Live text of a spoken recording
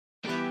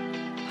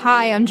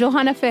Hi, I'm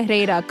Johanna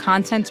Ferreira,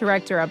 content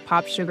director at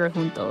Pop Sugar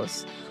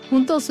Juntos.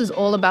 Juntos is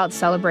all about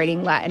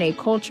celebrating Latinx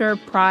culture,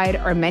 pride,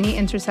 our many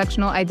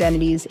intersectional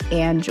identities,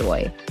 and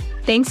joy.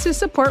 Thanks to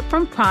support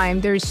from Prime,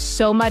 there's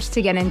so much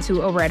to get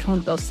into over at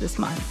Juntos this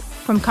month.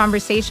 From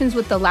conversations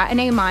with the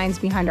Latinx minds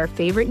behind our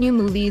favorite new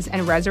movies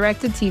and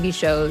resurrected TV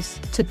shows,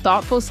 to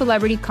thoughtful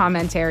celebrity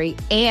commentary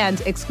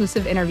and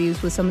exclusive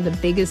interviews with some of the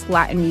biggest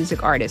Latin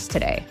music artists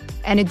today.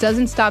 And it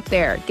doesn't stop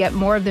there. Get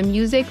more of the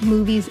music,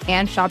 movies,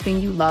 and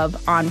shopping you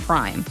love on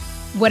Prime.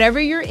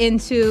 Whatever you're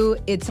into,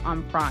 it's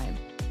on Prime.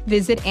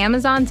 Visit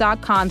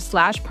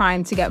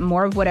Amazon.com/Prime to get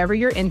more of whatever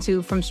you're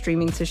into, from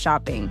streaming to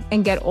shopping.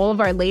 And get all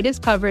of our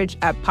latest coverage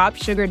at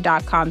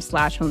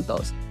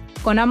popsugar.com/juntos.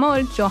 Con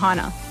amor,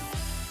 Johanna.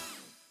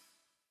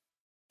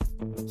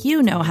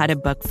 You know how to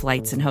book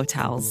flights and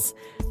hotels.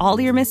 All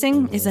you're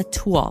missing is a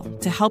tool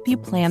to help you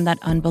plan that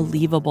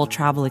unbelievable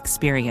travel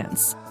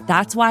experience.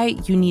 That's why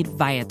you need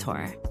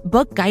Viator.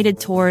 Book guided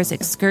tours,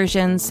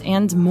 excursions,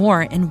 and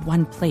more in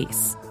one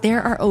place.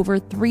 There are over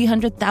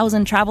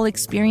 300,000 travel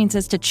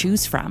experiences to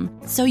choose from,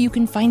 so you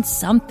can find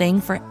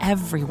something for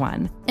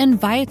everyone. And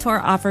Viator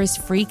offers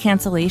free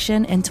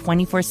cancellation and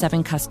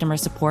 24/7 customer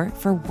support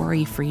for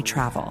worry-free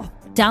travel.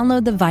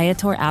 Download the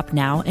Viator app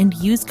now and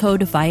use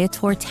code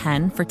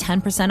Viator10 for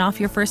 10% off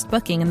your first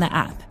booking in the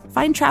app.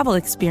 Find travel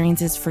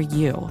experiences for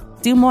you.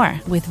 Do more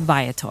with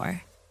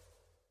Viator.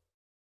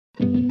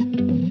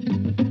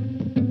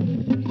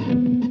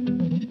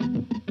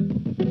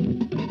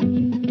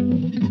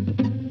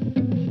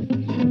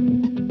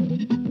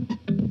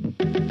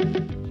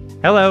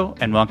 Hello,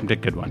 and welcome to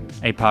Good One,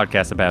 a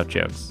podcast about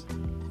jokes.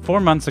 4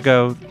 months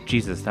ago,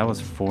 Jesus, that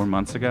was 4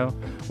 months ago?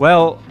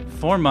 Well,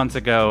 4 months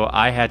ago,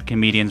 I had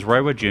comedians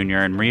Roy Wood Jr.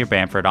 and Maria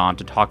Bamford on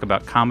to talk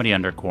about comedy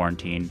under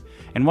quarantine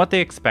and what they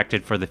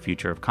expected for the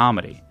future of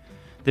comedy.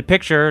 The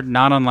picture,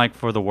 not unlike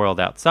for the world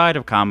outside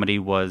of comedy,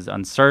 was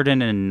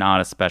uncertain and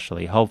not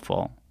especially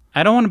hopeful.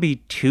 I don't want to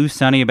be too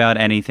sunny about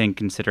anything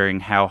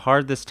considering how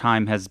hard this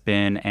time has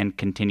been and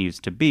continues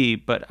to be,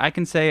 but I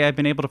can say I've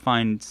been able to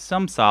find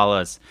some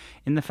solace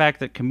in the fact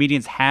that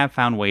comedians have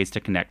found ways to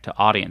connect to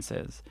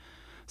audiences.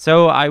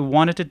 So I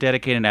wanted to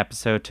dedicate an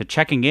episode to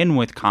checking in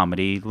with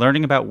comedy,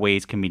 learning about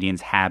ways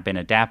comedians have been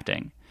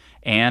adapting.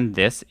 And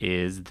this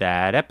is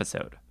that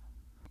episode.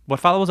 What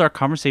follows are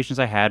conversations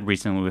I had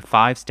recently with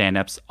 5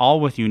 stand-ups, all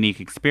with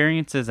unique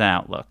experiences and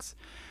outlooks.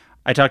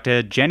 I talked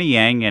to Jenny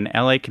Yang, an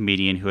LA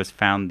comedian who has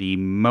found the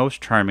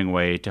most charming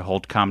way to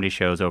hold comedy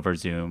shows over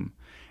Zoom.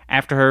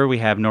 After her, we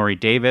have Nori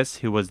Davis,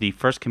 who was the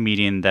first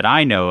comedian that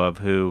I know of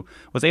who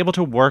was able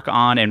to work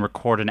on and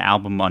record an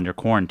album under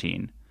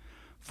quarantine.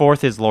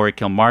 Fourth is Laurie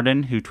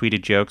Kilmartin, who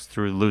tweeted jokes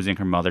through losing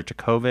her mother to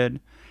COVID.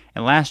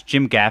 And last,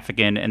 Jim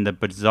Gaffigan and the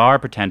bizarre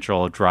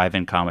potential of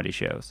drive-in comedy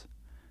shows.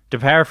 To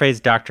paraphrase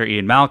Dr.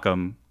 Ian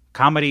Malcolm,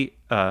 comedy,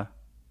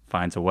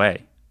 finds a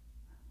way.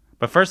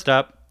 But first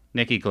up,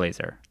 Nikki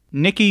Glazer.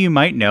 Nikki you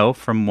might know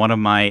from one of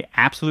my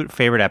absolute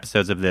favorite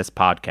episodes of this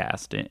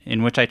podcast,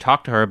 in which I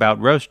talked to her about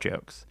roast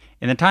jokes.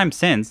 In the time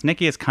since,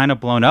 Nikki has kind of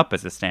blown up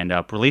as a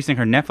stand-up, releasing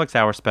her Netflix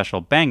Hour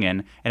special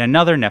Bangin' and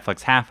another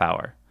Netflix Half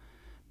Hour.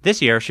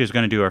 This year, she was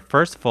going to do her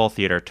first full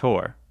theater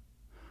tour.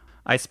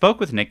 I spoke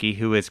with Nikki,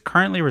 who is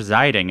currently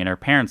residing in her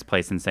parents'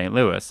 place in St.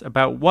 Louis,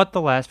 about what the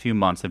last few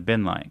months have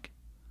been like.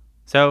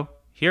 So,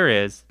 here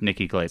is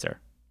Nikki Glazer.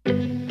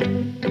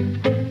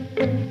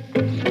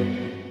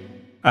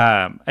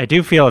 I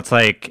do feel it's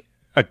like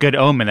a good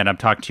omen that I'm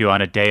talking to you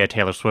on a day a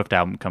Taylor Swift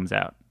album comes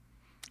out.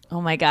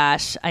 Oh my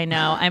gosh, I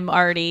know. I'm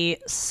already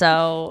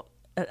so...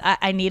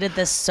 I needed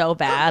this so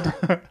bad,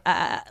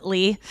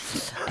 Lee.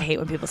 I hate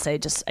when people say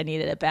just I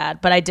needed it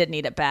bad, but I did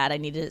need it bad. I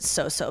needed it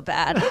so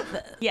bad.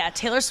 Yeah,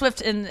 Taylor Swift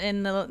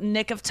in the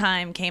nick of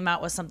time came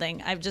out with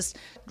something. I've just,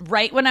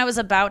 right when I was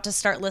about to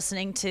start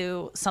listening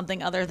to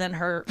something other than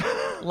her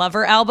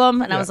Lover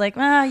album, and I was like,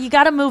 you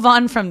got to move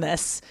on from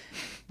this.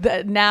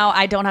 Now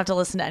I don't have to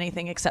listen to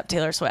anything except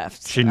Taylor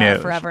Swift. She knew.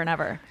 Forever and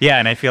ever. Yeah,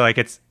 and I feel like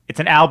it's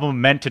an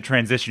album meant to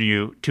transition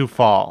you to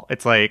fall.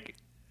 It's like...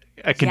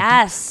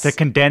 Yes. It's a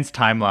condensed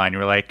timeline.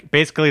 You're like,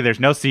 basically, there's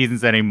no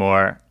seasons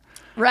anymore.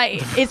 Right.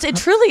 It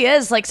truly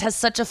is, like, has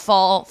such a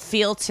fall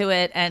feel to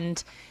it.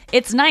 And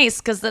it's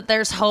nice because that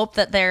there's hope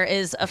that there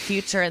is a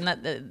future, and that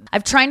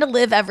I'm trying to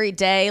live every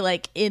day,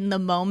 like, in the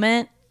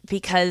moment,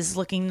 because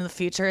looking in the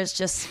future is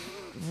just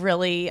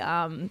really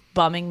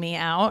bumming me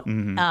out.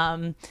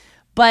 Mm-hmm.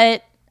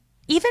 But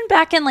even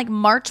back in, like,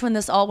 March when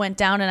this all went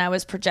down and I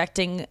was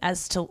projecting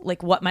as to,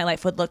 like, what my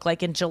life would look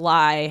like in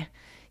July,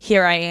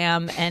 here I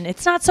am, and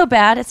it's not so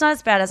bad. It's not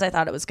as bad as I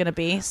thought it was going to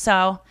be,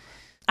 so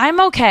I'm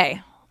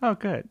okay. Oh,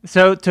 good.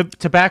 So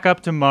to back up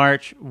to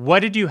March,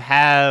 what did you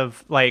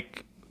have,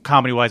 like,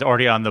 comedy-wise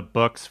already on the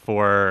books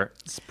for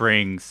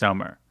spring,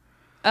 summer?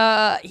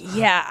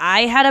 Yeah,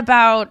 I had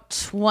about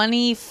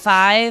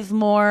 25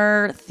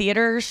 more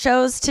theater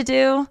shows to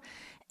do,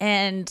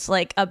 and,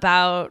 like,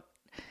 about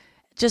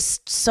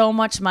just so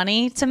much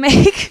money to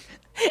make.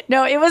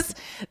 No, it was,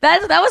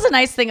 that was a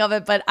nice thing of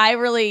it, but I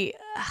really...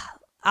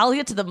 I'll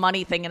get to the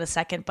money thing in a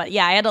second, but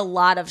yeah, I had a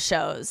lot of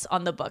shows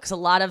on the books, a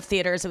lot of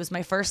theaters. It was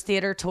my first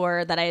theater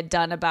tour that I had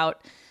done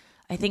about,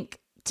 I think,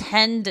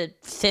 10 to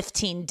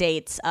 15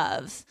 dates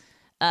of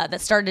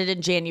that started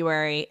in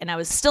January, and I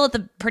was still at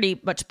the pretty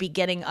much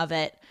beginning of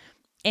it.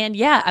 And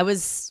yeah, I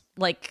was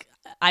like,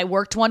 I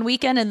worked one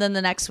weekend and then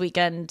the next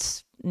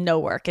weekend, no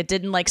work. It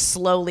didn't like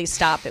slowly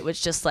stop. It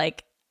was just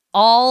like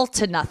all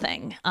to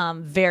nothing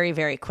very,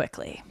 very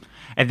quickly.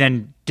 And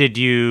then did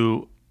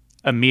you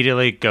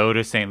immediately go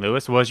to St.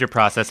 Louis? What was your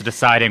process of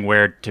deciding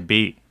where to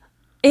be?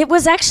 It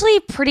was actually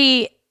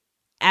pretty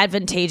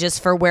advantageous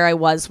for where I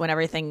was when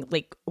everything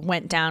like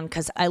went down,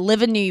 because I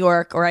live in New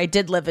York, or I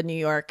did live in New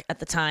York at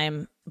the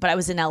time, but I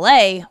was in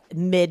LA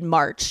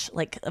mid-March,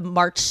 like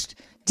March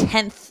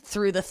 10th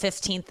through the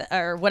 15th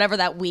or whatever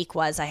that week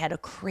was. I had a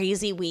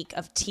crazy week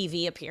of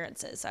TV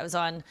appearances. I was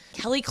on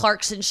Kelly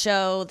Clarkson's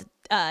show,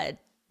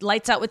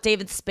 Lights Out with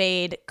David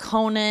Spade,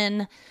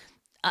 Conan,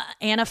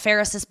 Anna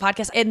Faris's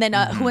podcast, and then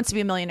Who Wants to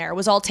Be a Millionaire. It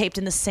was all taped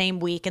in the same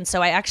week. And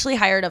so I actually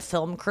hired a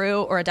film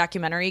crew or a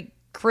documentary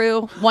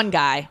crew. One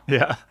guy.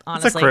 Yeah.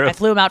 Honestly, I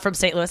flew him out from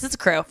St. Louis. It's a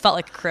crew. Felt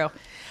like a crew.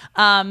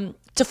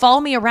 To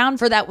follow me around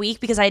for that week,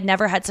 because I had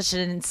never had such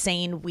an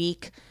insane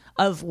week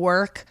of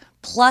work.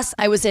 Plus,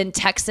 I was in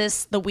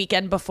Texas the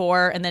weekend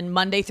before, and then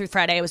Monday through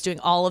Friday, I was doing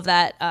all of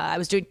that. I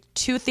was doing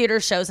 2 theater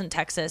shows in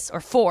Texas,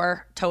 or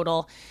 4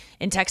 total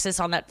in Texas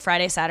on that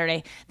Friday,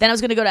 Saturday. Then I was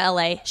going to go to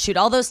LA, shoot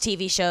all those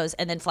TV shows,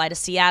 and then fly to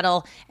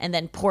Seattle and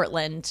then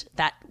Portland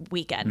that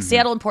weekend.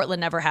 Seattle and Portland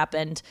never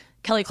happened.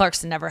 Kelly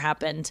Clarkson never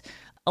happened.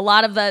 A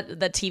lot of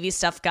the TV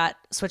stuff got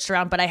switched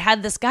around, but I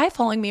had this guy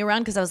following me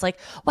around because I was like,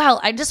 wow,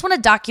 I just want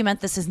to document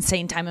this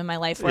insane time in my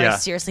life where I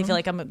seriously feel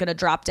like I'm going to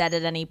drop dead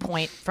at any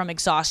point from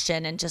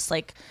exhaustion and just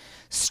like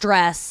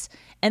stress.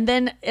 And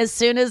then as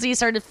soon as he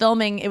started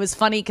filming, it was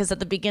funny because at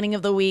the beginning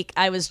of the week,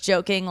 I was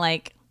joking,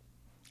 like,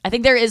 I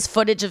think there is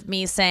footage of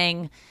me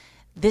saying,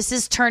 this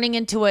is turning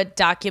into a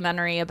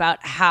documentary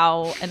about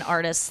how an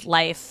artist's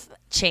life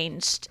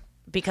changed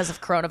because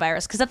of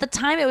coronavirus. Because at the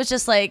time, it was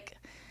just like,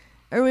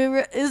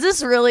 is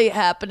this really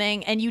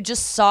happening? And you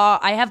just saw,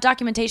 I have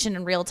documentation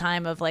in real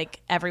time of like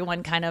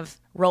everyone kind of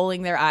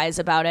rolling their eyes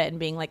about it and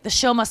being like, the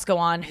show must go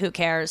on, who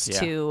cares,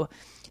 to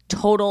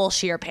total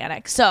sheer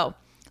panic. So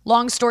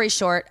long story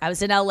short, I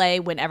was in LA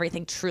when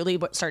everything truly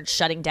started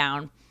shutting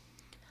down.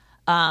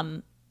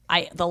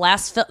 The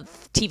last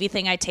TV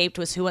thing I taped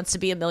was Who Wants to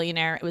Be a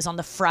Millionaire. It was on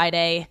the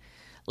Friday,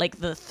 like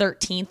the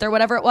 13th or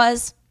whatever it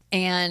was.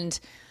 And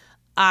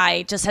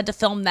I just had to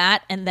film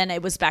that, and then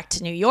it was back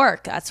to New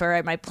York. That's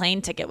where my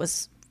plane ticket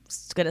was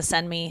going to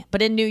send me.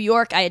 But in New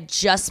York, I had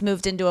just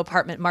moved into an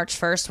apartment March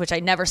 1st, which I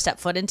never stepped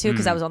foot into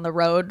because I was on the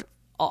road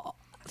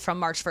from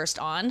March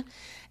 1st on.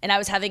 And I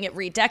was having it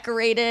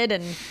redecorated,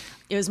 and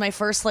it was my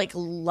first like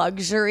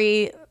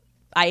luxury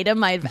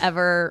item I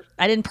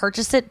didn't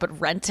purchase it,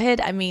 but rented.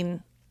 I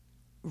mean,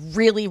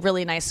 really,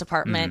 really nice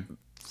apartment,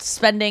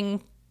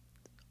 spending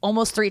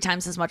almost 3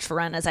 times as much for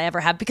rent as I ever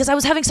had because I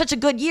was having such a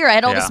good year. I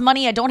had all this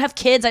money. I don't have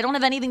kids. I don't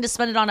have anything to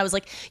spend it on. I was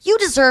like, you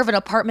deserve an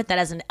apartment that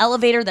has an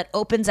elevator that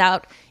opens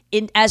out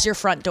as your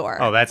front door.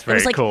 Oh, that's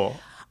very cool.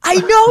 I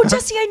know,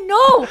 Jesse, I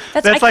know.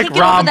 That's like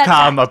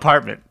rom-com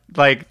apartment.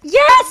 Like,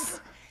 yes,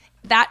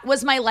 that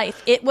was my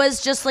life. It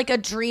was just like a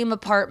dream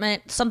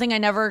apartment, something I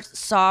never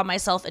saw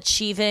myself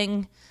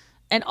achieving.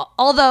 And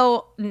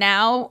although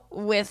now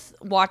with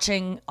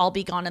watching I'll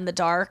Be Gone in the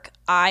Dark,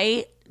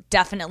 I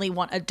definitely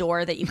want a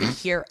door that you can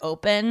hear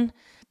open,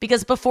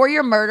 because before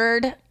you're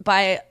murdered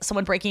by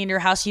someone breaking into your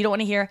house, you don't want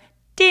to hear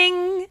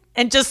ding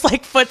and just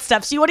like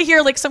footsteps. You want to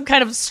hear like some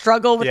kind of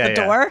struggle with the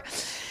door.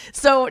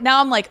 So now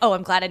I'm like, oh,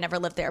 I'm glad I never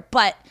lived there.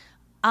 But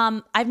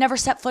I've never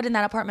set foot in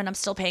that apartment. I'm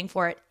still paying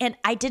for it. And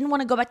I didn't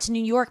want to go back to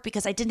New York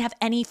because I didn't have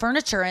any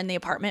furniture in the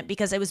apartment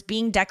because it was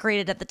being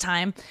decorated at the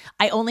time.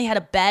 I only had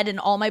a bed and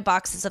all my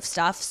boxes of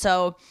stuff.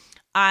 So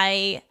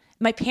my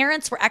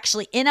parents were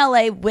actually in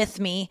LA with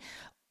me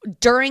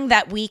during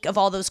that week of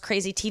all those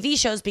crazy TV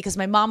shows because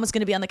my mom was going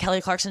to be on the Kelly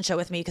Clarkson show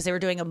with me because they were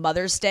doing a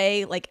Mother's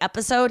Day like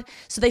episode.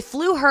 So they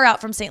flew her out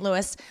from St.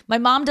 Louis. My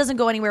mom doesn't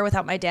go anywhere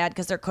without my dad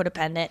because they're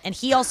codependent. And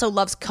he also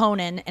loves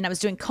Conan. And I was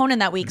doing Conan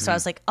that week. So I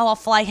was like, oh, I'll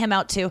fly him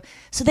out too.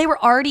 So they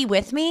were already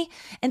with me.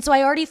 And so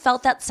I already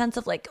felt that sense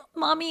of like,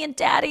 mommy and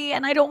daddy,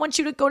 and I don't want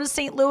you to go to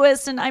St.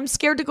 Louis and I'm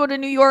scared to go to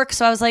New York.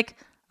 So I was like,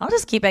 I'll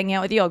just keep hanging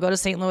out with you. I'll go to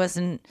St. Louis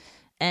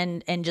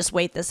and just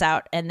wait this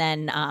out. And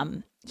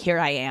then, here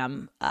I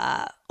am,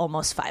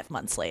 almost 5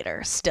 months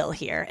later, still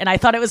here. And I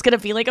thought it was going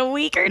to be like a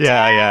week or two.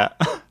 Yeah.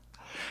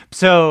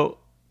 So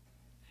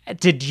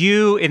did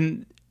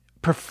you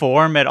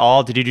perform at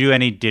all? Did you do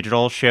any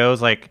digital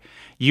shows? Like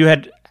you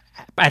had,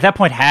 at that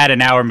point, had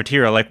an hour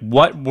material. Like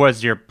what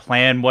was your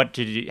plan?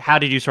 How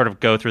did you sort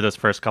of go through those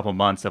first couple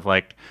months of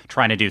like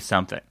trying to do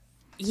something?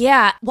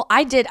 Yeah, well,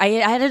 I did. I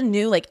had a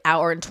new like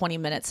hour and 20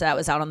 minutes that I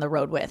was out on the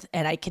road with.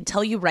 And I can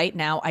tell you right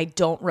now, I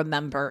don't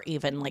remember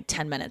even like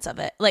 10 minutes of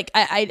it. Like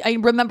I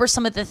remember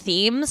some of the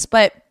themes,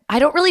 but I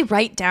don't really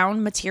write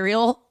down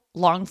material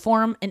long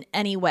form in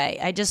any way.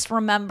 I just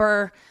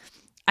remember,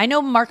 I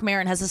know Marc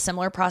Maron has a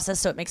similar process,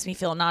 so it makes me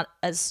feel not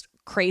as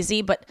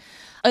crazy, but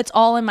it's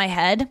all in my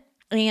head.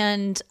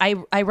 And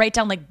I write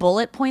down like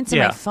bullet points in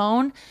my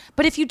phone.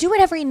 But if you do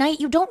it every night,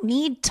 you don't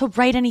need to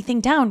write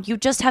anything down. You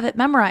just have it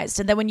memorized.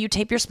 And then when you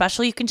tape your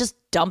special, you can just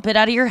dump it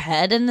out of your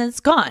head and it's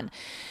gone.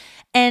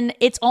 And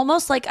it's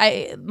almost like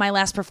my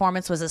last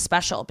performance was a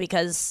special,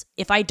 because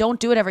if I don't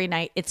do it every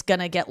night, it's going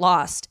to get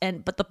lost.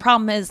 But the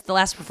problem is the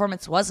last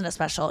performance wasn't a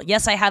special.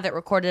 Yes, I have it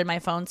recorded in my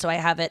phone, so I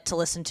have it to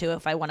listen to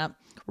if I want to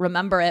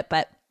remember it.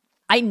 But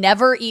I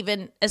never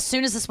even, as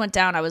soon as this went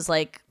down, I was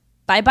like,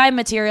 bye-bye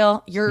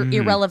material, you're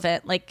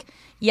irrelevant. Like,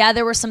 yeah,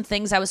 there were some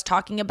things I was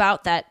talking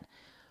about that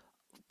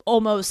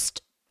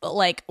almost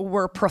like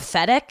were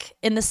prophetic,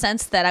 in the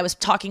sense that I was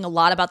talking a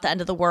lot about the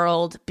end of the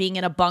world, being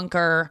in a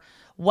bunker,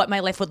 what my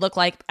life would look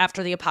like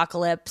after the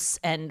apocalypse,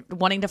 and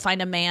wanting to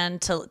find a man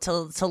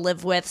to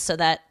live with, so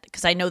that,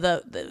 because I know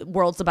the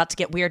world's about to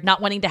get weird,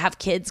 not wanting to have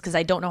kids because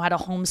I don't know how to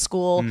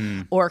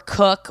homeschool or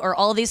cook, or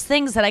all these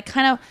things that I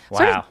kind of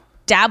sort of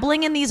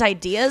dabbling in these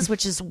ideas,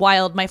 which is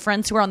wild. My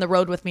friends who are on the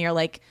road with me are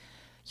like,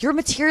 your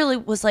material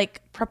was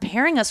like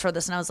preparing us for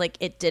this. And I was like,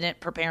 it didn't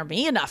prepare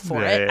me enough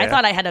for it. I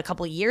thought I had a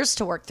couple of years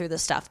to work through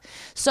this stuff.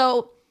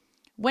 So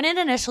when it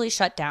initially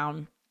shut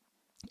down,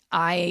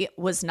 I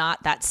was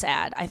not that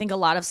sad. I think a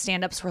lot of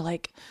stand-ups were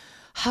like,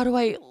 how do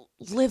I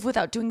live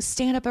without doing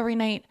stand-up every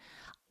night?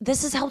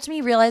 This has helped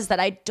me realize that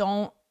I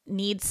don't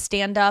need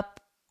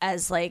stand-up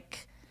as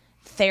like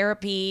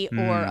therapy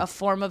or a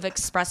form of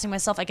expressing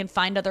myself. I can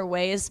find other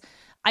ways.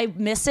 I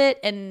miss it,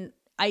 and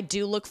I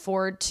do look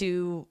forward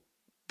to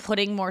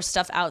putting more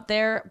stuff out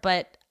there,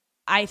 but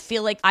I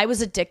feel like I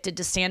was addicted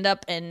to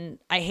stand-up, and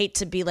I hate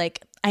to be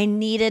like, I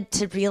needed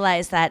to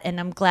realize that, and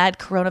I'm glad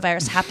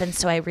coronavirus happened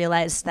so I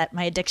realized that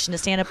my addiction to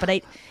stand-up,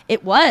 but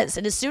it was.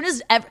 And as soon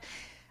as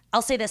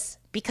I'll say this,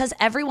 because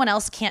everyone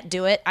else can't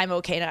do it, I'm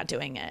okay not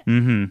doing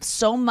it.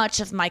 So much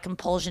of my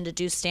compulsion to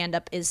do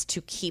stand-up is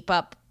to keep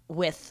up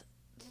with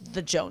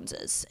the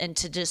Joneses and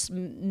to just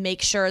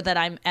make sure that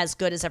I'm as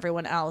good as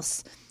everyone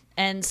else.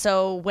 And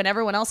so when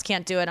everyone else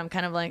can't do it, I'm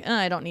kind of like,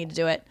 I don't need to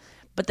do it.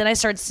 But then I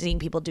started seeing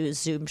people do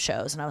Zoom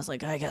shows, and I was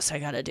like, I guess I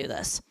got to do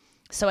this.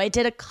 So I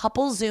did a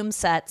couple Zoom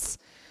sets,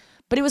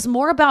 but it was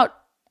more about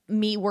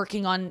me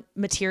working on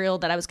material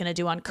that I was going to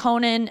do on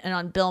Conan and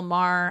on Bill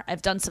Maher.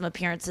 I've done some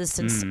appearances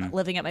since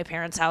living at my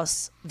parents'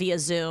 house via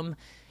Zoom,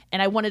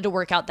 and I wanted to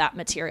work out that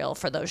material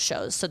for those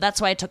shows. So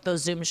that's why I took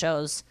those Zoom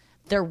shows.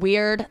 They're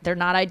weird. They're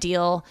not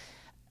ideal.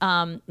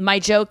 My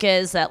joke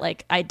is that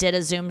like I did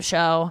a Zoom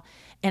show,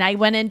 and I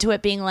went into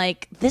it being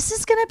like, this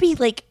is going to be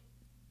like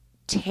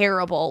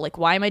terrible. Like,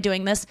 why am I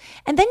doing this?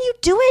 And then you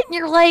do it and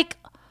you're like,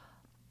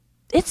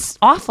 it's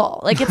awful.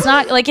 Like, it's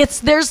not like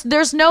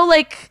there's no,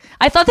 like,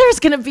 I thought there was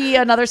going to be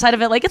another side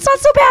of it. Like, it's not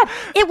so bad.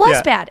 It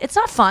was bad. It's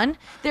not fun.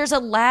 There's a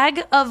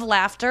lag of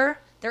laughter.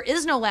 There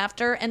is no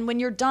laughter. And when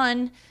you're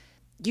done,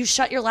 you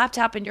shut your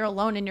laptop and you're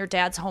alone in your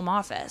dad's home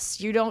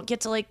office. You don't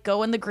get to like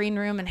go in the green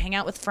room and hang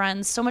out with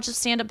friends. So much of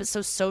stand-up is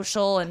so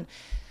social. And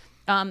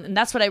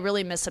that's what I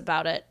really miss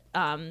about it.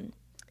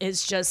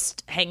 Is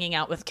just hanging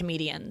out with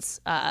comedians.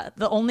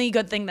 The only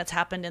good thing that's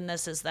happened in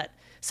this is that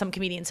some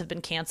comedians have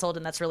been canceled,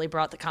 and that's really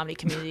brought the comedy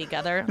community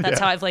together. That's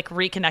how I've like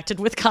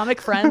reconnected with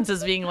comic friends,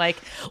 is being like,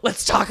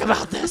 let's talk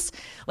about this.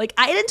 Like,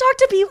 I didn't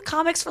talk to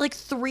comics for like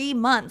 3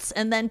 months,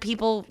 and then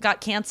people got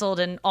canceled,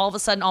 and all of a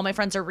sudden all my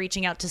friends are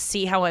reaching out to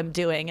see how I'm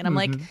doing. And I'm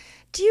like,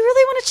 do you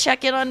really want to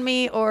check in on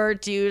me, or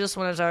do you just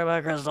want to talk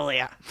about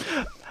Crystalia?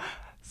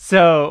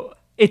 So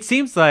it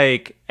seems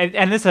like,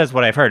 and this is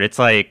what I've heard, it's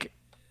like,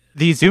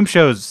 these Zoom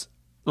shows,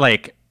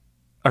 like,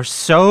 are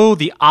so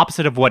the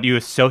opposite of what you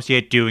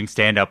associate doing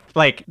stand-up.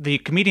 Like, the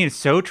comedian is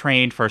so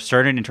trained for a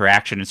certain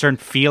interaction and certain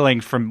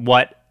feelings from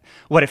what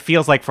it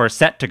feels like for a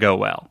set to go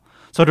well.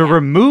 So to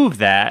remove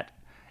that,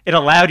 it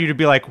allowed you to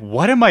be like,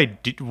 what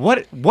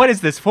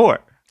is this for?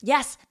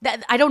 Yes,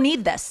 I don't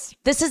need this.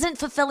 This isn't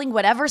fulfilling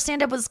whatever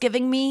stand-up was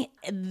giving me.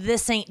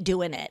 This ain't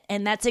doing it.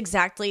 And that's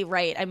exactly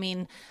right. I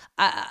mean,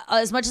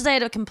 as much as I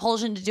had a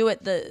compulsion to do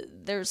it,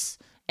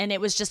 and it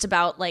was just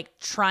about like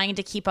trying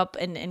to keep up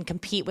and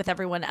compete with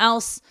everyone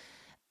else.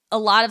 A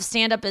lot of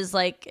stand-up is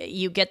like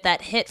you get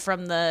that hit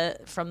from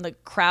the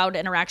crowd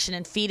interaction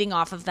and feeding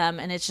off of them,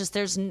 and it's just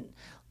there's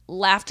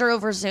laughter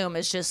over Zoom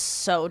is just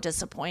so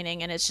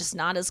disappointing, and it's just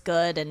not as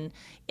good. And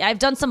I've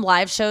done some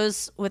live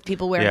shows with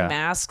people wearing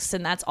masks,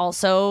 and that's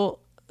also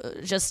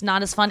just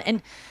not as fun.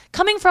 And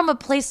coming from a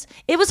place,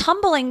 it was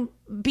humbling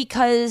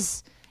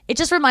because it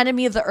just reminded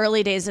me of the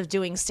early days of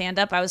doing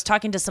stand-up. I was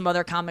talking to some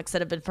other comics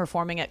that have been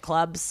performing at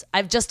clubs.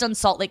 I've just done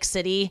Salt Lake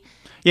City.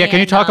 Yeah, can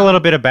you talk a little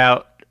bit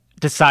about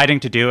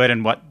deciding to do it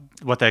and what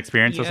the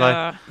experience was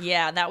like?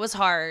 Yeah, that was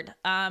hard.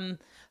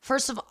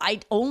 First of all, I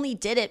only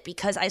did it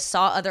because I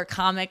saw other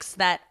comics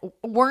that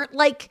weren't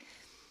like...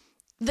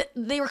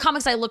 They were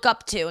comics I look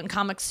up to, and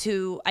comics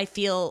who I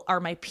feel are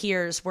my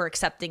peers were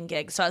accepting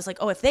gigs. So I was like,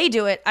 oh, if they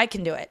do it, I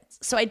can do it.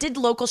 So I did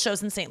local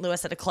shows in St.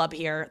 Louis at a club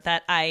here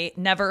that I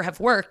never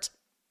have worked,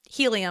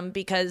 Helium,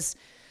 because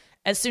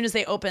as soon as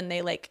they opened,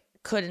 they like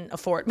couldn't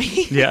afford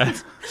me. Yeah.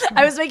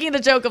 I was making the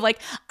joke of like,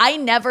 I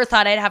never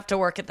thought I'd have to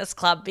work at this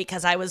club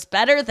because I was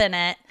better than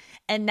it.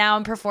 And now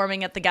I'm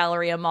performing at the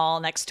Galleria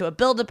Mall next to a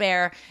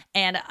Build-A-Bear,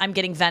 and I'm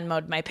getting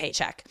Venmo'd my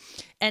paycheck.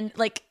 And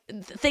like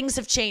things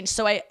have changed.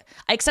 So I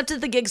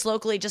accepted the gigs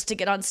locally just to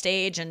get on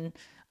stage and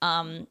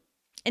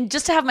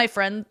just to have my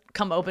friend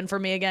come open for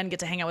me again, get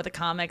to hang out with a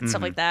comic and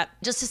stuff like that,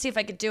 just to see if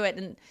I could do it.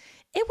 And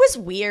it was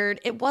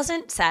weird. It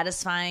wasn't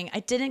satisfying. I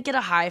didn't get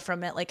a high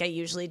from it like I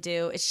usually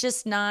do. It's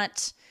just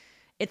not...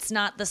 It's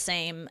not the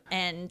same.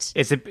 And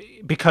is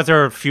it because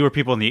there are fewer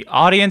people in the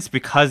audience,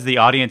 because the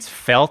audience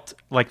felt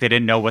like they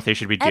didn't know what they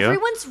should be doing?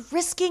 Everyone's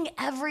risking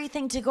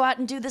everything to go out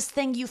and do this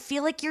thing. You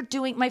feel like you're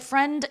doing... My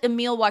friend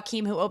Emil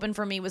Joachim, who opened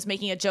for me, was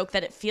making a joke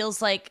that it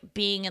feels like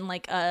being in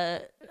like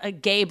a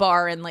gay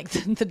bar in like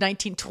the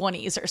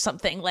 1920s or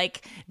something,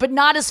 like, but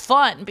not as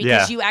fun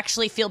because you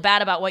actually feel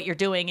bad about what you're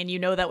doing and you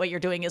know that what you're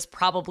doing is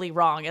probably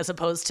wrong as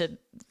opposed to,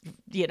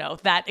 you know,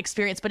 that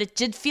experience. But it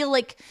did feel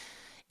like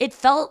it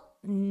felt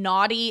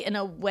naughty in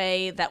a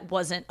way that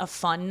wasn't a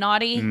fun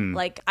naughty.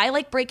 Like, I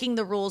like breaking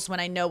the rules when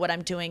I know what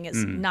I'm doing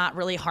is not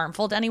really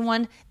harmful to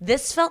anyone.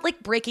 This felt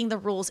like breaking the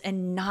rules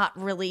and not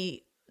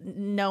really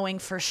knowing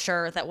for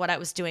sure that what I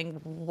was doing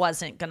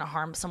wasn't going to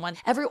harm someone.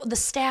 The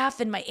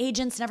staff and my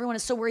agents and everyone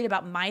is so worried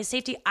about my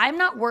safety. I'm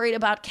not worried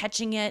about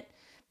catching it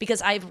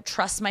because I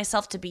trust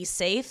myself to be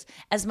safe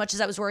as much as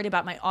I was worried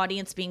about my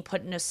audience being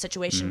put in a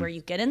situation where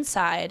you get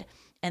inside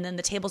and then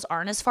the tables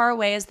aren't as far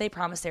away as they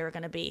promised they were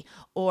going to be,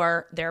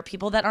 or there are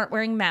people that aren't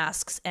wearing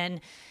masks. And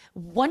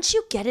once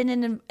you get in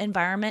an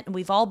environment, and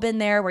we've all been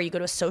there, where you go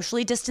to a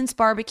socially distanced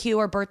barbecue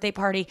or birthday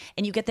party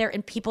and you get there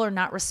and people are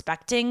not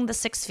respecting the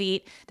 6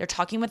 feet, they're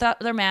talking without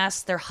their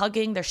masks, they're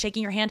hugging, they're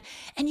shaking your hand,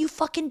 and you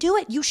fucking do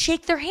it. You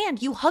shake their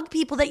hand. You hug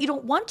people that you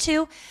don't want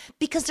to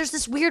because there's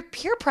this weird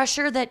peer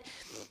pressure that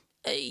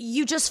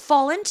you just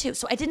fall into.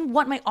 So I didn't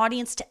want my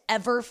audience to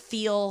ever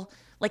feel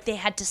like they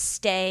had to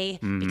stay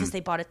because they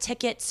bought a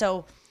ticket.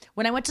 So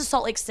when I went to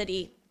Salt Lake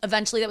City,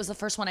 eventually that was the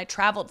first one I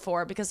traveled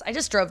for because I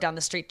just drove down the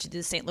street to do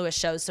the St. Louis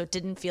shows, so it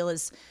didn't feel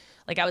as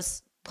like I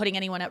was putting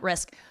anyone at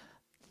risk.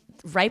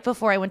 Right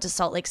before I went to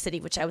Salt Lake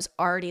City, which I was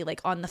already like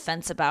on the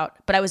fence about,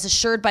 but I was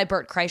assured by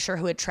Bert Kreischer,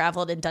 who had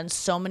traveled and done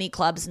so many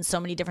clubs and so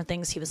many different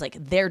things, he was like,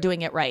 they're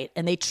doing it right.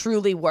 And they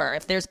truly were.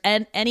 If there's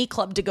any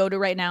club to go to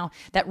right now,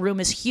 that room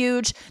is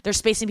huge. They're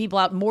spacing people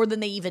out more than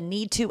they even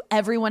need to.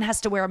 Everyone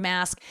has to wear a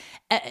mask.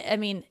 I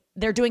mean,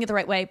 they're doing it the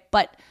right way,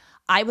 but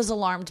I was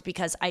alarmed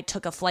because I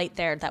took a flight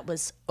there that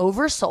was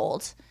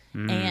oversold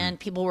and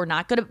people were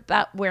not good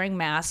about wearing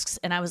masks.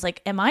 And I was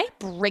like, am I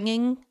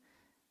bringing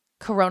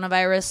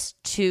coronavirus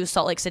to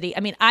Salt Lake City? I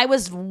mean, I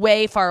was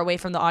way far away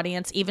from the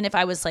audience. Even if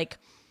I was like,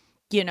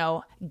 you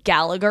know,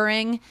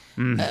 Gallaghering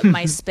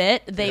my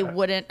spit, I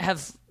wouldn't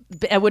have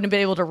been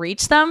able to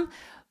reach them.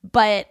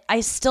 But I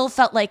still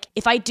felt like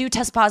if I do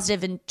test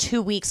positive in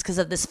 2 weeks because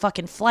of this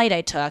fucking flight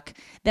I took,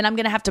 then I'm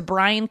going to have to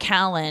Brian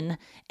Callen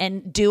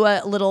and do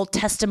a little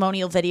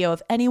testimonial video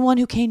of anyone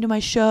who came to my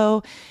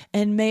show.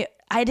 And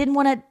I didn't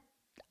want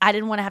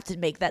to have to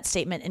make that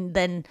statement. And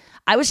then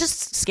I was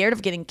just scared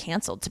of getting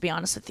canceled, to be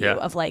honest with you,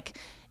 of like,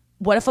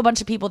 what if a bunch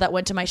of people that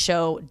went to my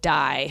show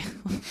die?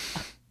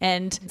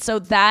 And so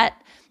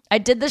that I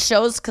did the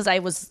shows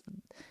because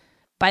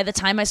by the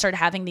time I started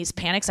having these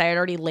panics, I had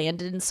already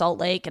landed in Salt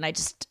Lake and I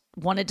just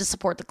wanted to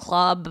support the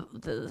club.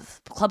 The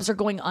clubs are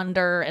going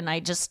under and I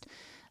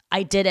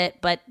did it,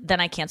 but then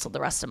I canceled the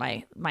rest of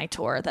my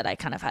tour that I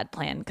kind of had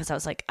planned because I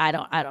was like, I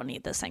don't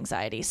need this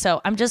anxiety.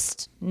 So I'm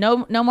just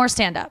no more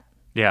stand up.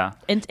 Yeah.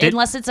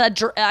 Unless it's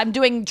I'm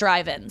doing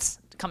drive-ins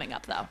coming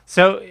up though.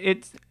 So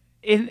it's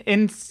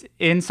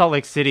in Salt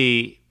Lake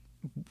City.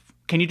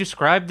 Can you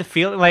describe the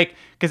feeling? Like,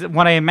 because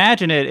when I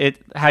imagine it,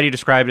 how do you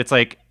describe it? It's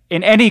like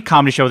in any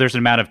comedy show, there's an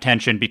amount of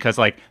tension because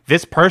like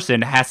this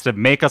person has to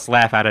make us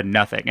laugh out of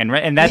nothing.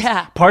 And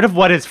that's part of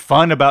what is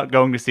fun about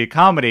going to see a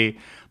comedy.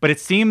 But it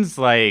seems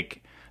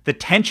like the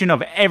tension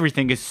of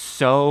everything is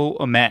so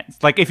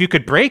immense. Like if you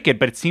could break it,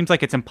 but it seems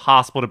like it's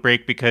impossible to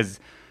break because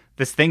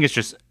this thing is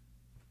just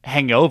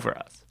hanging over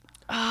us.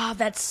 Oh,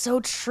 that's so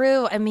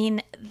true. I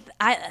mean,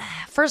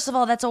 first of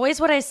all, that's always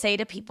what I say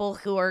to people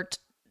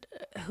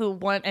who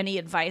want any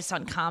advice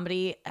on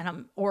comedy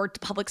or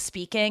public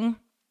speaking.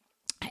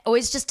 I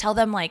always just tell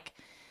them, like,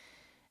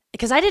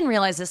 because I didn't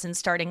realize this in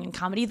starting in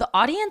comedy, the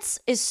audience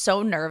is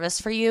so nervous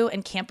for you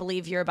and can't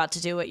believe you're about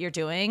to do what you're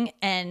doing.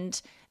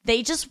 And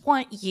they just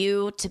want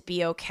you to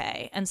be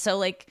okay. And so,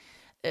 like,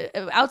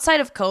 outside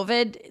of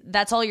COVID,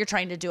 that's all you're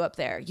trying to do up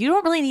there. You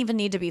don't really even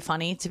need to be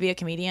funny to be a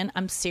comedian.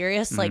 I'm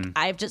serious. Like,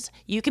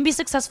 you can be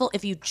successful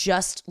if you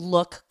just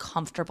look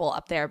comfortable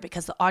up there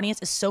because the audience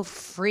is so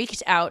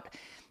freaked out.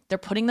 They're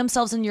putting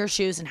themselves in your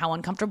shoes and how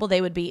uncomfortable they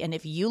would be. And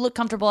if you look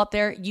comfortable up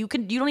there, you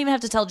don't even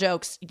have to tell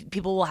jokes.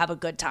 People will have a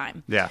good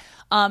time. Yeah.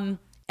 And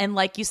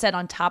like you said,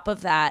 on top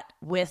of that,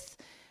 with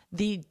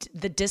the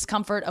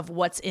discomfort of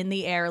what's in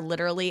the air,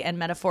 literally and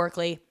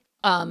metaphorically,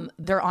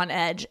 they're on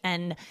edge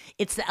and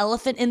it's the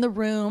elephant in the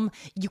room.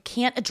 You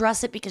can't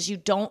address it because you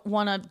don't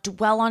want to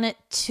dwell on it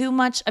too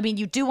much. I mean,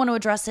 you do want to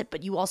address it,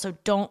 but you also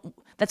don't.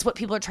 That's what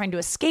people are trying to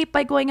escape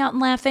by going out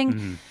and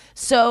laughing.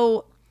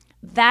 So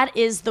that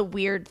is the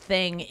weird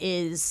thing,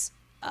 is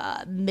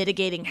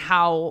mitigating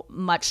how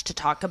much to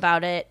talk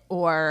about it,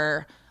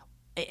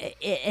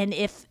 and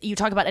if you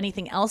talk about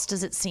anything else,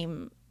 does it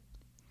seem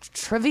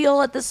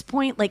trivial at this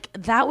point? Like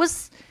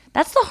that's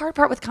the hard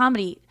part with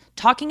comedy.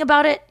 Talking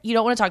about it, you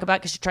don't want to talk about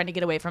it because you're trying to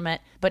get away from it,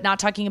 but not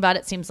talking about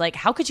it seems like,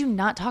 how could you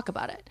not talk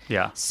about it?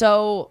 Yeah.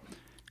 So,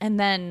 and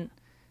then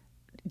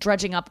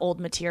dredging up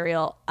old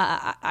material.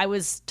 I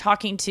was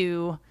talking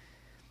to,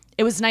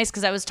 it was nice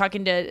because I was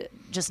talking to,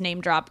 just name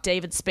drop,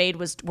 David Spade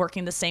was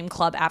working the same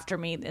club after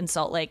me in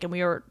Salt Lake, and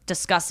we were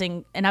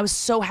discussing, and I was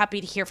so happy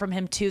to hear from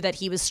him too that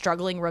he was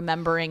struggling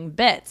remembering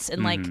bits,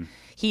 and like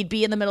he'd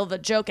be in the middle of a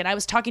joke, and I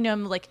was talking to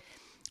him like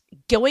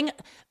it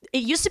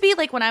used to be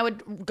like when I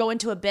would go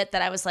into a bit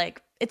that I was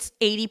like, it's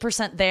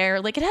 80%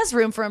 there, like it has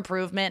room for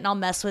improvement and I'll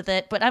mess with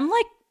it, but I'm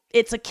like,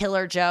 it's a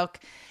killer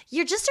joke.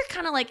 You're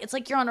kind of like, it's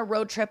like you're on a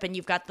road trip and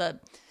you've got the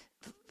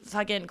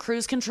fucking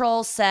cruise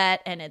control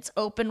set and it's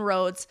open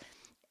roads.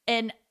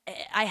 And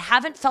I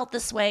haven't felt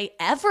this way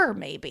ever,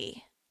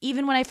 maybe.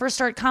 Even when I first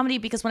started comedy,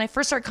 because when I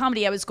first started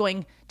comedy, I was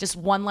going just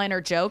one-liner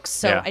jokes,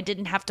 so I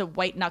didn't have to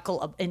white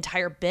knuckle an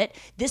entire bit.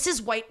 This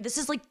is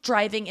like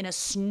driving in a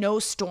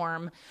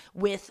snowstorm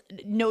with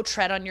no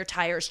tread on your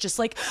tires, just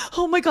like,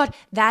 oh my God.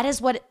 That is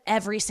what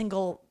every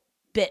single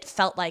bit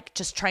felt like,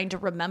 just trying to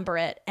remember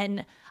it.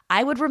 And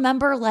I would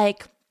remember,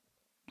 like,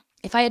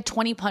 if I had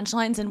 20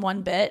 punchlines in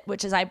one bit,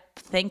 which is, I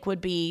think,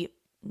 would be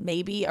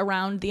maybe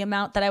around the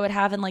amount that I would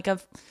have in like a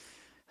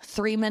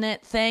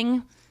 3-minute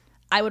thing,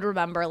 I would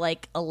remember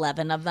like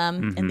 11 of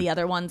them, and the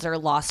other ones are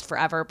lost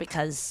forever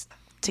because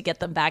to get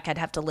them back, I'd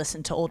have to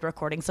listen to old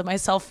recordings of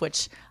myself,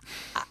 which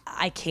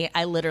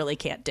I literally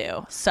can't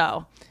do.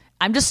 So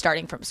I'm just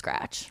starting from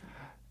scratch.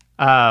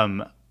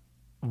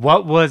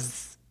 What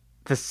was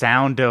the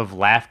sound of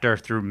laughter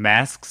through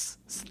masks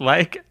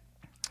like?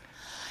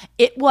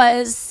 It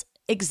was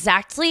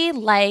exactly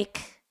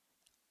like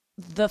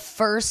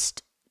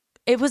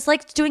it was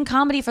like doing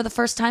comedy for the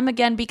first time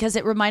again, because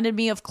it reminded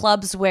me of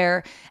clubs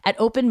where at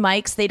open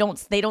mics they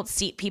don't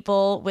seat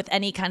people with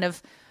any kind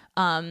of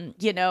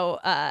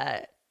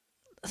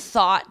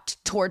thought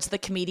towards the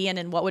comedian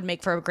and what would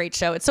make for a great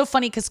show. It's so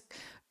funny because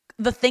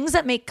the things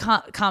that make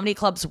comedy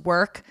clubs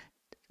work,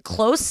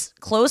 close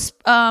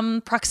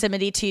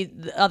proximity to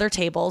the other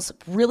tables,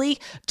 really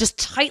just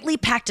tightly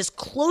packed as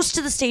close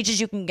to the stage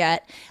as you can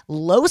get,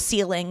 low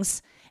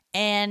ceilings,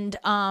 and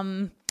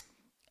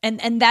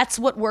that's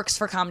what works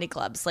for comedy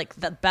clubs. Like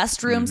the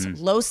best rooms,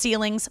 low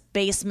ceilings,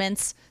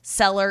 basements,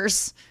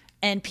 cellars,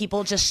 and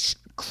people just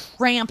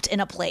cramped in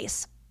a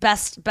place.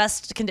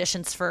 Best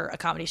conditions for a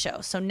comedy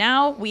show. So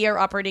now we are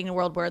operating in a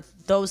world where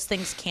those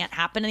things can't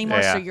happen anymore.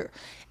 Yeah. So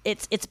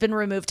it's been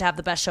removed to have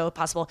the best show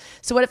possible.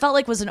 So what it felt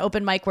like was an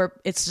open mic where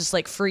it's just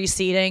like free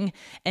seating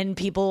and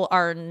people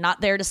are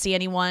not there to see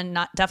anyone,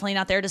 definitely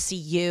not there to see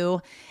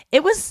you.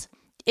 It was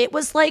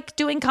like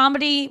doing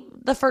comedy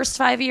the first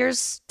 5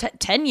 years,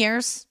 10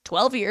 years,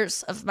 12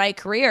 years of my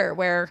career,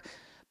 where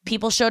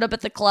people showed up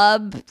at the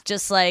club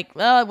just like,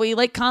 oh, we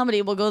like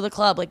comedy, we'll go to the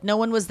club. Like no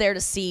one was there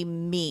to see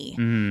me.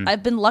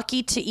 I've been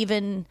lucky to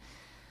even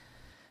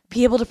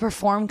be able to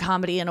perform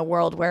comedy in a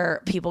world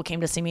where people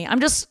came to see me. I'm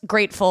just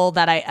grateful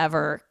that I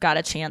ever got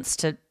a chance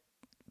to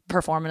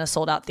perform in a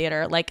sold out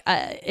theater. Like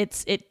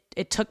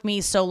it took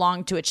me so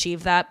long to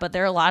achieve that, but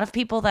there are a lot of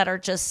people that are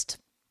just,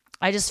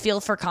 I just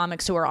feel for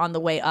comics who are on the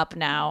way up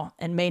now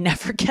and may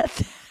never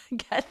get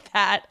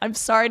that. I'm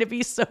sorry to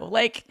be so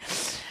like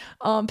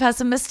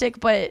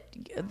pessimistic, but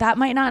that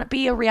might not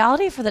be a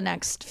reality for the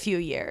next few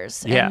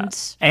years. Yeah.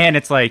 And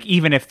it's like,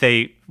 even if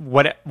they,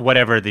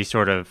 whatever the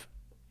sort of,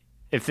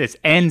 if this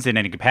ends in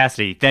any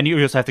capacity, then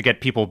you also have to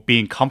get people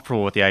being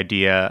comfortable with the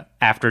idea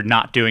after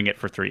not doing it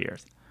for 3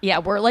 years. Yeah,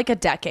 we're like a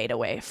decade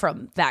away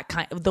from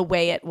that the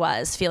way it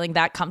was, feeling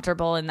that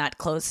comfortable in that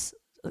close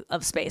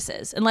of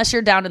spaces. Unless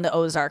you're down in the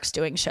Ozarks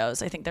doing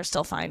shows, I think they're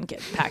still fine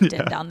get packed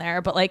in down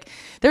there. But like,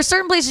 there's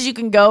certain places you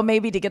can go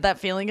maybe to get that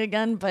feeling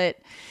again. But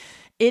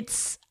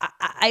it's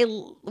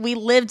we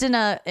lived in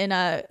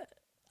a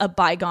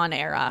bygone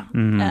era.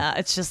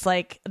 It's just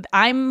like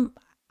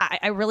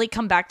I really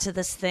come back to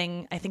this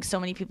thing. I think so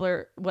many people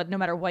are, no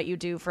matter what you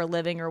do for a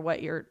living or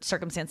what your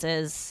circumstance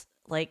is,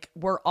 like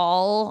we're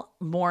all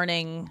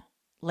mourning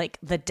like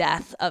the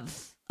death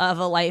of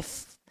a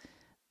life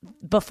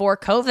before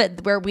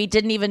COVID, where we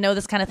didn't even know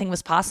this kind of thing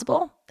was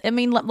possible. I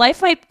mean,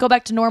 life might go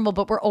back to normal,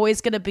 but we're always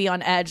going to be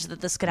on edge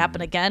that this could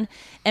happen again.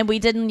 And we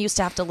didn't used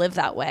to have to live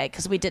that way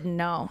because we didn't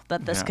know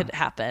that this could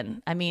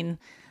happen. I mean,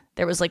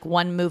 there was like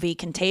one movie,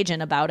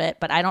 Contagion, about it,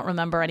 but I don't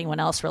remember anyone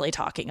else really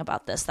talking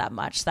about this that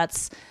much.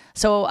 That's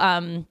so,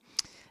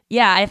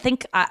 yeah, I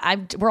think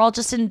we're all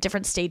just in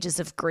different stages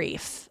of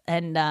grief.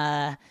 And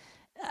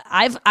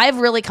I've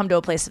really come to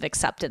a place of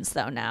acceptance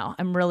though now.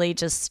 I'm really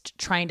just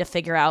trying to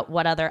figure out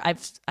what other,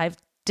 I've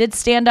did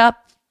stand up.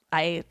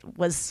 I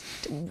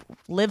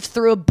lived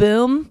through a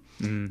boom.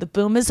 The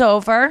boom is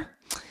over.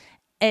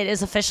 It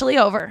is officially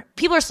over.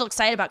 People are still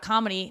excited about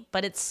comedy,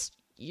 but it's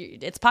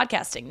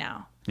podcasting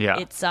now. Yeah.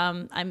 It's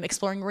I'm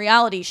exploring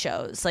reality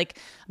shows. Like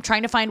I'm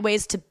trying to find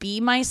ways to be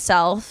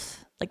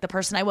myself like the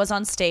person I was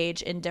on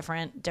stage in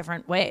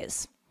different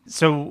ways.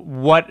 So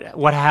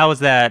how has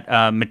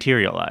that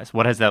materialized?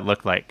 What has that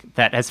looked like?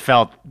 That has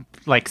felt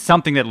like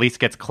something that at least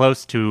gets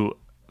close to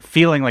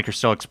feeling like you're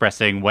still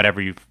expressing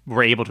whatever you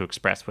were able to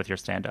express with your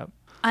stand-up.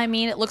 I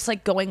mean, it looks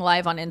like going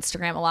live on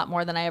Instagram a lot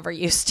more than I ever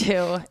used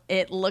to.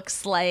 It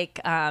looks like,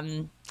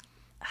 I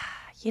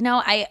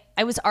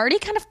was already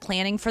kind of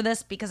planning for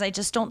this because I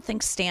just don't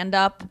think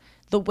stand-up,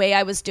 the way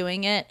I was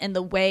doing it and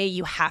the way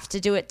you have to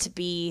do it to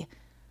be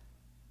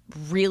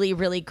really,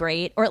 really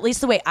great, or at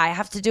least the way I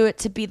have to do it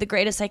to be the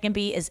greatest I can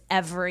be, is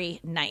every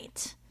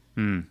night.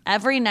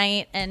 Every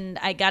night, and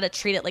I got to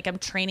treat it like I'm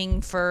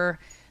training for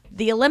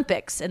the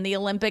Olympics, and the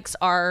Olympics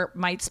are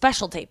my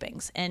special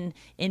tapings. And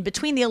in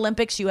between the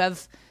Olympics, you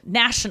have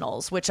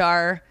nationals, which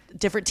are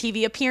different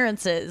TV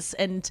appearances,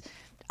 and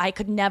I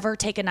could never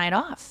take a night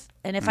off.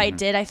 And if I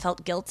did, I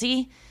felt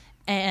guilty.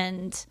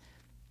 And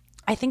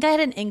I think I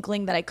had an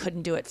inkling that I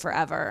couldn't do it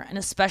forever. And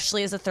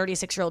especially as a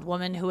 36-year-old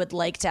woman who would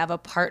like to have a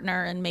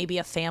partner and maybe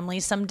a family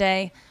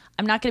someday,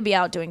 I'm not going to be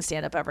out doing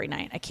stand-up every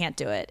night. I can't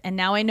do it. And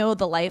now I know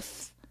the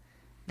life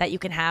that you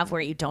can have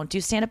where you don't do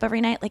stand-up every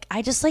night. Like,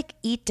 I just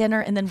eat dinner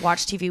and then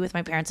watch TV with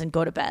my parents and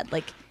go to bed.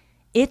 Like,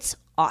 it's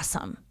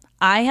awesome.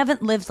 I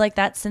haven't lived like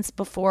that since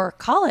before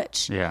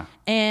college. Yeah.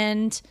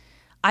 And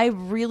I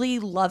really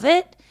love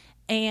it.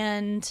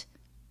 And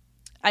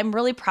I'm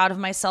really proud of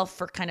myself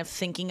for kind of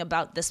thinking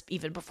about this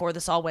even before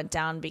this all went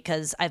down,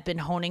 because I've been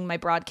honing my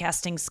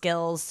broadcasting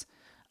skills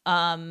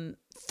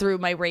through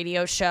my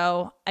radio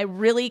show. I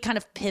really kind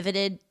of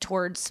pivoted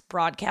towards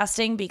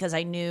broadcasting because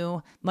I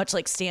knew, much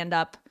like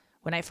stand-up,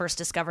 when I first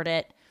discovered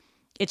it,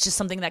 it's just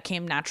something that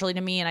came naturally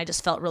to me, and I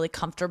just felt really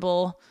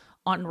comfortable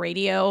on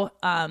radio.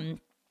 And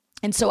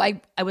so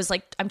I was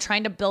like, I'm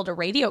trying to build a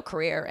radio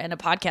career and a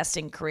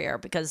podcasting career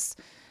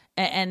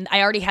and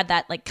I already had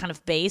that kind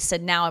of base,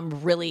 and now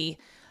I'm really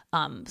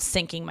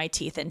sinking my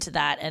teeth into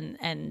that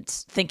and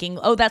thinking,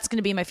 oh, that's going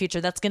to be my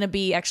future. That's going to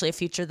be actually a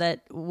future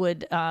that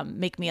would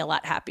make me a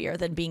lot happier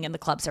than being in the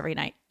clubs every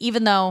night,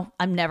 even though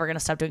I'm never going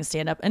to stop doing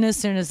stand-up. And as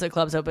soon as the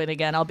clubs open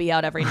again, I'll be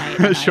out every night.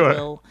 And Sure. I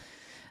will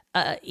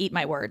eat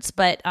my words.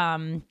 But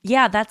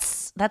yeah,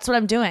 that's what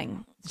I'm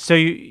doing. So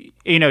you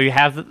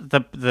have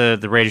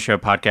the radio show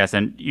podcast,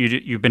 and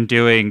you've been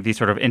doing these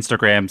sort of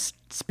Instagram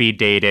speed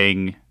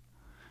dating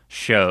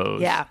shows.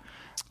 Yeah.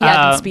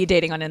 I've been speed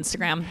dating on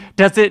Instagram.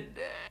 Does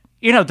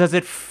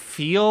it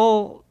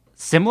feel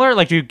similar?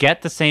 Like, do you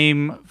get the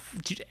same,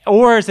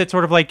 or is it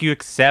sort of like you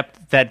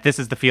accept that this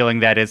is the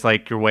feeling that is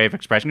like your way of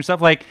expressing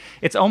yourself? Like,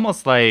 it's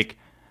almost like,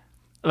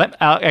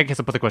 I guess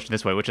I'll put the question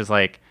this way, which is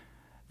like,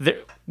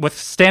 with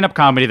stand-up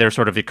comedy, there's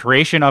sort of the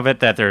creation of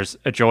it that there's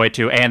a joy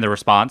to, and the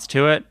response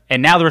to it.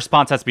 And now the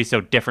response has to be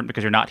so different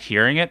because you're not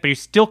hearing it, but you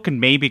still can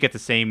maybe get the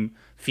same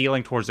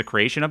feeling towards the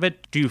creation of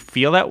it. Do you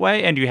feel that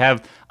way? And do you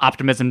have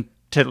optimism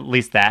to at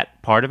least that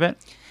part of it?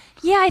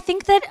 Yeah, I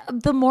think that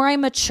the more I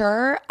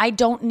mature, I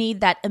don't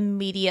need that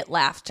immediate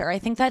laughter. I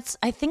think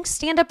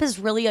stand-up is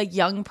really a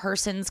young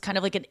person's, kind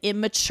of like an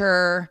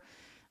immature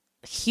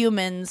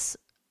human's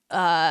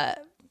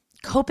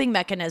coping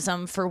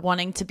mechanism for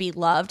wanting to be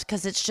loved,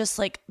 because it's just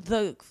like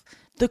the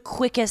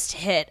quickest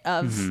hit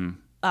of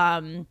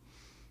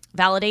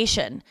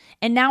validation.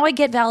 And now I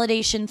get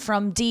validation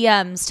from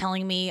DMs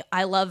telling me,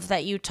 I love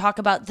that you talk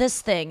about this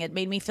thing. It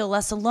made me feel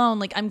less alone.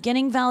 Like, I'm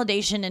getting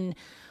validation in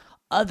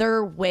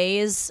other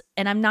ways,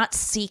 and I'm not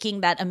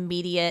seeking that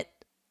immediate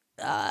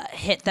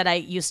hit that I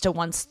used to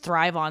once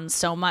thrive on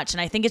so much. And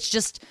I think it's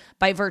just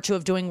by virtue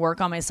of doing work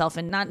on myself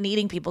and not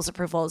needing people's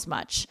approval as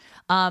much.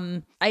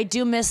 I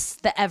do miss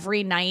the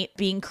every night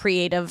being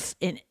creative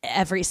in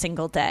every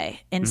single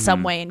day in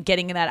some way and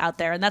getting that out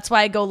there. And that's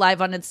why I go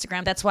live on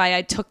Instagram. That's why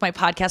I took my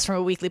podcast from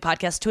a weekly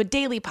podcast to a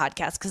daily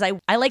podcast, because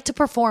I like to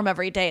perform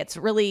every day. It's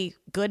really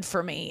good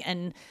for me.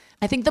 And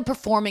I think the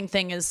performing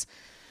thing is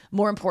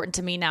more important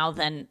to me now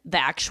than the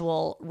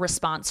actual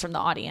response from the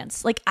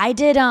audience. Like, I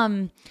did,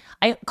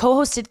 I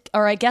co-hosted,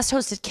 or I guest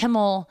hosted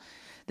Kimmel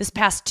this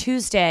past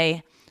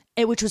Tuesday,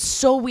 which was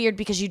so weird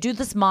because you do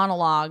this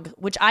monologue,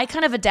 which I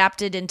kind of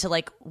adapted into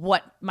like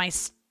what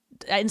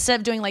instead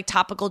of doing like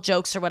topical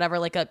jokes or whatever,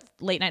 like a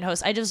late night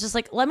host, I was just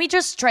like, let me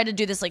just try to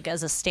do this like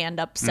as a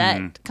stand-up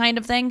set kind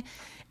of thing.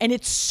 And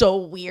it's so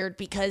weird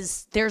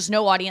because there's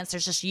no audience.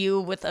 There's just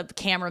you with a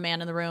cameraman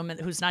in the room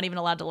who's not even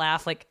allowed to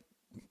laugh. Like,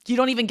 you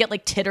don't even get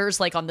like titters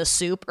like on the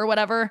soup or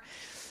whatever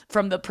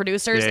from the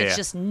producers. It's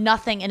just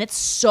nothing. And it's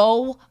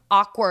so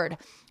awkward.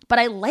 But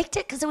I liked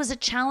it because it was a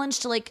challenge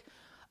to like,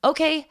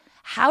 okay,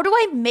 how do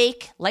I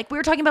make, like we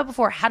were talking about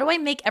before, how do I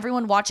make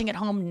everyone watching at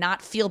home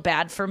not feel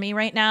bad for me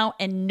right now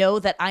and know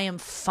that I am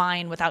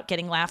fine without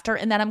getting laughter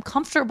and that I'm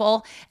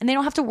comfortable and they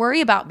don't have to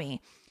worry about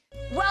me?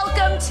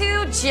 Welcome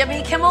to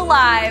Jimmy Kimmel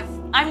Live.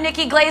 I'm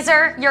Nikki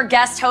Glazer, your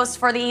guest host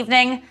for the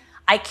evening.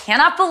 I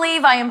cannot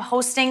believe I am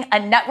hosting a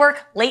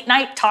network late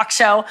night talk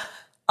show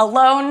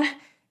alone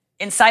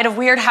inside a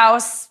weird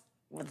house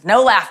with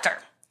no laughter.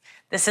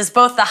 This is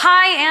both the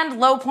high and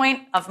low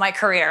point of my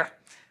career.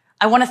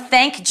 I want to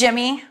thank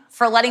Jimmy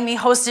for letting me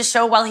host his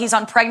show while he's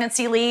on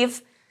pregnancy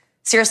leave.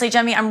 Seriously,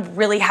 Jemmy, I'm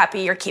really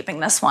happy you're keeping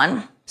this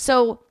one.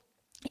 So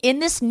in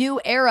this new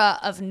era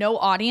of no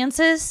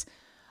audiences,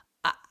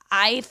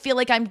 I feel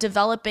like I'm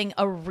developing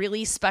a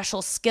really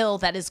special skill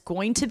that is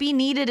going to be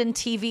needed in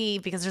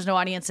TV because there's no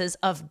audiences,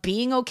 of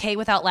being okay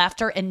without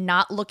laughter and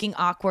not looking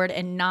awkward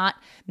and not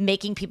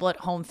making people at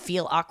home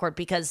feel awkward,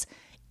 because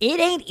it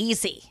ain't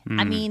easy.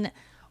 I mean,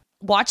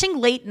 watching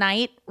late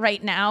night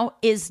right now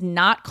is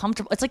not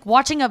comfortable. It's like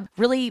watching a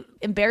really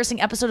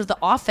embarrassing episode of The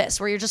Office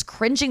where you're just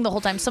cringing the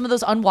whole time. Some of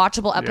those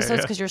unwatchable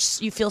episodes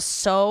because you feel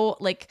so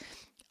like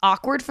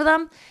awkward for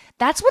them.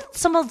 That's what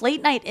some of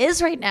late night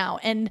is right now.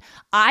 And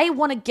I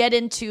want to get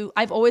into,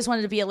 I've always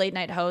wanted to be a late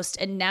night host.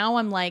 And now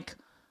I'm like,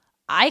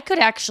 I could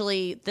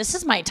actually, this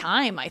is my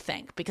time, I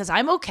think, because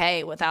I'm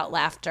okay without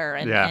laughter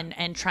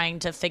and trying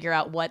to figure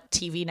out what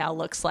TV now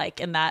looks like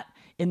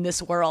in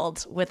this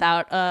world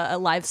without a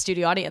live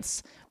studio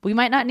audience. We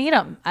might not need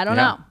them. I don't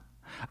know.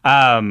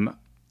 I'll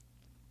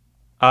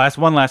ask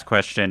one last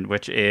question,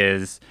 which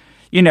is,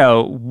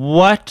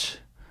 let's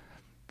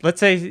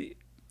say,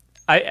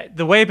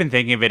 the way I've been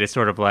thinking of it is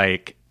sort of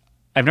like,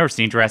 I've never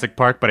seen Jurassic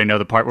Park, but I know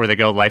the part where they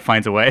go, life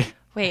finds a way.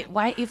 Wait,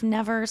 why? You've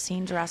never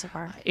seen Jurassic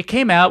Park? It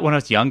came out when I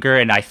was younger,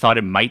 and I thought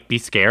it might be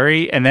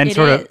scary, and then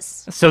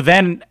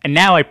and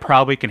now I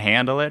probably can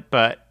handle it,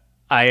 but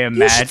I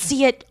imagine... You should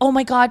see it. Oh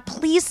my God,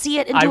 please see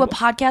it and do a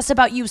podcast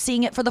about you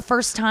seeing it for the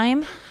first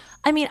time.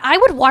 I mean, I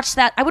would watch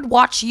that. I would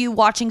watch you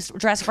watching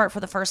Jurassic Park for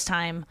the first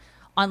time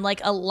on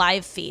like a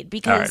live feed,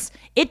 because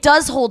it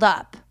does hold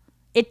up.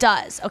 It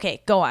does.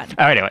 Okay, go on.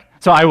 Anyway,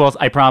 so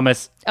I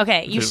promise.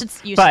 Okay, you should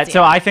see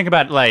so I think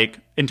about, like,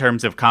 in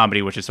terms of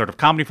comedy, which is sort of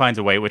comedy finds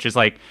a way, which is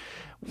like,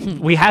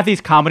 we have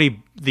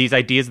these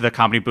ideas of the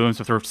comedy booms,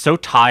 which were so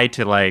tied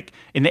to, like,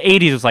 in the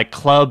 80s, it was like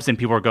clubs and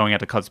people were going out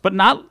to clubs, but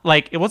not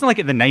like, it wasn't like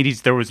in the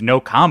 90s there was no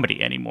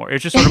comedy anymore. It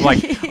was just sort of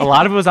like, a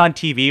lot of it was on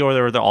TV or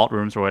there were the alt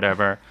rooms or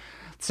whatever.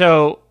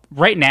 So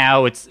right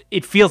now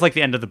it feels like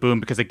the end of the boom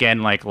because,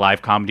 again, like,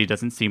 live comedy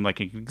doesn't seem like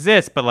it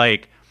exists, but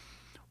like,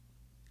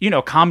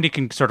 comedy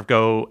can sort of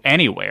go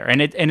anywhere.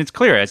 And it's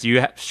clear, as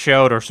you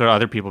showed, or sort of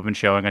other people have been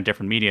showing on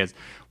different medias,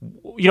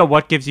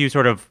 what gives you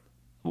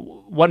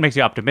what makes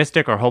you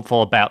optimistic or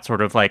hopeful about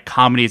sort of like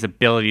comedy's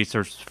ability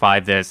to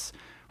survive this,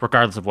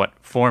 regardless of what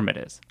form it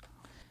is?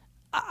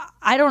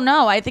 I don't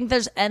know. I think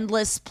there's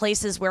endless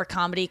places where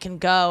comedy can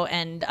go.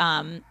 And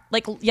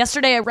like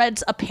yesterday, I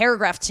read a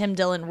paragraph Tim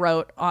Dillon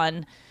wrote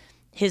on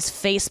his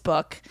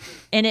Facebook,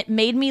 and it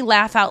made me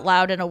laugh out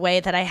loud in a way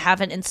that I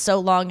haven't in so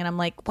long. And I'm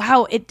like,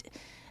 wow,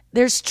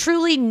 there's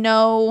truly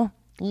no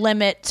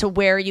limit to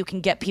where you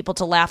can get people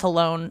to laugh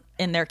alone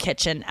in their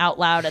kitchen out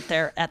loud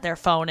at their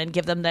phone and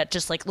give them that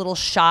just like little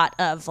shot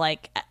of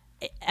like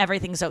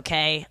everything's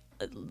okay,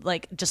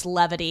 like just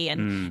levity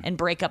and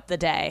break up the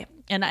day.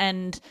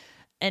 And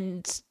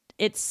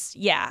it's,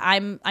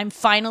 I'm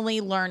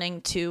finally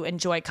learning to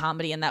enjoy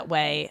comedy in that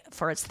way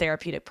for its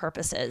therapeutic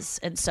purposes.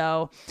 And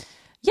so,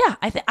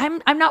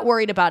 I'm not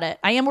worried about it.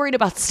 I am worried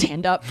about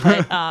stand-up,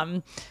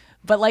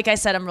 but like I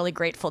said, I'm really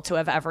grateful to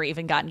have ever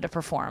even gotten to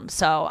perform.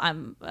 So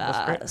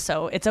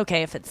so it's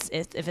okay if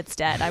it's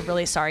dead. I'm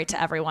really sorry to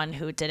everyone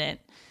who didn't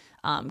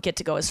get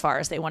to go as far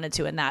as they wanted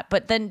to in that.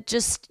 But then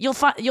just you'll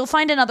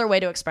find another way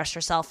to express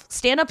yourself.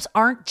 Stand-ups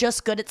aren't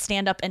just good at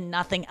stand-up and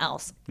nothing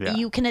else. Yeah.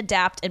 You can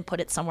adapt and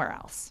put it somewhere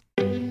else.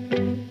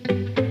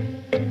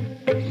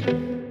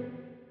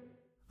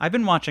 I've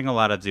been watching a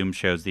lot of Zoom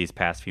shows these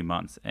past few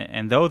months,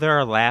 and though there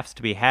are laughs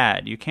to be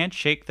had, you can't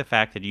shake the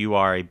fact that you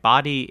are a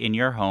body in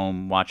your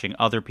home watching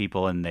other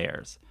people in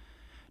theirs.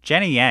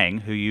 Jenny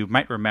Yang, who you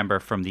might remember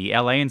from the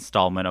LA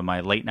installment of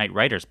my late night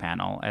writers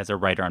panel as a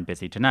writer on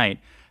Busy Tonight,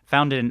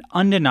 found it an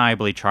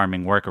undeniably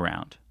charming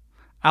workaround.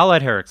 I'll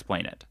let her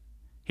explain it.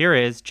 Here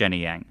is Jenny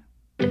Yang.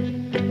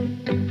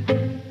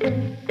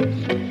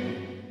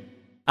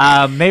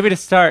 Maybe to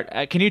start,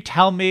 can you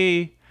tell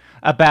me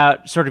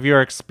about sort of your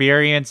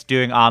experience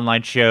doing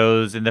online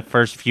shows in the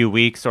first few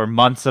weeks or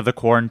months of the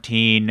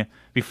quarantine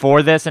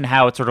before this, and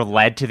how it sort of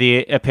led to the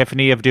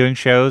epiphany of doing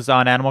shows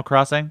on Animal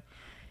Crossing?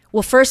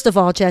 Well, first of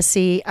all,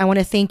 Jesse, I want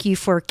to thank you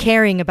for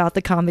caring about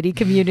the comedy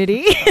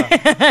community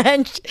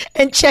and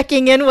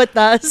checking in with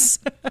us.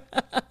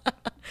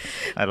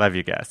 I love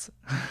you guys.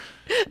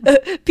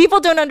 People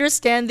don't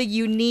understand the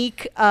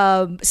unique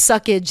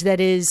suckage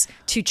that is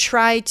to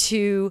try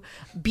to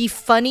be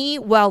funny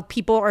while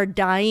people are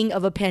dying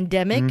of a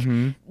pandemic.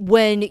 Mm-hmm.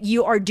 When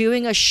you are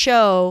doing a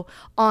show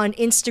on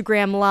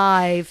Instagram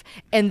Live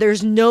and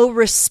there's no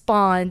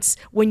response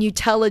when you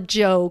tell a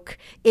joke,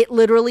 it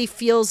literally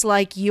feels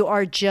like you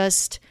are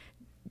just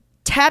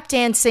tap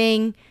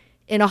dancing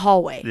in a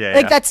hallway.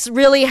 That's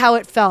really how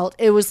it felt.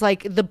 It was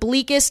like the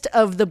bleakest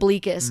of the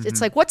bleakest. Mm-hmm. It's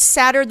like, what's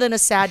sadder than a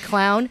sad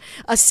clown?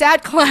 A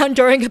sad clown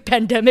during a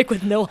pandemic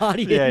with no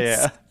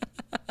audience.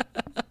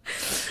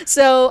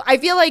 So I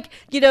feel like,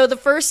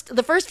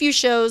 the first few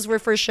shows were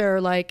for sure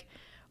like,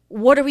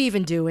 what are we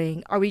even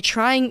doing? Are we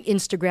trying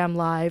Instagram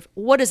Live?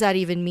 What does that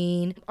even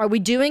mean? Are we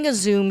doing a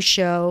Zoom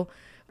show?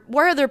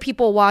 Why are there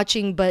people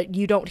watching but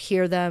you don't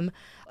hear them?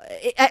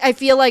 I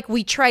feel like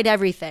we tried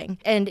everything,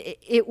 and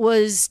it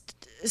was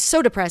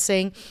so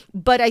depressing.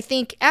 But I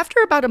think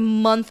after about a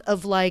month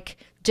of like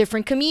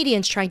different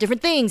comedians trying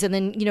different things, and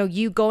then,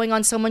 you going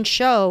on someone's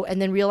show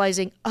and then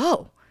realizing,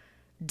 oh,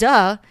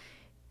 duh,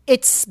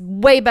 it's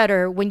way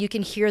better when you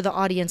can hear the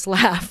audience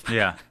laugh.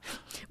 Yeah.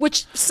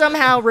 Which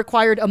somehow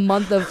required a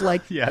month of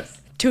like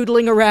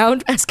tootling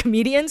around as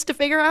comedians to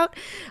figure out.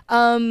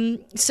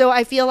 So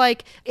I feel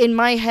like in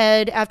my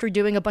head, after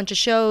doing a bunch of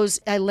shows,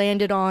 I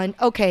landed on,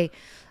 okay,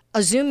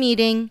 a Zoom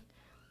meeting,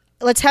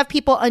 let's have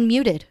people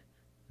unmuted.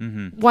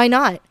 Why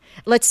not?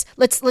 Let's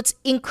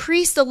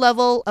increase the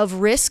level of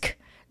risk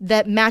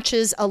that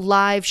matches a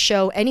live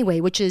show anyway,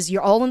 which is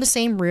you're all in the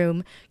same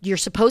room. You're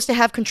supposed to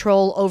have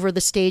control over the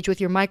stage with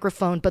your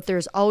microphone, but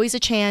there's always a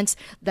chance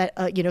that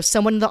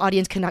someone in the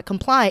audience cannot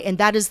comply, and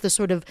that is the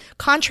sort of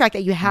contract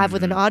that you have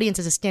with an audience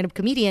as a stand-up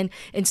comedian.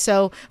 And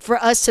so for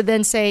us to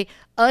then say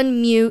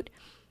unmute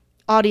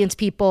audience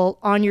people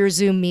on your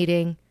Zoom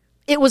meeting,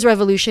 it was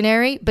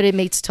revolutionary, but it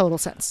makes total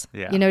sense.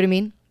 Yeah. You know what I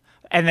mean?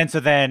 And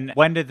then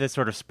when did this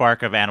sort of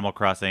spark of Animal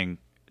Crossing,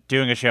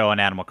 doing a show on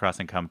Animal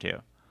Crossing, come to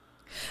you?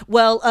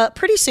 Well,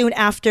 pretty soon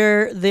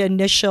after the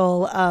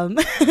initial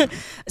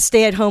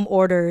stay-at-home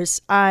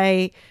orders,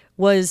 I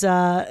was,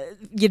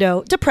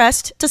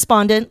 depressed,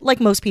 despondent, like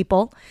most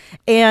people.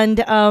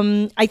 And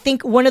I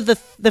think one of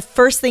the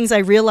first things I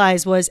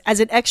realized was, as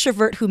an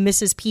extrovert who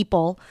misses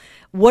people,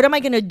 what am I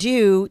going to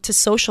do to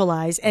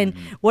socialize? And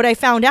what I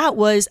found out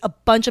was a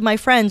bunch of my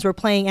friends were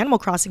playing Animal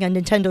Crossing on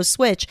Nintendo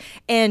Switch,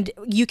 and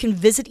you can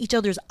visit each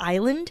other's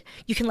island.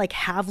 You can like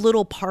have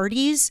little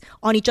parties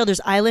on each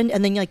other's island,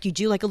 and then like you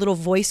do like a little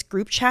voice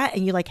group chat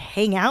and you like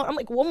hang out. I'm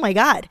like, oh my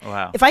God,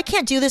 wow. If I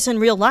can't do this in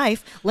real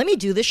life, let me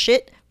do this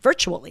shit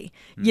virtually.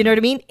 You know what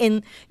I mean?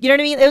 And you know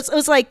what I mean? It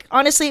was like,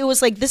 honestly, it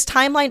was like this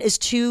timeline is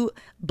too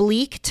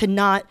bleak to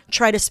not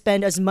try to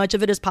spend as much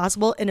of it as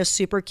possible in a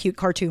super cute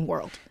cartoon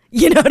world.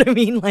 You know what I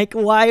mean? Like,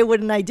 why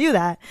wouldn't I do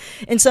that?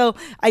 And so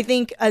I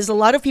think as a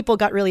lot of people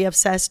got really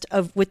obsessed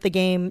with the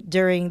game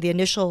during the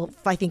initial,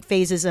 I think,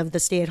 phases of the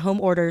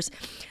stay-at-home orders,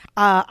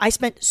 I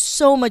spent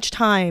so much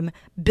time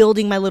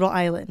building my little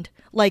island.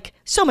 Like,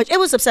 so much. It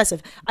was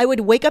obsessive. I would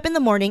wake up in the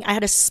morning. I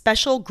had a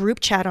special group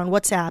chat on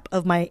WhatsApp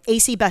of my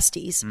AC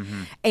besties.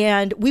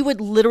 And we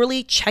would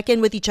literally check in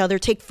with each other,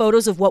 take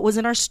photos of what was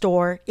in our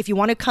store. If you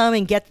want to come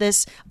and get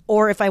this,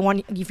 or if you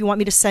want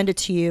me to send it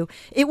to you.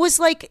 It was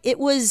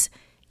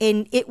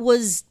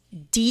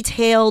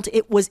detailed.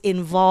 It was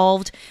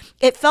involved.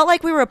 It felt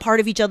like we were a part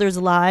of each other's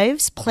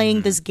lives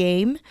playing this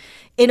game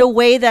in a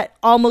way that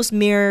almost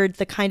mirrored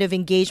the kind of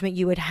engagement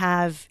you would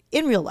have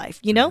in real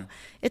life.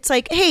 It's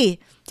like, hey,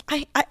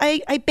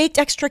 I baked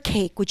extra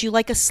cake. Would you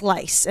like a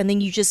slice? And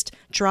then you just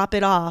drop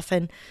it off,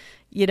 and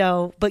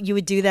but you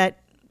would do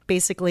that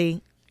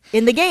basically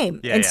in the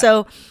game.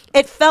 So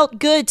it felt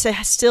good to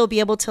still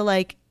be able to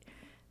like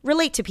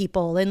relate to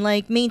people and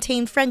like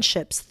maintain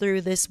friendships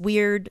through this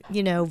weird,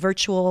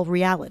 virtual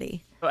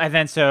reality. And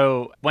then,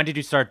 so when did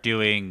you start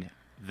doing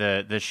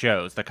the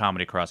shows, the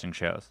Comedy Crossing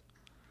shows?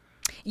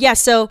 Yeah,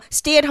 so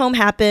stay at home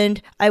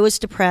happened. I was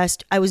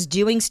depressed. I was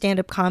doing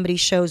stand-up comedy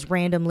shows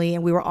randomly,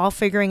 and we were all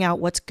figuring out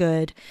what's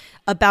good.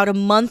 About a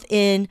month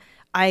in,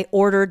 I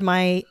ordered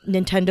my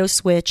Nintendo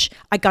Switch.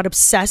 I got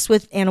obsessed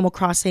with Animal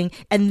Crossing.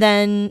 And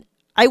then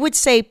I would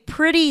say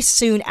pretty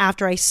soon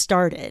after I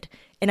started,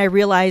 and I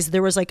realized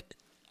there was like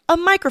a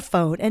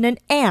microphone and an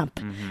amp,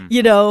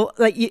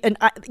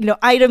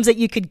 items that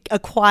you could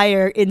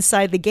acquire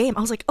inside the game.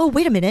 I was like, oh,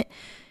 wait a minute.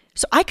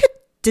 So I could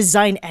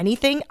design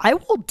anything. I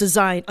will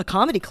design a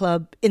comedy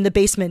club in the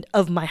basement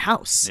of my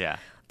house. Yeah.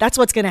 That's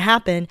what's going to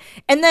happen.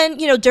 And then,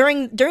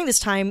 during this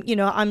time,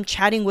 I'm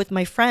chatting with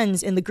my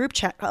friends in the group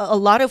chat, a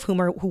lot of who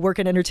work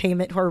in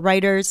entertainment, who are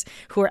writers,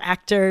 who are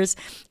actors.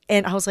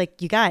 And I was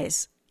like, you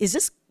guys, is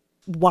this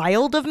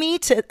wild of me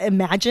to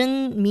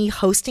imagine me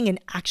hosting an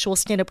actual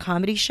stand-up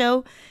comedy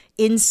show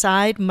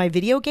inside my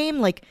video game?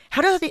 Like,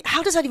 how does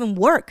that even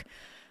work?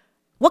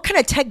 What kind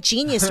of tech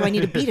genius do I need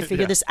to be to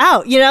figure this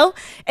out,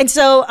 And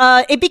so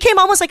it became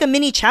almost like a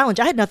mini challenge.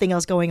 I had nothing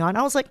else going on.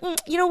 I was like,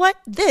 you know what?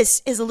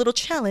 This is a little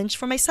challenge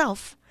for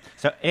myself.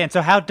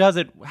 So how does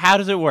it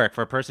work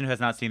for a person who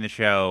has not seen the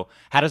show?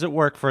 How does it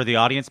work for the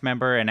audience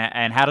member,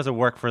 and how does it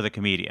work for the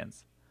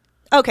comedians?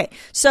 Okay,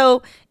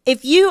 so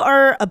if you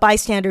are a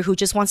bystander who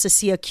just wants to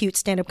see a cute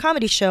stand-up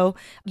comedy show,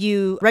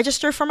 you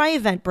register for my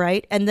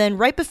Eventbrite, and then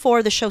right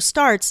before the show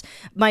starts,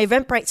 my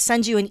Eventbrite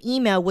sends you an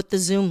email with the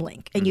Zoom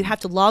link, and you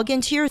have to log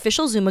into your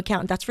official Zoom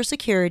account, and that's for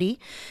security,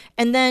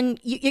 and then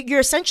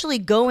you're essentially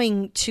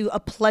going to a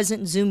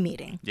pleasant Zoom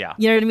meeting. Yeah.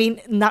 You know what I mean?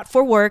 Not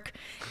for work.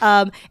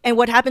 And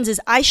what happens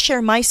is I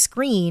share my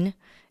screen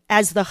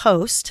as the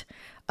host,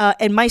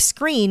 and my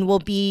screen will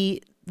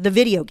be the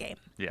video game.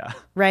 Yeah.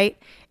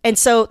 Right? And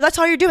so that's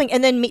all you're doing.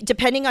 And then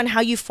depending on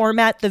how you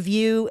format the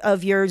view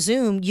of your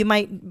Zoom, you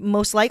might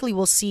most likely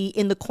will see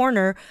in the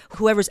corner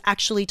whoever's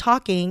actually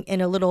talking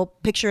in a little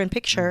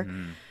picture-in-picture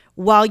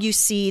while you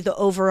see the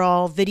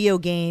overall video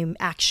game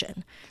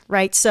action,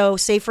 right? So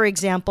say, for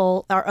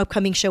example, our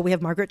upcoming show, we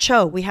have Margaret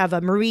Cho. We have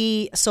a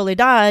Marie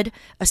Soledad,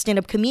 a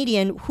stand-up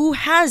comedian who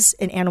has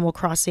an Animal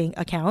Crossing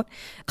account,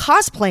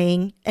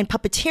 cosplaying and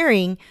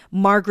puppeteering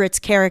Margaret's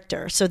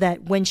character so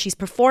that when she's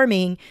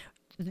performing,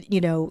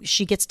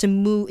 she gets to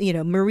move,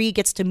 Marie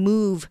gets to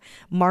move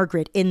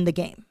Margaret in the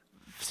game.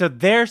 So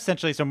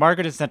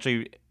Margaret is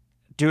essentially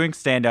doing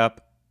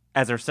stand-up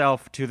as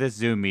herself to this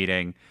Zoom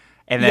meeting,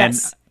 and then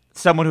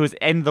someone who's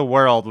in the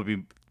world would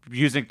be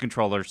using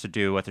controllers to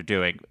do what they're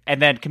doing.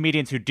 And then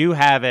comedians who do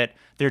have it,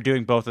 they're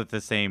doing both at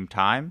the same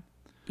time.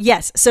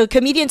 Yes. So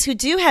comedians who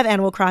do have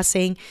Animal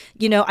Crossing,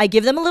 I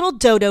give them a little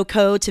dodo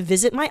code to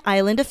visit my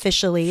island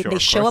officially. Sure, they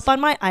show up on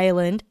my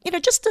island,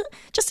 just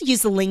to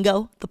use the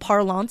lingo, the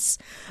parlance.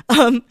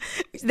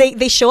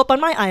 They show up on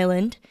my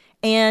island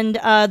and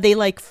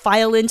they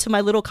file into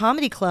my little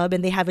comedy club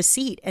and they have a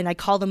seat and I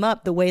call them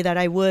up the way that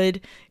I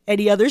would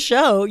any other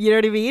show. You know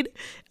what I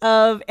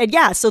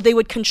mean? So they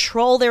would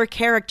control their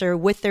character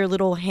with their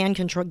little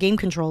game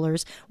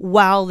controllers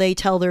while they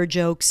tell their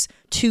jokes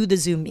to the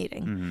Zoom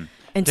meeting. Mm-hmm.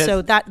 And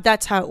so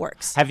that's how it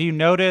works. Have you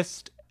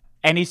noticed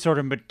any sort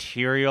of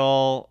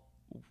material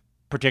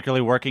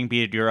particularly working,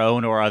 be it your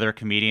own or other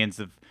comedians,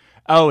 of,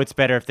 it's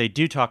better if they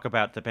do talk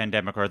about the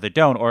pandemic or they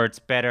don't, or it's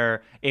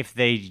better if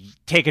they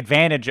take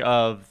advantage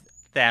of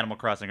the Animal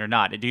Crossing or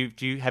not?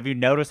 Have you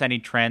noticed any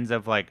trends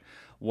of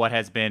what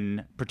has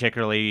been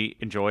particularly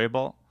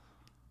enjoyable?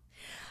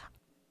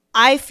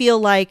 I feel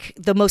like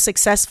the most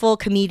successful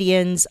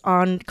comedians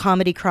on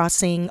Comedy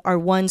Crossing are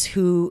ones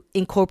who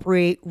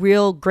incorporate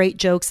real great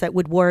jokes that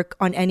would work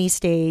on any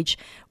stage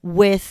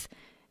with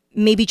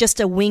maybe just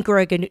a wink or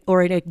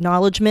an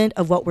acknowledgement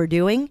of what we're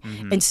doing.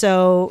 Mm-hmm. And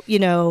so,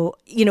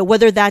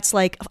 whether that's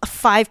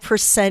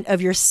 5%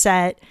 of your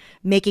set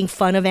making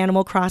fun of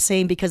Animal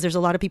Crossing because there's a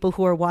lot of people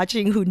who are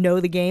watching who know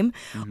the game,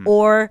 mm-hmm.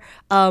 or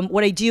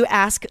what I do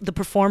ask the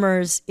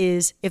performers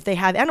is, if they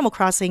have Animal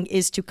Crossing,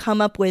 is to come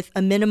up with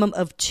a minimum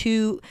of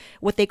 2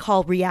 what they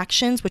call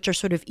reactions, which are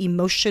sort of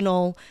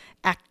emotional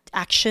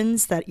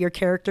actions that your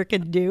character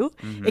can do.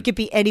 Mm-hmm. It could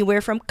be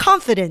anywhere from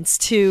confidence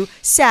to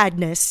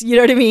sadness. You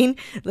know what I mean?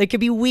 It could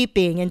be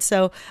weeping. And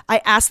so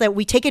I ask that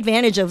we take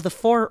advantage of the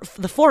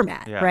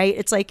format, right?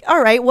 It's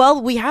all right,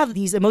 well, we have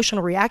these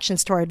emotional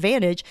reactions to our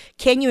advantage.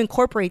 Can you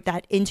incorporate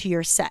that into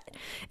your set?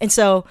 And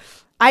so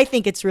I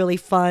think it's really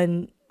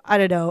fun. I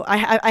don't know.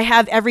 I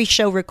have every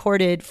show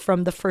recorded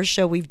from the first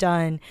show we've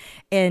done,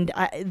 and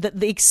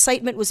the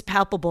excitement was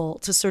palpable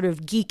to sort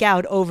of geek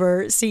out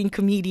over seeing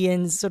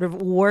comedians sort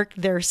of work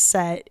their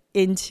set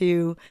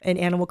into an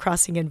Animal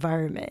Crossing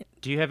environment.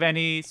 Do you have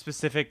any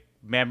specific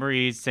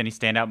memories, any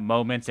standout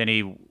moments,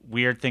 any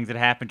weird things that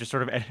happened just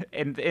sort of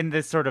in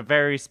this sort of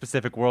very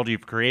specific world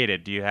you've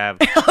created? Do you have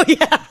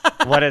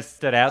what has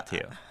stood out to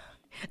you?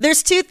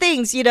 There's 2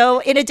 things, in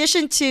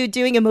addition to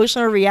doing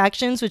emotional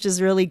reactions, which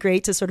is really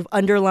great to sort of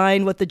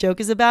underline what the joke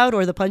is about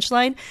or the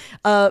punchline.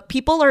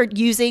 People are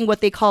using what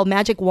they call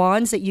magic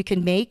wands that you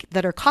can make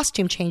that are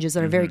costume changes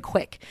that are very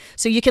quick.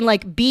 So you can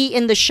be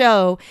in the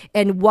show,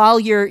 and while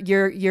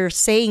you're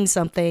saying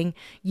something,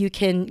 you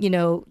can,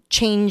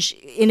 change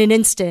in an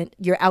instant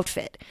your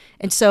outfit.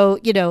 And so,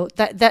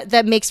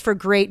 that makes for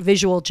great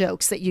visual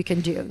jokes that you can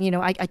do.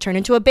 I turn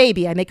into a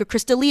baby, I make a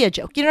Crystalia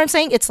joke. You know what I'm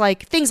saying? It's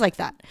things like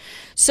that.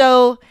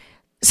 So,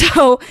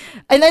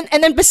 and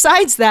then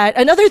besides that,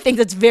 another thing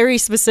that's very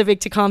specific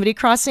to Comedy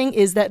Crossing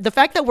is that the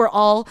fact that we're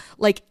all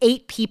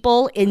 8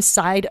 people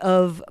inside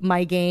of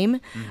my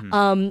game,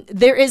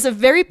 there is a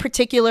very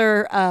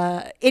particular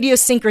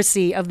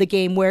idiosyncrasy of the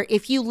game where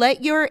if you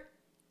let your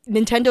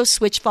Nintendo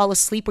Switch fall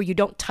asleep or you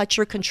don't touch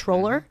your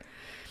controller,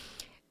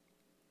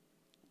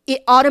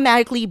 it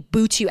automatically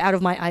boots you out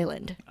of my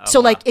island. Oh,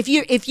 so wow.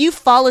 If you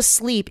fall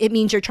asleep, it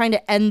means you're trying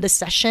to end the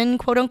session,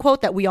 quote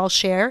unquote, that we all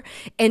share.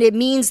 And it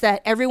means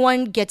that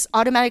everyone gets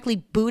automatically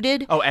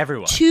booted. Oh,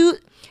 everyone.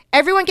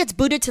 Everyone gets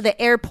booted to the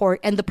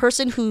airport, and the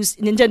person whose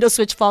Nintendo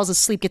Switch falls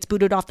asleep gets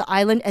booted off the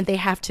island, and they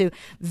have to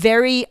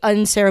very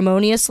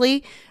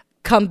unceremoniously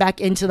come back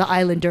into the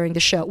island during the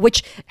show,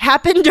 which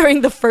happened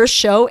during the first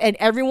show, and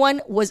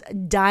everyone was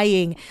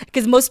dying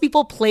because most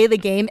people play the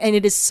game and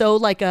it is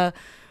so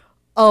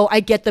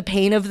I get the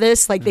pain of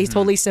this. They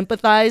totally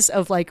sympathize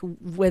of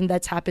when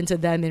that's happened to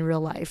them in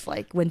real life,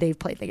 when they've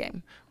played the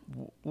game.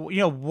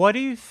 What do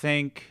you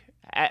think?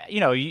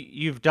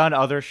 You've done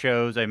other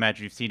shows. I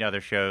imagine you've seen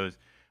other shows.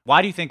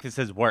 Why do you think this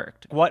has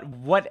worked?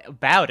 What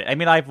about it? I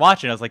mean, I've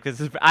watched it. I was like,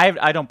 this is.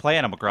 I don't play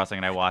Animal Crossing,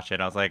 and I watched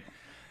it. I was like,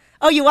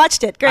 oh, you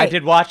watched it? Great. I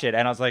did watch it,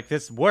 and I was like,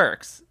 this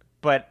works.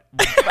 But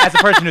as a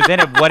person who's in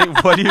it, what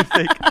do you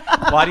think?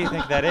 Why do you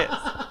think that is?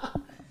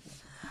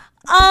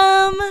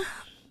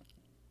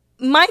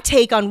 My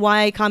take on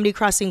why Comedy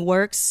Crossing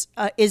works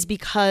is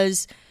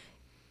because,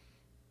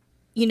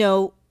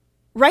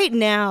 right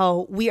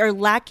now we are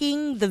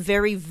lacking the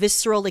very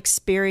visceral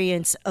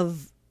experience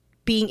of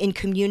being in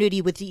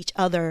community with each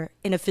other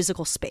in a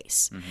physical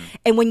space.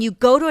 And when you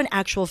go to an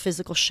actual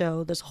physical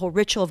show, there's a whole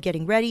ritual of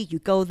getting ready. You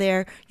go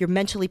there, you're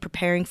mentally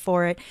preparing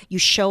for it. You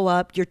show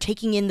up, you're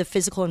taking in the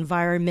physical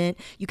environment.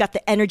 You got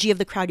the energy of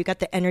the crowd, you got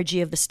the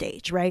energy of the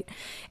stage, right?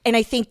 And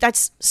I think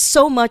that's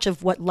so much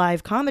of what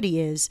live comedy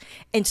is.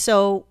 And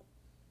so,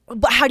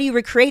 but how do you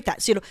recreate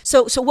that?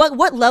 So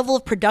what level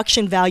of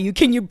production value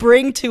can you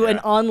bring to an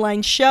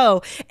online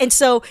show? And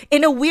so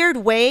in a weird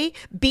way,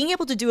 being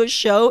able to do a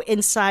show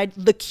inside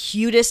the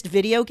cutest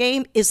video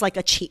game is like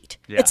a cheat.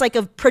 Yeah. It's like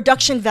a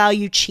production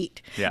value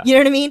cheat. Yeah. You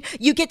know what I mean?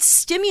 You get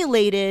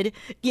stimulated,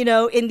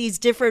 in these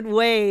different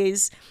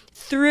ways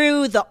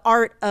through the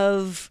art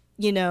of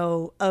the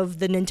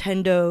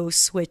Nintendo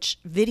Switch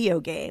video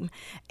game.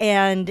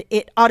 And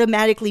it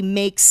automatically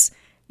makes,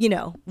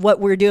 what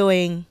we're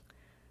doing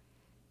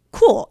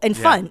cool and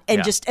fun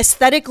and just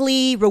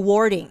aesthetically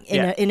rewarding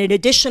in an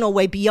additional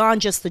way beyond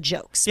just the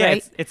jokes,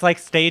 right? It's like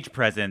stage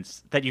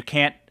presence that you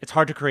can't, it's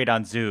hard to create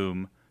on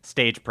Zoom,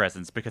 stage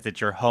presence, because it's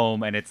your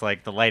home and it's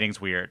like the lighting's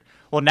weird.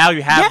 Well, now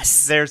you have,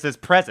 there's this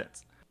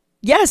presence.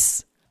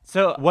 Yes.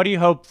 So what do you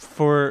hope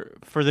for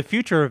the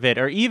future of it?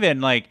 Or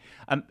even like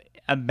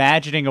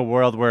imagining a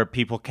world where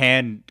people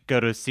can go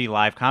to see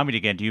live comedy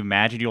again. Do you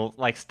imagine you'll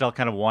like still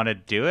kind of want to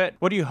do it?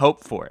 What do you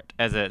hope for it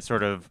as a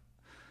sort of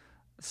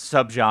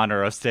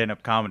subgenre of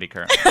stand-up comedy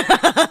currently?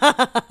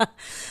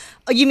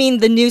 You mean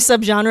the new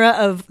subgenre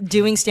of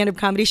doing stand-up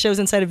comedy shows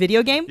inside a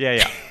video game?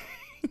 Yeah.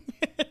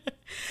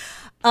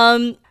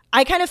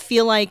 I kind of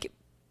feel like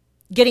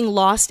getting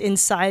lost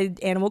inside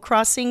Animal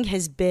Crossing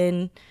has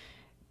been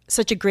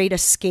such a great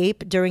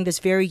escape during this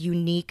very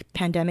unique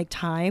pandemic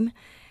time.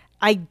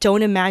 I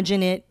don't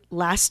imagine it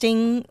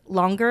lasting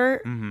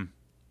longer.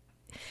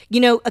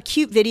 A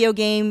cute video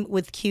game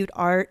with cute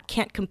art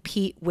can't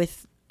compete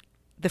with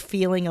the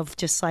feeling of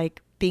just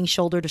like being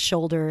shoulder to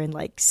shoulder and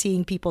like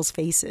seeing people's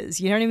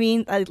faces. You know what I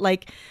mean?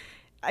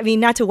 I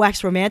mean, not to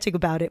wax romantic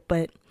about it,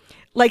 but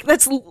like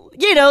that's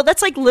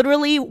like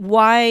literally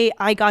why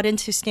I got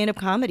into stand-up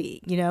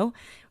comedy.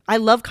 I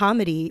love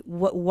comedy.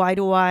 Why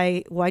do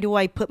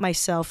I put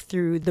myself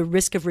through the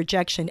risk of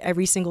rejection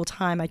every single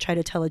time I try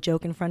to tell a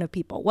joke in front of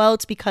people? Well,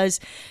 it's because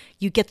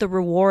you get the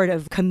reward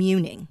of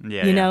communing,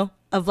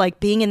 of like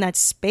being in that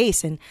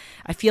space. And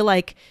I feel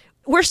like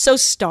we're so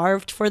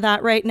starved for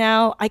that right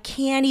now. I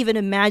can't even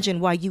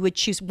imagine why you would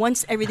choose,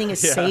 once everything is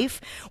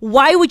safe,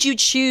 why would you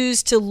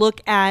choose to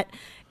look at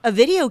a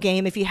video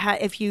game if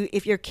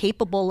you're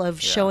capable of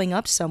showing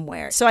up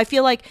somewhere? So I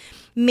feel like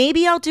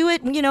maybe I'll do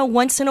it,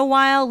 once in a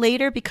while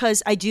later,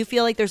 because I do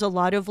feel like there's a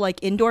lot of like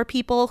indoor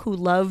people who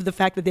love the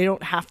fact that they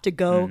don't have to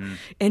go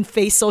and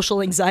face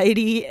social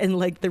anxiety in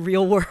like the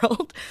real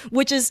world,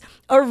 which is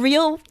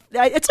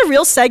it's a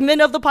real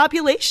segment of the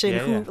population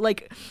who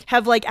like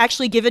have like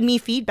actually given me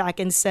feedback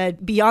and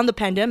said, beyond the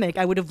pandemic,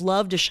 I would have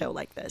loved a show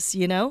like this,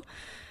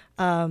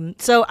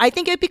 So I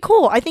think it'd be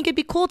cool. I think it'd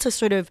be cool to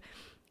sort of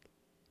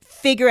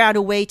figure out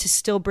a way to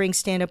still bring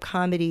stand-up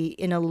comedy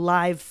in a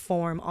live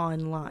form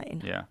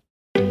online. Yeah.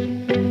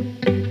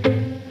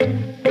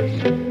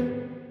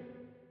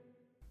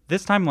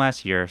 This time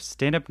last year,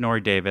 stand-up Nore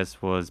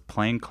Davis was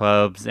playing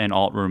clubs and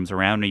alt rooms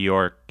around New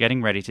York,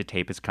 getting ready to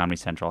tape his Comedy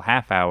Central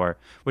half hour,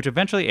 which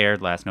eventually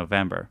aired last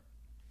November.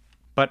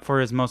 But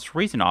for his most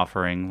recent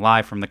offering,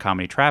 live from the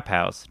Comedy Trap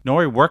House,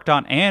 Nore worked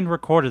on and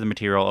recorded the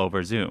material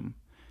over Zoom.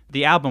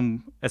 The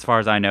album, as far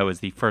as I know, is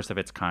the first of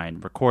its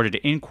kind, recorded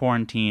in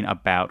quarantine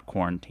about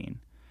quarantine.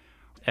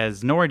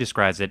 As Nore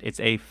describes it,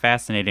 it's a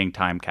fascinating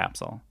time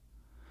capsule.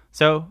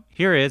 So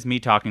here is me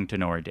talking to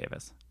Nore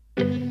Davis.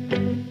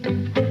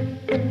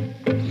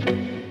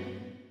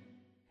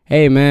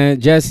 Hey man,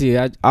 Jesse,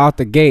 out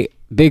the gate,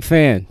 big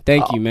fan.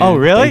 Thank you, man. Oh,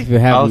 really? Thank you for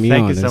having me on.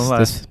 Thank you so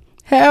much.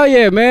 Hell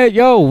yeah, man.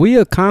 Yo, we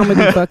are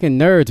comedy fucking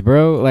nerds,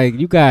 bro. Like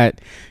you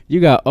got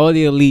all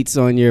the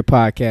elites on your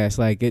podcast.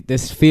 Like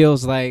this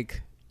feels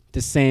like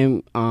the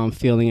same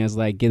feeling as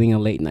like getting a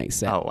late night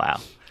set. Oh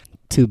wow.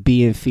 To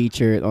being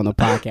featured on the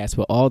podcast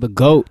with all the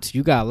goats.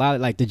 You got a lot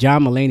of, like, the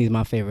John Mulaney is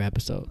my favorite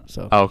episode.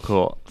 So. Oh,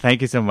 cool.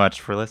 Thank you so much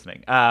for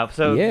listening.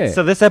 So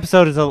this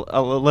episode is a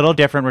little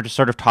different. We're just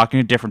sort of talking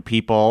to different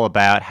people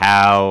about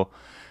how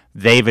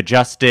they've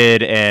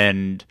adjusted.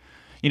 And,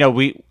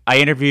 I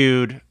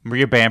interviewed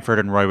Maria Bamford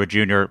and Roy Wood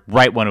Jr.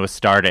 right when it was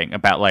starting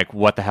about, like,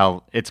 what the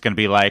hell it's going to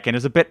be like. And it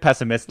was a bit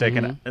pessimistic.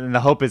 And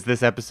the hope is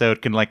this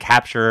episode can, like,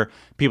 capture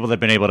people that have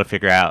been able to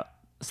figure out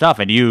stuff.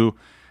 And you,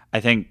 I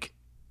think,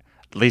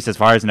 at least as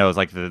far as I know, is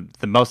like the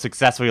most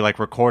successfully like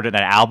recorded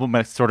an album.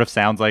 It sort of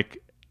sounds like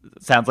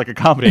a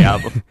comedy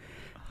album.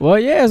 Well,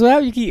 yeah, so how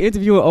you keep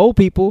interviewing old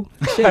people?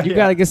 Shit, you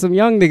gotta get some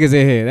young niggas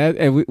in here,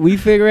 and we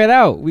figure it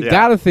out. We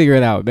gotta figure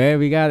it out, man.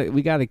 We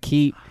gotta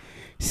keep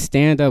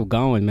stand up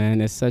going,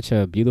 man. It's such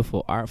a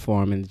beautiful art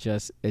form, and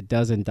it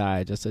doesn't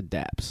die, it just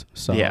adapts.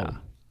 So yeah.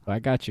 I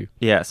got you.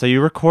 Yeah. So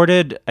you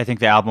recorded, I think,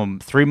 the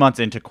album 3 months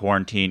into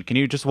quarantine. Can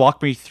you just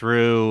walk me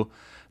through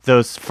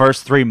those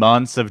first 3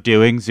 months of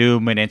doing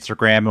Zoom and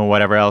Instagram and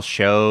whatever else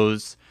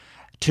shows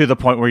to the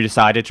point where you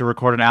decided to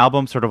record an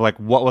album? Sort of like,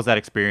 what was that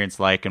experience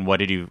like and what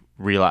did you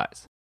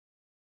realize?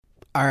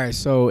 All right,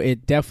 so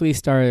it definitely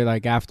started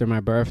like after my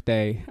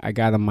birthday. I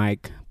got a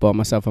mic, bought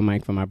myself a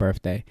mic for my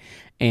birthday,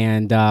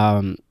 and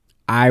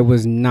I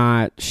was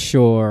not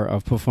sure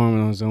if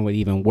performing on Zoom would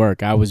even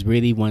work. I was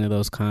really one of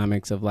those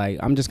comics of like,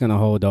 I'm just gonna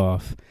hold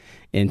off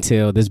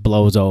until this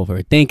blows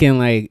over, thinking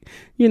like,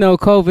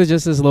 COVID's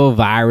just this little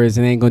virus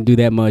and ain't gonna do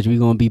that much. We're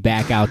gonna be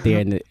back out there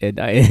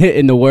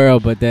in the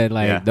world. But then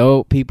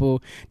though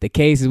people, the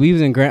cases,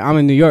 I'm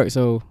in New York,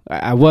 so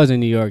I was in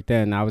New York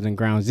then. I was in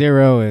Ground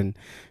Zero and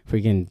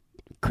freaking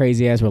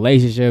crazy ass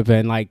relationship,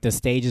 and like the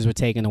stages were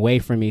taken away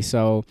from me.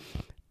 So,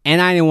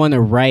 and I didn't want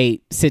to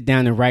sit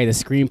down and write a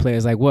screenplay.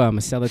 It's like, what, I'm gonna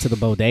sell it to the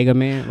bodega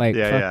man? Like,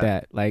 fuck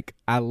that. Like,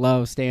 I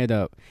love stand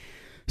up.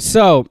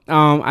 So,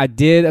 I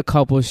did a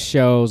couple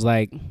shows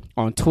like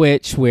on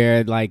Twitch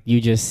where like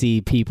you just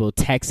see people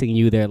texting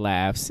you their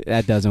laughs.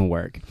 That doesn't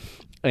work.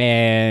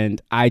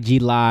 And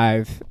IG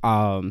Live,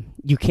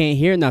 you can't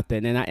hear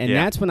nothing. And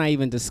that's when I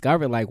even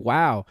discovered like,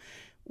 wow,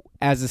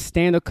 as a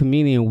stand-up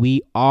comedian,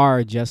 we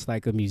are just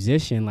like a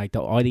musician. Like,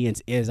 the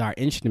audience is our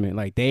instrument.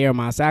 Like, they are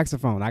my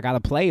saxophone. I gotta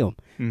play them.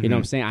 You know what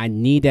I'm saying? I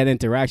need that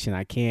interaction.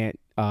 I can't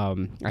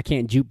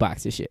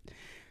jukebox this shit.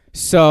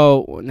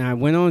 So now I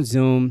went on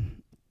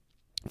Zoom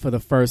for the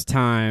first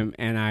time,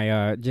 and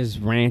I just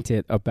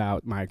ranted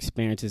about my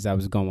experiences that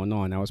was going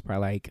on. That was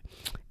probably like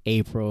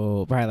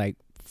April, probably like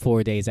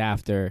 4 days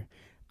after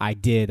I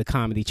did the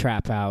Comedy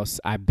Trap House.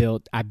 I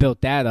built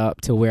that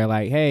up to where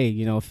like,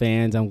 hey,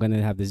 fans, I'm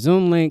gonna have the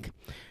Zoom link.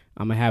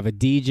 I'm gonna have a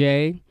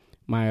DJ,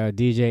 my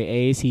DJ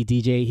Ace.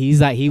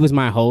 He was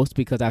my host,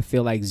 because I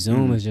feel like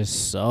Zoom is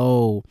just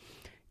so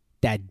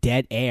that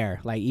dead air.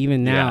 Like,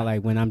 even now,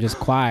 like when I'm just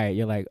quiet,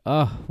 you're like,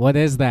 oh, what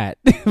is that?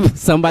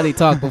 Somebody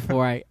talk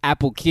before I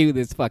Apple cue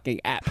this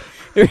fucking app,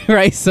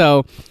 right?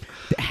 So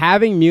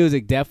having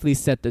music definitely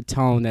set the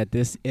tone that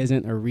this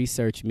isn't a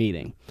research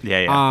meeting.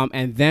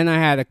 And then I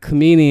had a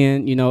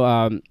comedian,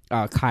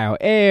 Kyle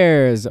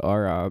Ayers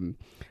or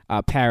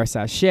Paris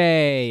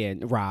Sachet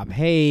and Rob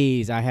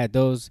Hayes. I had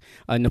those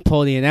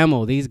Napoleon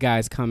Emo. These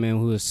guys come in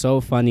who is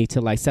so funny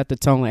to like set the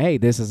tone. Like, hey,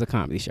 this is a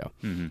comedy show.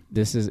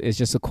 It's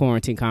just a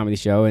quarantine comedy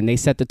show, and they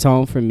set the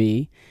tone for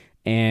me.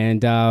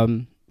 And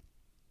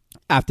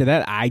after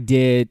that, I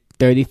did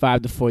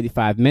 35 to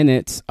 45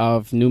 minutes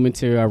of new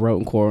material I wrote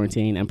in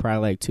quarantine, and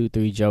probably like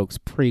 2-3 jokes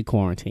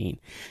pre-quarantine.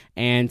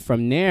 And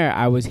from there,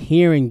 I was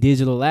hearing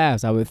digital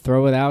laughs. I would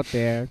throw it out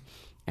there,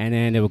 and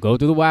then it would go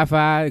through the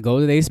Wi-Fi, go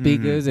to their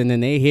speakers, and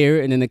then they hear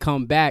it, and then they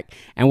come back.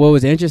 And what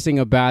was interesting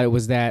about it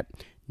was that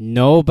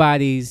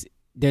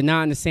they're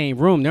not in the same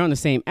room. They're on the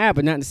same app,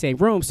 but not in the same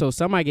room. So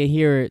somebody can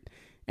hear it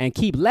and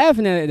keep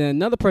laughing at it, and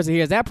another person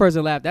hears that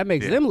person laugh. That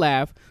makes them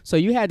laugh. So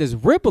you had this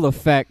ripple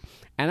effect.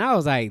 And I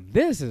was like,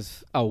 this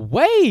is a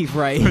wave,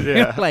 right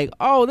here. Like,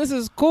 oh, this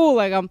is cool.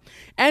 Like,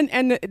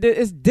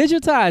 it's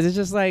digitized. It's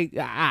just like,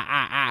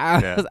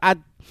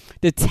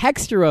 the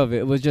texture of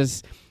it was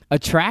just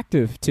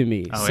attractive to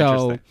me. Oh,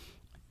 so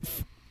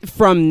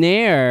from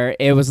there,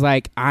 it was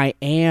like, I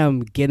am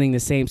getting the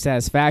same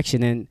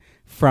satisfaction and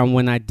from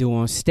when I do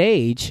on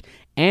stage.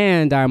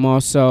 And I'm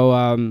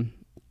also,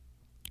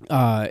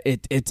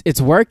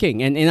 it's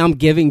working, and I'm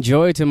giving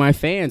joy to my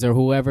fans or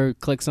whoever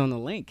clicks on the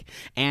link,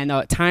 and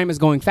time is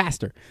going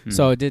faster.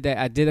 So I did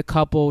a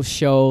couple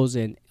shows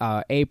in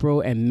April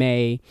and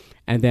May,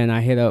 and then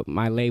I hit up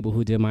my label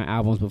who did my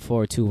albums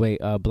before, Two-Way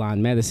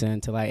Blonde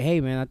Medicine, to like,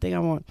 hey man, I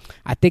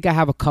think I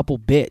have a couple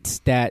bits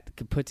that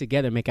could put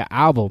together, make an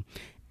album.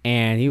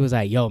 And he was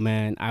like, yo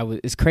man,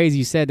 it's crazy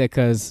you said that,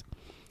 because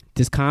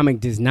this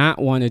comic does not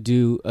want to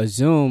do a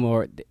Zoom,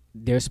 or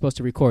they're supposed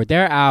to record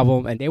their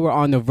album, and they were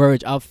on the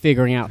verge of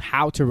figuring out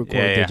how to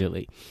record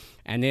digitally.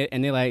 And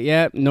they're like,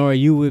 yeah, Nora,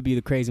 you would be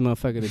the crazy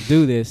motherfucker to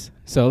do this.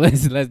 So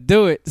let's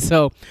do it.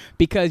 So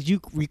because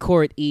you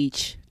record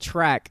each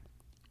track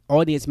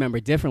audience member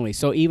differently.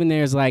 So even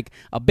there's like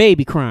a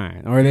baby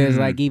crying, or there's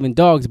like even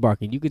dogs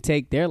barking, you could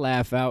take their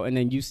laugh out, and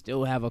then you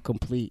still have a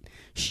complete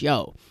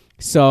show.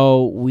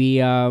 So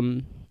we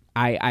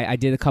I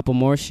did a couple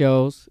more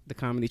shows, the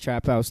Comedy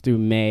Trap House, through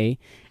May,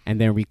 and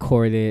then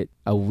recorded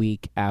a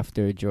week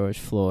after George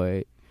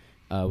Floyd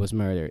was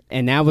murdered.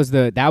 And that was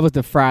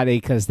the Friday,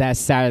 because that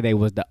Saturday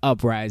was the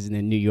uprising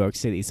in New York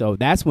City. So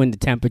that's when the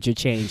temperature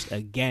changed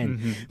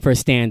again for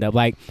stand-up.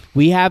 Like,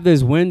 we have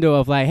this window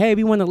of like, hey,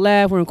 we want to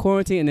laugh, we're in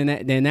quarantine,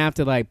 and then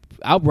after like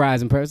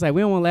uprising, it's like,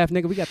 we don't want to laugh,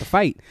 nigga, we got to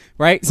fight,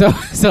 right?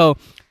 So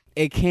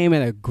it came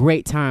at a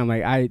great time.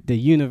 Like, the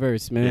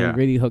universe, man,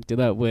 really hooked it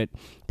up with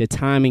the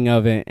timing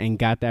of it, and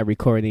got that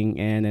recording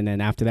in, and then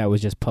after that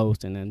was just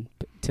post, and then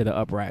to the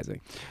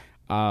uprising.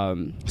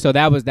 So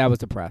that was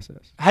the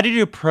process. How did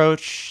you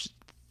approach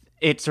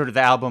it, sort of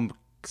the album,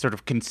 sort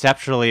of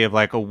conceptually, of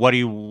like, what do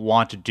you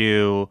want to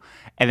do,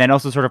 and then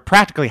also sort of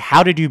practically,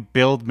 how did you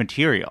build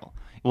material?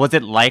 Was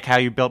it like how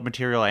you built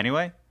material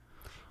anyway?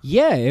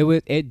 Yeah,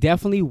 it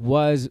definitely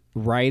was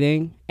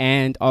writing,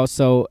 and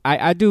also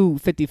I do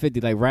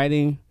 50-50, like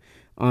writing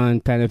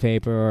on pen and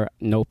paper or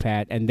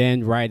notepad, and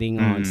then writing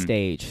on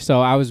stage.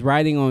 So I was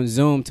writing on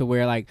Zoom to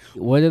where, like,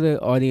 what are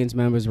the audience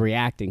members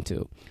reacting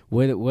to?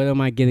 What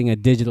am I getting a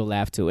digital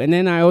laugh to? And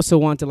then I also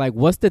want to, like,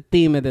 what's the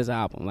theme of this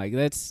album? Like,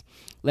 let's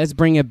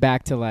bring it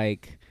back to,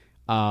 like,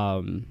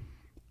 in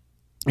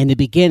the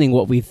beginning,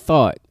 what we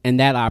thought and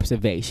that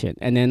observation.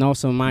 And then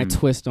also my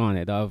twist on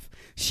it of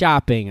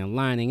shopping and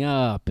lining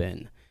up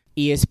and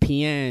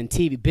ESPN,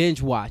 TV,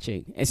 binge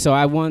watching. And so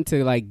I want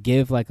to, like,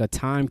 give, like, a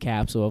time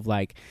capsule of,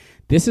 like,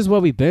 this is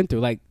what we've been through.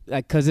 Like,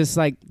 because it's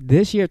like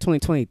this year,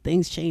 2020,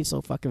 things change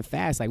so fucking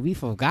fast. Like, we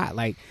forgot.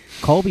 Like,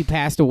 Kobe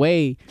passed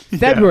away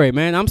February,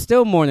 man. I'm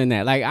still mourning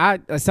that.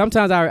 Like,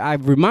 sometimes I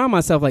remind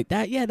myself, like,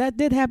 that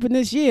did happen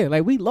this year.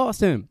 Like, we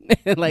lost him.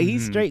 Like,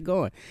 he's straight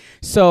going.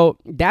 So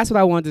that's what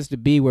I want this to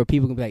be, where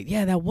people can be like,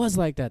 yeah, that was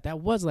like that. That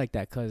was like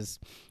that. Because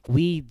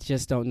we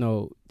just don't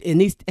know. In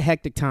these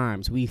hectic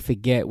times, we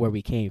forget where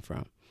we came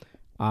from,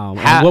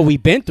 and what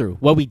we've been through,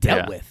 what we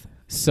dealt with.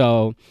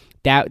 So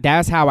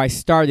that's how I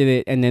started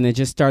it, and then it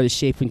just started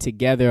shaping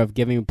together of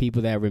giving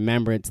people that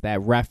remembrance, that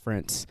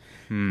reference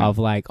of,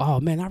 like, oh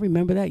man, I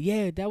remember that.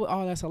 Yeah,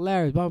 that's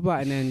hilarious, blah, blah,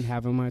 blah, and then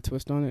having my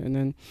twist on it and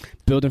then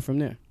building from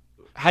there.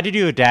 How did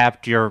you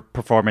adapt your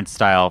performance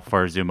style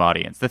for a Zoom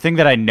audience? The thing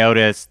that I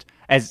noticed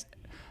as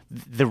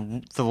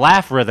the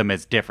laugh rhythm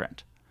is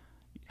different.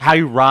 How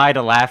you ride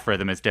a laugh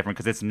rhythm is different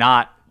because it's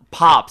not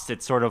pops.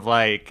 It's sort of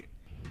like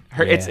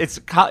it's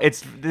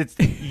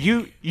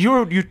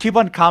you keep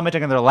on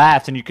commenting on their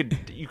laughs, and you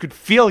could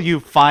feel you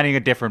finding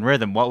a different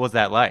rhythm. What was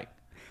that like?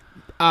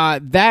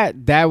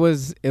 It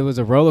was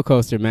a roller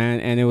coaster, man,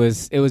 and it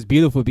was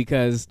beautiful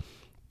because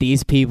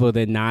these people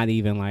did not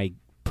even, like,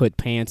 put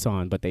pants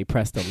on, but they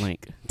pressed the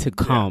link to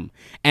come,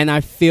 and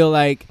I feel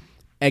like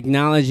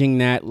acknowledging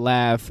that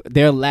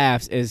their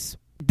laughs is.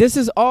 This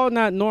is all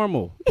not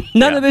normal.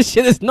 None of this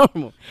shit is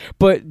normal.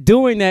 But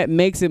doing that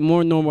makes it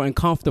more normal and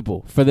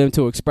comfortable for them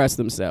to express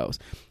themselves.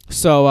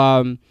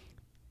 So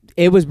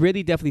it was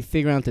really definitely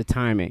figuring out the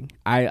timing.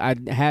 I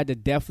had to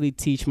definitely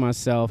teach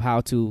myself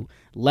how to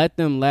let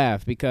them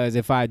laugh, because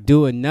if I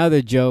do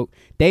another joke,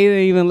 they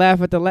didn't even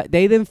laugh at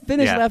they didn't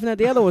finish laughing at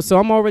the other one. So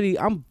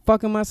I'm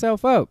fucking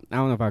myself up. I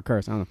don't know if I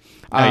curse. I don't know.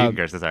 No, you can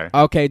curse. Sorry.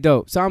 Okay,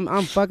 dope. So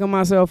I'm fucking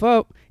myself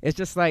up. It's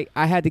just like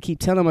I had to keep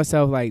telling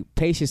myself, like,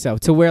 pace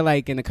yourself, to where,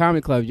 like, in the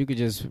comedy club, you could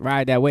just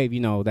ride that wave. You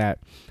know that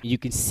you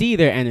can see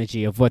their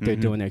energy of what they're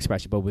doing, their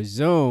expression. But with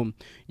Zoom,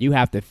 you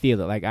have to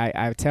feel it. Like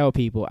I tell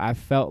people, I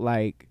felt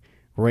like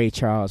Ray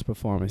Charles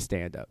performing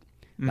stand up.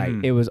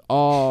 Like, it was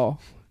all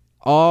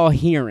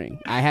hearing.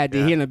 I had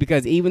to hear them,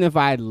 because even if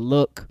I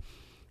look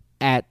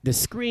at the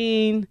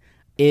screen,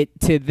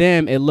 to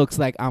them it looks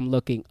like I'm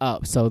looking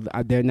up, so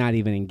they're not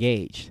even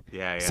engaged.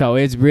 So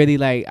it's really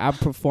like I'm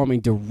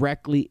performing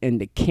directly in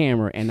the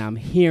camera, and I'm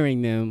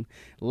hearing them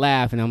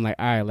laugh, and I'm like,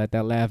 all right, let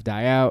that laugh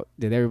die out.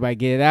 Did everybody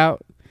get it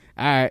out?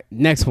 All right,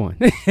 next one.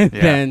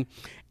 And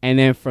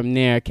then from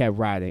there I kept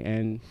riding.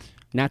 And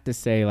not to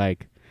say,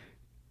 like,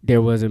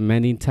 there wasn't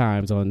many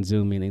times on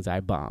Zoom meetings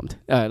I bombed,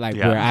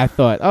 where I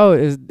thought, oh,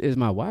 is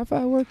my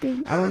Wi-Fi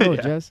working? I don't know,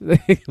 just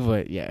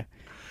but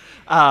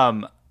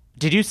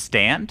did you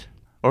stand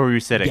or were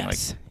you sitting?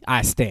 Yes,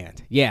 I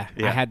stand. Yeah,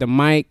 I had the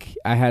mic,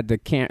 I had the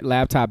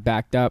laptop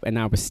backed up, and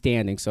I was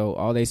standing. So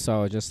all they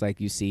saw, just like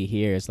you see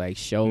here, is like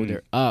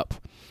shoulder up,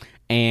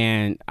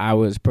 and I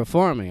was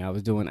performing. I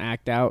was doing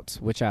act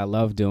outs, which I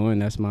love doing.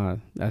 That's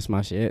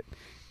my shit,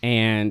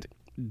 and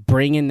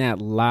bringing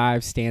that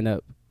live stand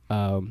up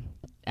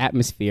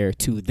atmosphere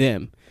to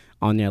them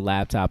on their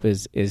laptop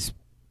is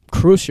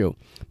crucial,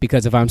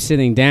 because if I'm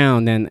sitting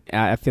down, then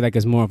I feel like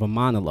it's more of a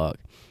monologue,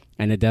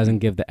 and it doesn't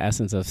give the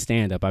essence of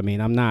stand-up. I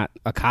mean, I'm not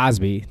a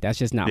Cosby. That's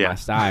just not my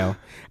style.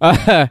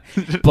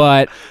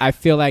 But I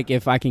feel like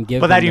if I can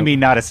give... But that you mean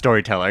not a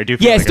storyteller. I do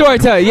feel like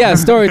storyteller. Yeah,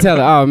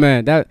 storyteller. Oh,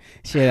 man. That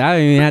shit, I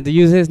didn't even have to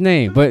use his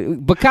name.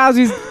 But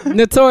Cosby's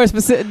notorious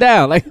for sitting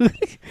down. Like, No,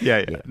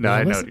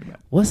 I know what you meant.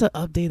 What's an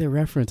updated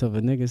reference of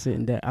a nigga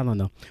sitting down? I don't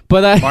know.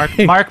 But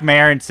Mark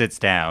Maron sits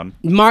down.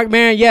 Mark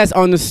Maron, yes,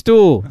 on the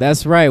stool.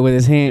 That's right, with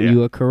his hand.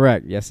 You are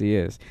correct. Yes, he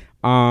is.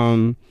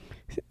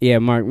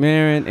 Mark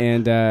Maron,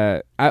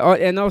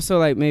 and also,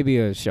 like, maybe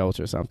a Schultz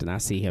or something. I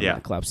see him in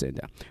the club sitting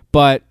down.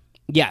 But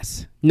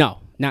yes, no,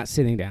 not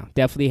sitting down.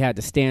 Definitely had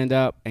to stand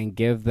up and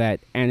give that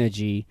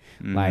energy,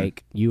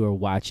 like you were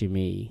watching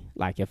me,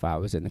 like if I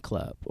was in the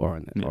club or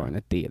in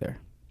a theater.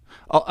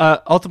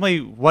 Ultimately,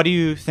 what do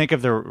you think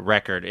of the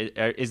record?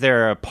 Is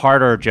there a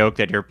part or a joke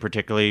that you're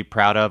particularly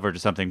proud of, or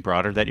just something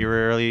broader that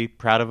you're really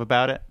proud of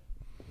about it?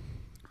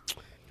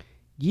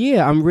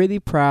 Yeah, I'm really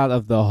proud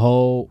of the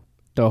whole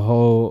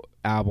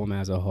album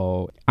as a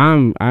whole.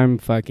 I'm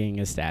fucking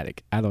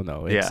ecstatic. I don't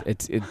know.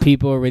 It's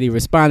people really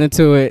responded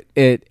to it.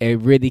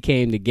 It really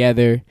came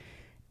together,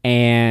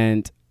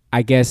 and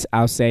I guess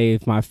I'll say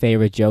if my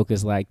favorite joke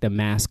is like the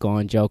mask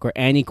on joke or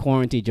any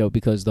quarantine joke,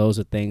 because those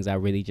are things I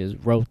really just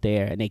wrote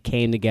there, and they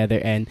came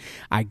together, and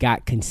I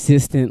got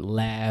consistent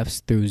laughs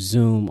through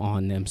Zoom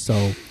on them.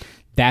 So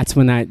that's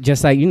when I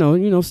just, like, you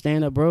know,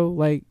 stand up, bro.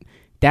 Like,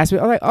 that's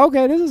what I'm like,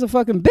 okay, this is a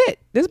fucking bit.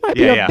 This might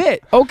be Yeah, a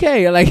bit.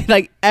 Okay,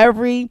 like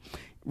every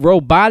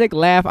robotic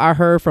laugh I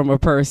heard from a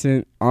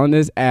person on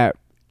this app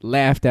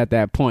laughed at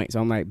that point. So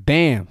I'm like,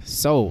 bam,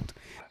 sold.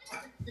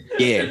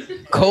 Yeah,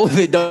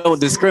 COVID don't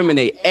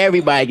discriminate.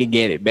 Everybody can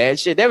get it, man.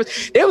 Shit, there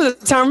was a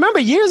time. Remember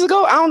years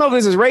ago? I don't know if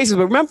this is racist,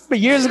 but remember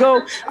years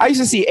ago, I used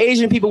to see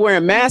Asian people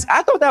wearing masks.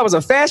 I thought that was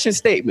a fashion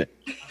statement.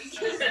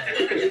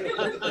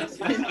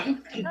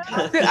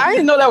 I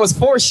didn't know that was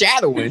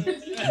foreshadowing.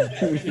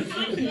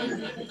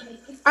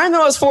 I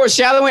know it's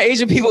foreshadowing.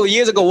 Asian people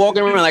years ago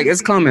walking around like,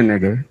 it's coming,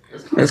 nigga.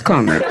 It's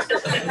coming.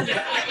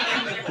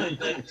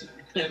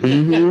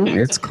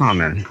 It's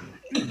coming.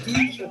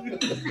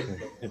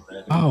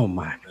 Oh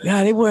my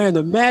God, they wearing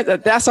the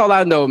mask. That's all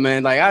I know,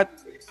 man. Like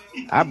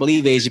I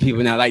believe Asian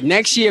people now. Like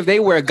next year, if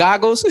they wear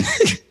goggles,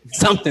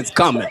 something's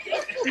coming.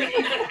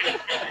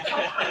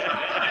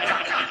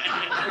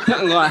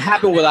 Something's gonna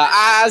happen with our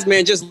eyes,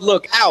 man. Just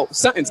look out.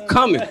 Something's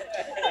coming.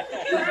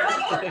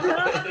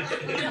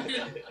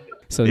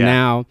 So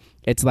now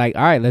it's like,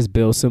 all right, let's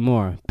build some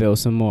more.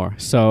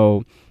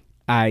 So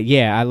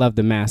I love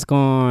the mask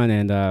on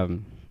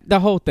and the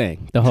whole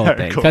thing. Cool.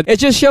 'Cause it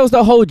just shows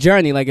the whole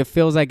journey. Like it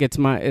feels like it's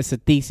a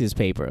thesis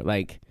paper.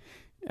 Like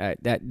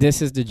that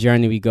this is the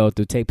journey we go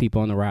through. Take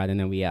people on the ride and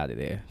then we out of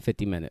there.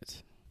 50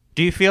 minutes.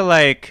 Do you feel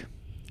like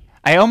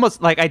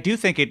I do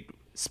think it,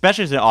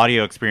 especially as an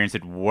audio experience,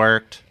 it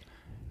worked.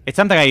 It's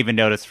something I even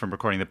noticed from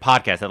recording the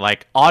podcast that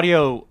like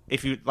audio,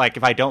 if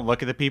I don't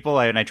look at the people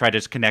and I try to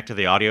just connect to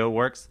the audio, it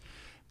works.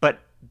 But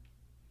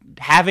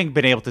having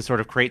been able to sort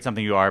of create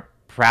something you are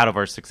proud of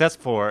or success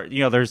for,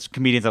 there's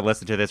comedians that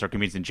listen to this or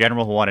comedians in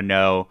general who want to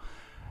know,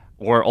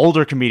 or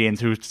older comedians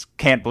who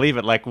can't believe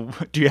it. Like,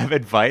 do you have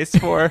advice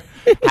for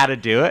how to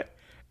do it?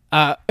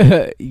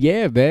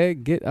 Yeah,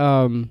 man. Get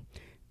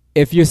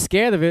if you're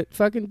scared of it,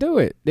 fucking do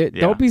it.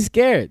 Don't be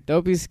scared.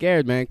 Don't be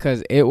scared, man,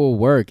 because it will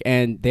work.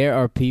 And there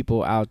are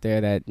people out there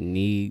that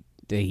need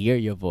to hear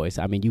your voice.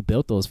 I mean, you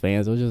built those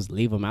fans. They'll just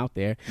leave them out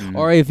there. Mm-hmm.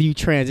 Or if you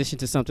transition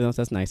to something else,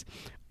 that's nice.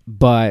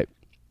 But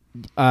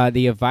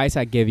the advice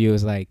I give you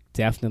is like,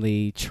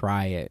 definitely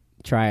try it.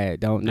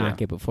 Don't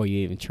knock it before you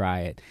even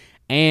try it.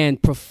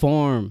 And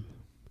perform.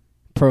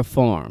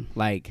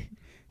 Like,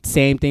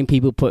 same thing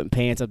people putting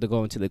pants up to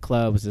go into the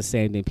club is the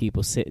same thing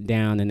people sitting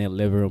down in their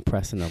living room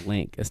pressing a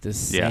link. It's the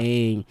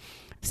same.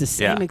 It's the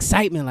same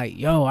excitement. Like,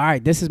 yo, all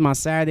right, this is my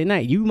Saturday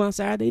night. You my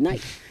Saturday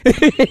night.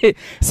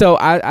 So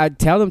I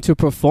tell them to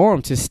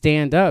perform, to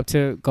stand up,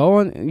 to go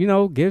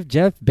on, give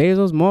Jeff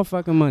Bezos more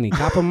fucking money.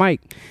 Cop a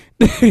mic.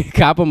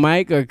 Cop a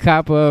mic or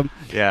go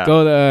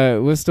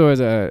to what stores?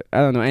 I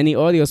don't know, any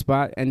audio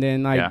spot, and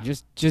then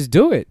just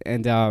do it.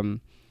 And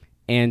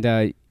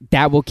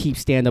that will keep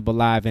stand up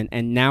alive.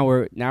 And now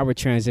we're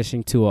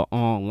transitioning to an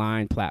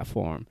online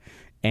platform,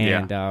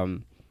 and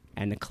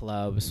the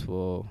clubs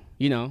will,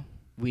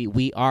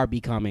 we are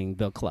becoming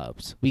the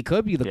clubs. We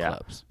could be the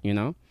clubs,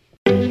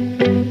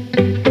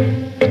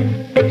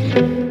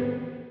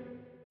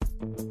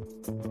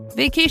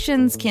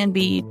 Vacations can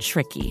be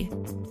tricky.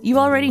 You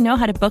already know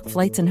how to book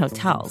flights and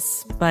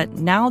hotels, but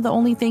now the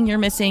only thing you're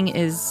missing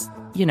is,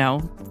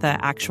 the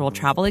actual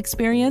travel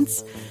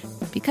experience.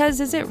 Because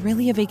is it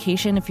really a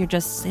vacation if you're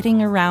just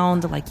sitting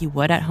around like you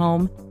would at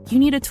home? You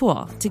need a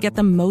tool to get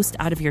the most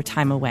out of your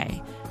time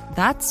away.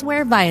 That's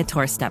where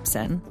Viator steps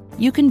in.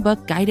 You can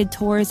book guided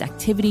tours,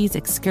 activities,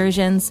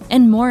 excursions,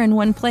 and more in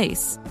one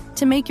place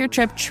to make your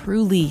trip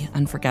truly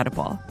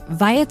unforgettable.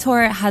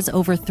 Viator has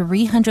over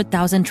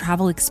 300,000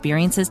 travel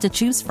experiences to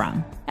choose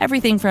from.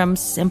 Everything from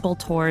simple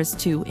tours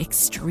to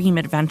extreme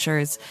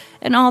adventures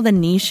and all the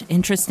niche,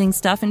 interesting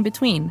stuff in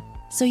between.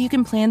 So you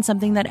can plan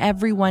something that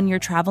everyone you're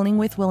traveling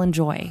with will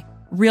enjoy.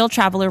 Real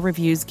traveler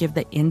reviews give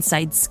the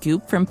inside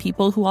scoop from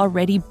people who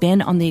already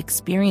been on the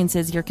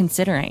experiences you're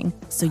considering,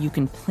 so you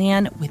can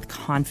plan with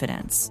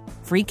confidence.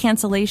 Free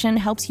cancellation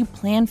helps you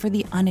plan for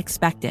the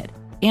unexpected.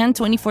 And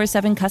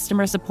 24/7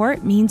 customer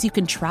support means you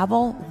can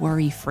travel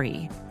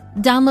worry-free.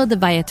 Download the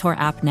Viator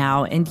app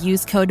now and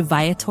use code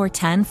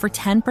Viator10 for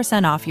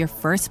 10% off your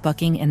first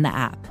booking in the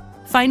app.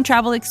 Find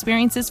travel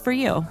experiences for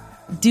you.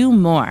 Do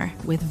more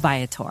with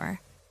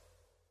Viator.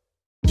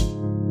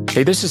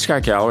 Hey, this is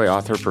Scott Galloway,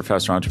 author,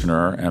 professor,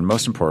 entrepreneur, and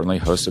most importantly,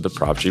 host of the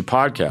Prop G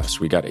podcast.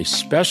 We got a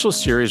special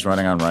series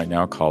running on right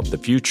now called The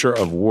Future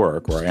of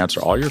Work, where I answer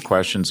all your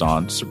questions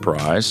on,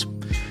 surprise,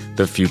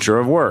 the future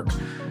of work.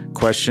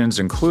 Questions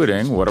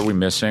including, what are we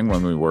missing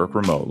when we work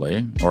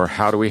remotely? Or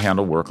how do we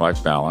handle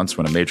work-life balance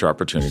when a major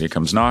opportunity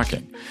comes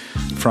knocking?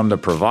 From the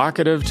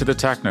provocative to the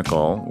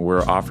technical,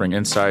 we're offering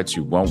insights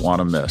you won't want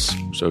to miss.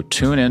 So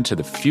tune in to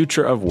The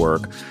Future of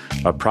Work,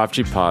 a Prop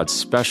G Pod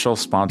special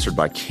sponsored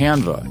by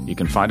Canva. You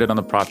can find it on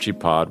the Prop G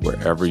Pod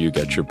wherever you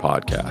get your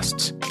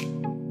podcasts.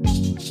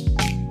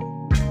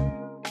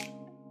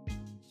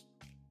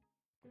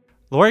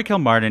 Laurie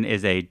Kilmartin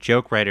is a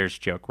joke writer's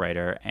joke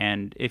writer,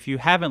 and if you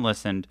haven't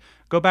listened,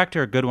 go back to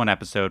her Good One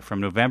episode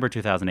from November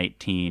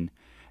 2018.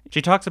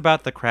 She talks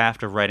about the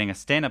craft of writing a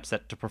stand-up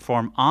set to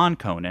perform on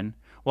Conan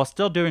while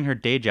still doing her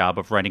day job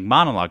of writing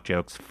monologue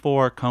jokes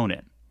for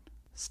Conan.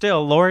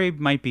 Still, Lori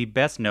might be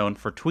best known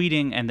for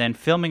tweeting and then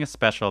filming a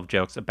special of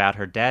jokes about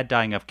her dad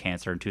dying of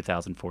cancer in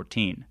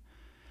 2014.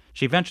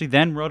 She eventually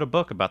then wrote a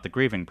book about the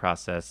grieving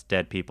process,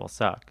 Dead People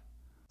Suck.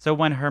 So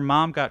when her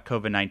mom got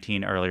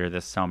COVID-19 earlier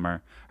this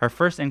summer, her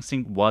first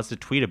instinct was to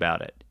tweet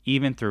about it,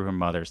 even through her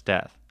mother's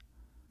death.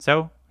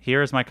 So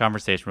here is my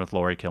conversation with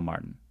Lori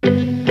Kilmartin.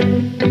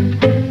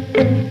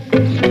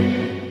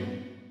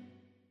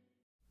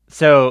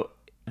 So,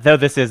 though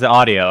this is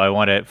audio, I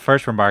want to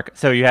first remark,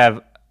 so you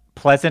have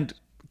pleasant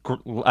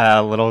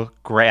little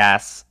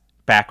grass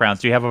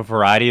backgrounds. Do you have a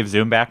variety of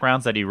Zoom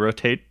backgrounds that you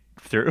rotate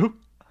through?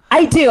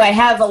 I do. I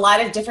have a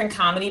lot of different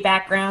comedy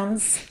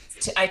backgrounds.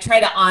 I try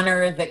to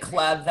honor the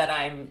club that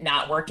I'm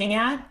not working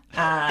at.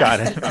 Got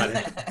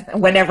it.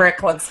 Whenever a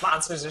club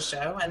sponsors a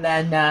show, and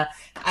then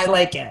I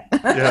like it.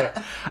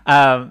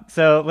 Yeah.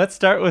 So let's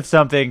start with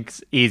something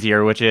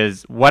easier, which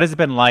is, what has it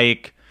been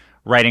like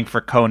writing for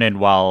Conan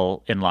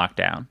while in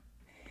lockdown?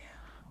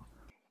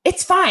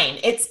 It's fine.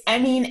 It's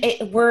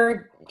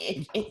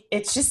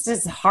just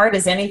as hard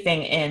as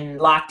anything in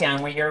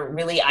lockdown, where you're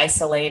really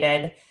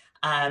isolated.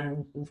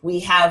 We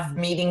have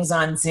meetings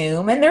on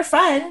Zoom and they're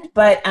fun,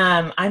 but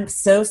I'm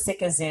so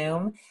sick of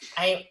Zoom.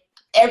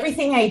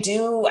 Everything I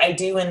do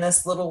in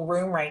this little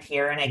room right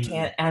here,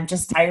 and I'm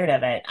just tired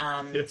of it.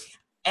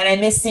 And I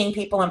miss seeing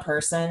people in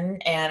person,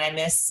 and I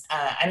miss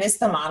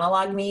the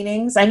monologue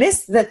meetings. I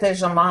miss that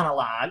there's a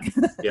monologue.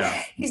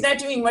 Yeah. He's not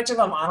doing much of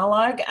a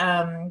monologue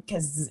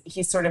because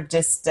he's sort of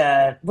just,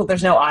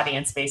 there's no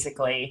audience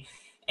basically,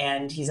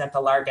 and he's at the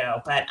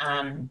Largo. But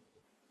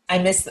I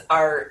miss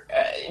our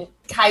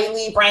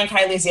Brian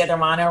Kiley's the other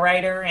mono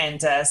writer.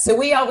 And so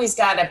we always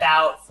got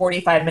about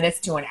 45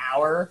 minutes to an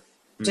hour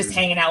just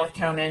hanging out with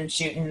Conan,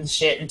 shooting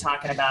shit and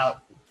talking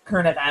about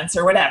current events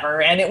or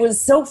whatever, and it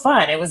was so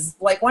fun. It was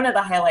like one of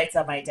the highlights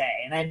of my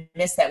day, and I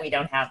miss that we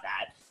don't have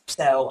that.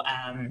 So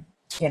but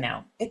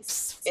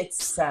it's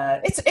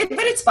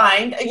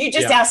fine. You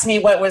just asked me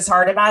what was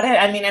hard about it.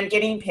 I mean, I'm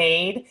getting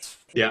paid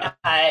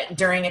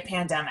during a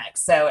pandemic,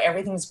 so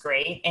everything's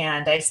great,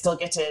 and I still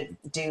get to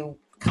do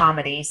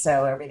comedy,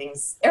 so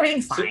everything's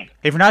fine. So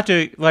if you're not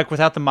doing, like,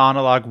 without the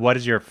monologue, what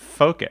is your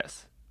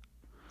focus?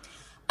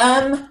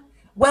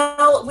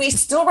 Well, we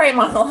still write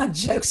monologue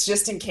jokes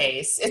just in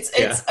case.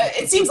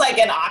 It seems like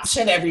an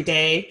option every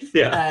day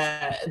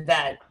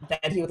that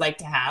he would like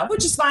to have,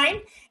 which is fine.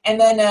 And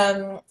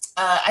then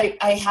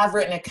I have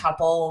written a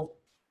couple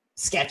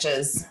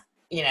sketches,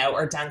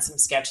 or done some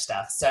sketch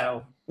stuff.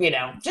 So,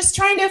 just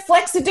trying to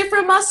flex a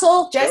different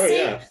muscle,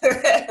 Jesse. Oh,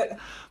 yeah.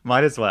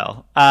 Might as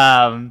well.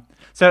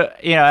 So,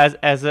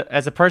 as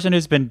a person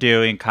who's been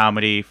doing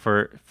comedy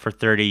for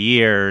 30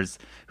 years,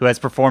 who has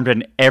performed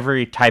in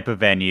every type of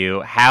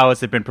venue, how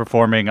has it been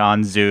performing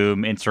on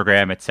Zoom,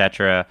 Instagram,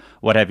 etc.?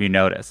 What have you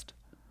noticed?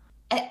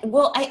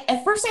 Well,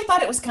 at first I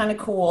thought it was kind of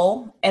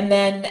cool. And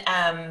then,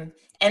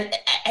 and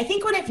I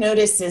think what I've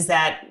noticed is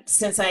that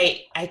since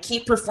I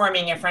keep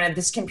performing in front of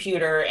this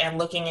computer and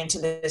looking into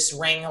this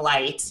ring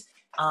light,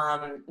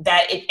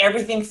 that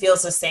everything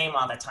feels the same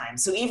all the time.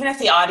 So even if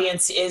the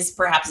audience is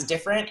perhaps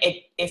different,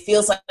 it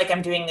feels like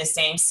I'm doing the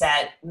same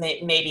set,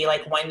 maybe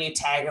like one new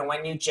tag or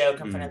one new joke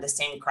in front of the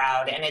same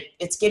crowd, and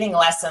it's getting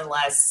less and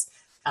less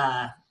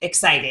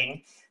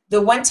exciting.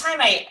 The one time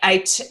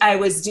I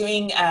was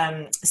doing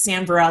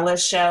Sam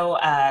Bareilles' show,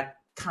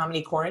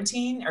 Comedy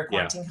Quarantine or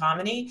Quarantine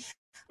Comedy,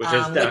 which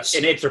is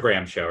an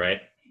Instagram show,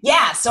 right?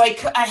 Yeah, so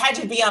I had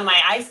to be on my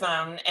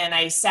iPhone, and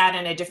I sat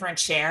in a different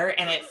chair,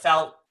 and it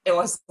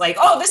was like,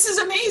 oh, this is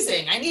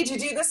amazing. I need to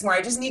do this more.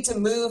 I just need to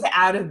move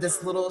out of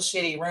this little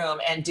shitty room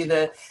and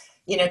do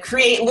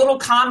create little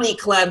comedy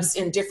clubs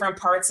in different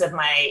parts of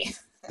my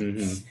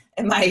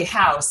in my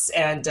house,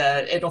 and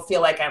it'll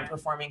feel like I'm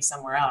performing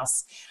somewhere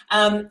else.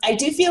 I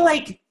do feel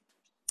like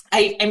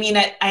I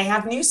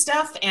have new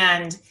stuff,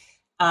 and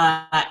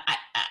I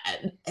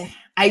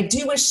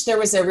do wish there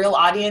was a real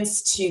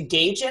audience to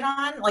gauge it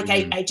on. Like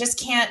I just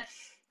can't.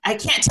 I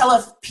can't tell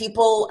if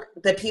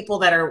the people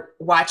that are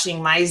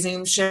watching my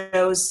Zoom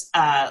shows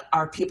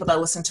are people that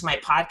listen to my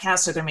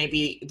podcast, or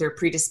they're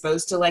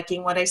predisposed to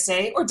liking what I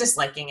say or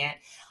disliking it.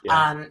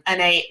 Yeah.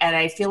 And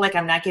I feel like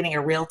I'm not getting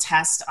a real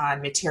test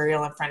on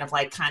material in front of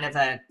like kind of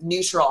a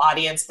neutral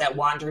audience that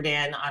wandered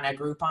in on a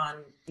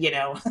Groupon,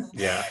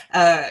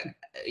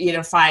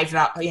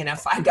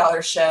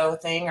 $5 show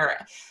thing, or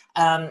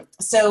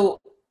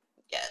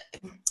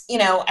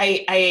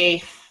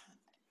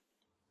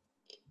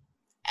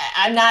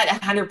I'm not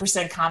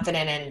 100%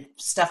 confident in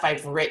stuff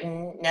I've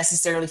written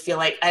necessarily.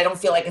 I don't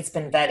feel like it's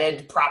been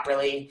vetted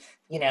properly,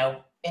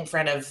 in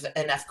front of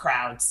enough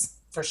crowds,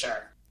 for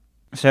sure.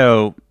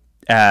 So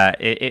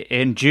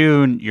in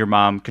June, your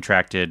mom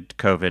contracted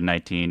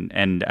COVID-19,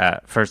 and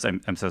first,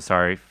 I'm so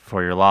sorry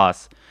for your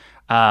loss.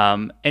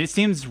 And it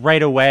seems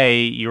right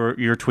away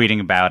you're tweeting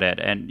about it.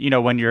 And,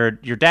 when your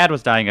dad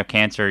was dying of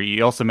cancer,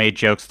 you also made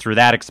jokes through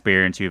that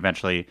experience. You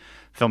eventually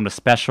filmed a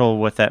special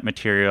with that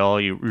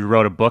material. You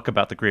wrote a book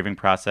about the grieving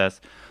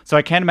process. So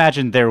I can't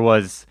imagine there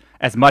was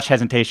as much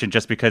hesitation,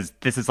 just because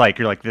this is like,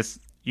 you're like, this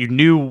you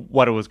knew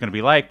what it was going to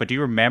be like, but do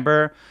you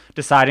remember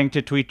deciding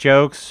to tweet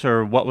jokes,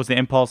 or what was the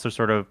impulse, or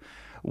sort of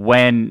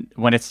when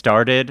it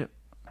started?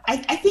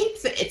 I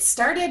think that it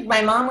started,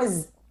 my mom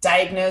was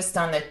diagnosed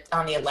on the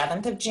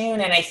 11th of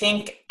June, and I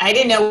think I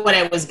didn't know what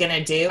I was going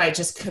to do. I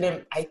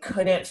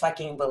couldn't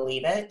fucking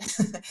believe it.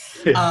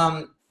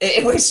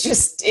 It was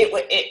just, it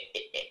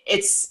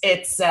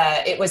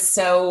was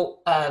so,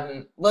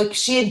 look,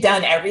 she had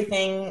done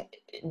everything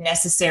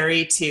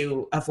necessary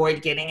to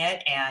avoid getting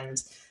it.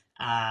 And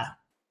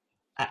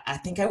I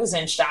think I was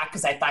in shock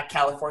because I thought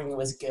California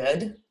was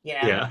good. You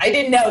know, Yeah. I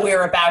didn't know we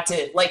were about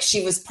to, like,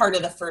 she was part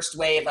of the first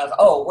wave of,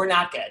 oh, we're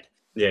not good.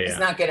 It's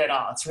not good at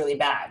all. It's really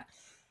bad.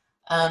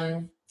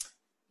 And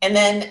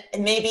then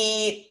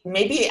maybe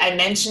I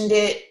mentioned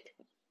it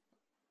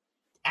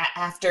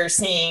after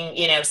seeing,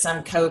 you know,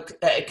 some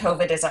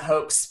COVID is a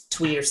hoax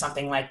tweet or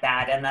something like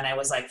that. And then I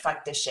was like,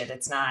 fuck this shit,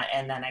 it's not.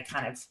 And then I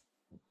kind of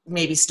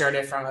maybe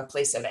started from a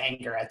place of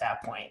anger at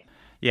that point.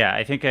 Yeah,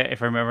 I think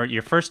if I remember,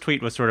 your first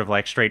tweet was sort of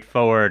like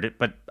straightforward,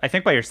 but I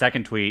think by your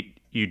second tweet,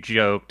 you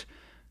joked,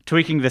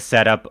 tweaking the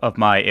setup of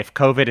my, if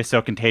COVID is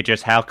so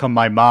contagious, how come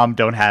my mom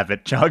don't have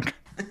it, Chug?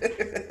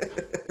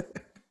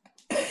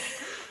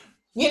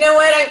 You know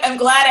what? I'm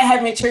glad I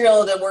had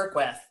material to work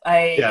with.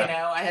 You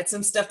know, I had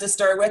some stuff to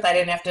start with. I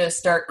didn't have to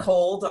start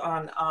cold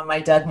on my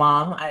dead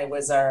mom. I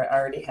was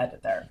already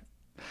headed there.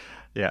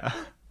 Yeah.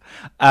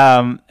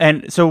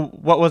 And so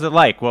what was it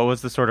like? What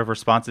was the sort of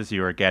responses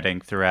you were getting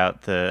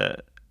throughout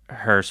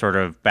her sort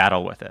of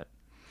battle with it?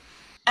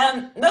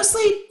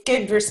 Mostly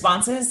good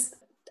responses.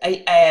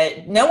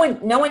 No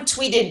one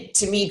tweeted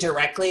to me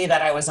directly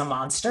that I was a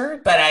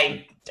monster, but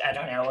I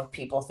don't know if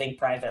people think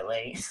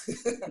privately.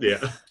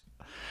 Yeah.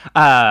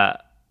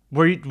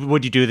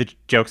 Would you do the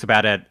jokes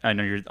about it? I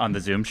know you're on the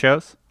Zoom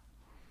shows.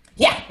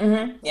 Yeah.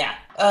 Mm-hmm, yeah.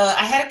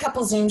 I had a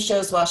couple Zoom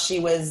shows while she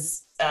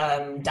was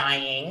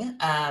dying.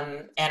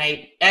 And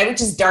I would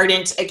just dart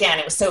into, again,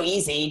 it was so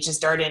easy,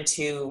 just dart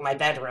into my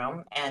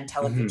bedroom and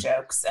tell a few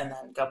jokes and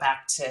then go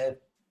back to,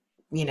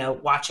 you know,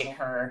 watching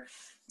her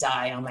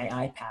die on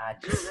my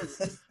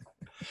iPad.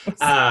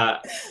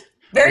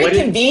 Very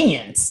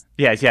convenient.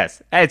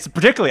 Yes. It's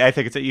particularly, I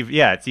think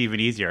it's even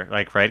easier,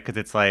 like, right? Because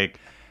it's like,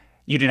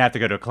 you didn't have to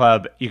go to a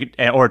club, you could,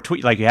 or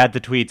tweet, like you had the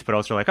tweets, but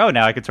also like, oh,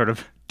 now I could sort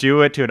of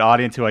do it to an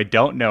audience who I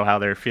don't know how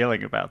they're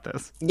feeling about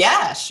this.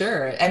 Yeah,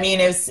 sure. I mean,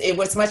 it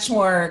was much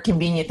more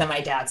convenient than my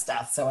dad's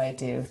death, so I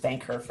do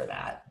thank her for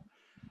that.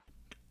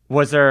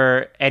 Was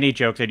there any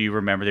joke that you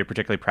remember that you're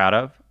particularly proud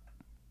of,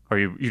 or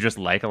you just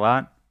like a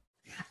lot?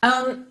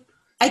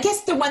 I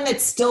guess the one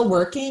that's still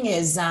working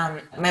is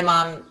my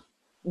mom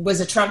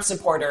was a Trump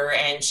supporter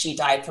and she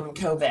died from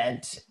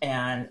COVID,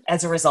 and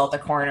as a result, the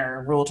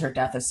coroner ruled her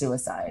death a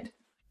suicide.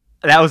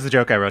 That was the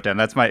joke I wrote down.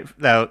 That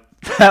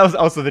was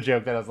also the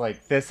joke that I was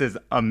like, this is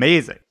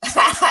amazing.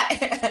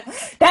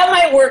 That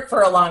might work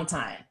for a long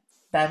time.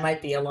 That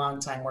might be a long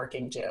time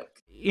working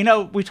joke. You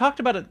know, we talked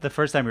about it the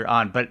first time we were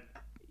on, but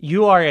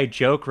you are a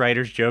joke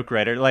writer's joke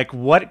writer. Like,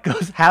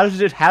 how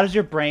does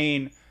your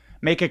brain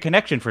make a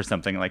connection for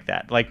something like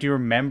that? Like, do you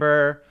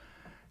remember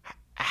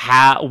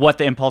what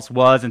the impulse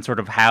was and sort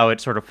of how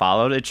it sort of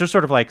followed? It's just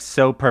sort of like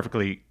so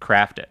perfectly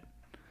crafted.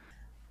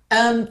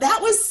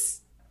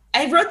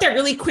 I wrote that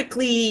really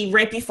quickly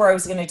right before I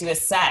was going to do a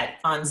set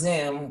on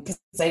Zoom because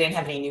I didn't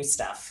have any new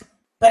stuff.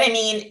 But I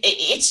mean,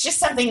 it's just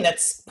something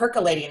that's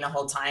percolating the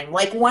whole time.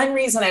 Like, one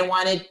reason I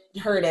wanted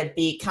her to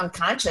become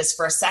conscious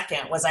for a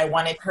second was I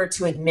wanted her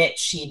to admit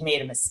she'd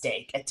made a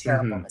mistake, a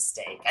terrible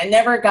mistake. I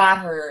never got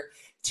her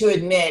to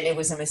admit it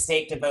was a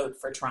mistake to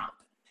vote for Trump.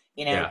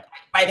 You know,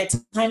 by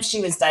the time she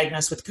was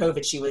diagnosed with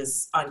COVID, she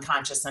was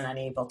unconscious and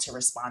unable to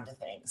respond to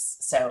things.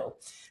 So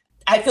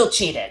I feel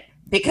cheated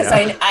because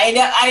I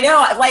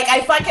know, like,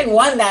 I fucking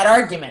won that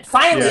argument.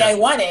 Finally, I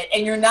won it,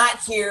 and you're not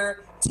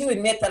here to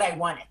admit that I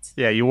won it.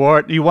 Yeah, you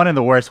won in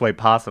the worst way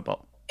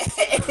possible.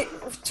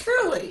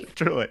 Truly.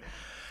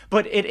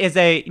 But it is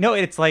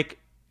it's like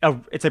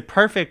it's a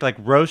perfect like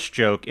roast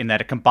joke in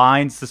that it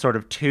combines the sort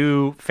of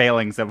two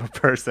failings of a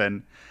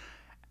person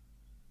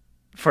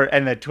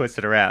and then twist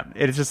it around.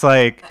 It's just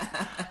like,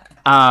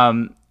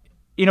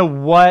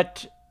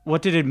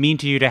 what did it mean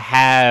to you to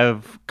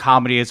have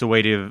comedy as a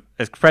way to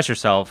express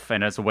yourself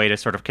and as a way to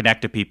sort of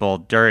connect to people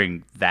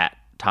during that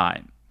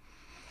time?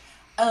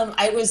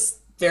 I was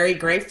very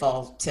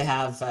grateful to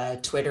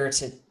have Twitter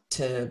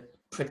to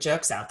put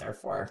jokes out there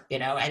for, you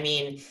know. I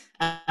mean,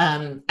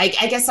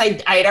 I guess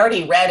I'd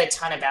already read a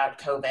ton about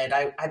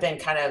COVID. I've been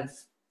kind of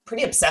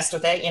pretty obsessed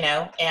with it, you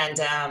know, and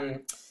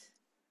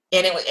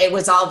it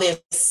was all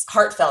this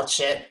heartfelt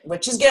shit,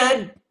 which is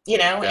good, you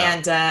know,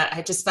 and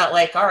I just felt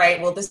like, all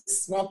right, well,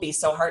 this won't be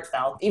so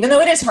heartfelt, even though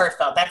it is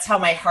heartfelt. That's how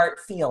my heart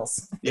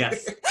feels.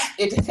 Yes.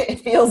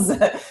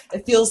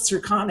 it feels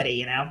through comedy,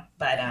 you know,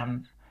 but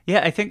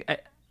I think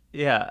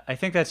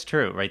that's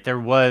true, right?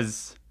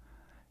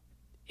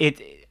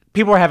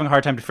 People were having a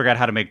hard time to figure out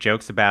how to make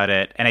jokes about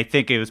it, and I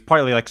think it was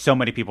partly like so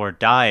many people are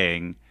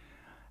dying,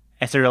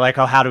 And so you're like,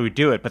 oh, how do we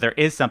do it? But there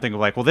is something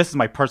like, well, this is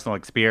my personal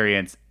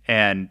experience,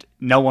 and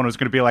no one was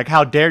going to be like,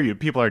 how dare you?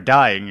 People are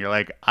dying. You're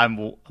like,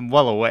 I'm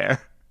well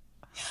aware.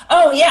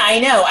 Oh, yeah, I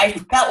know. I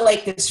felt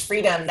like this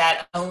freedom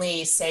that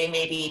only, say,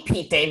 maybe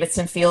Pete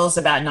Davidson feels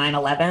about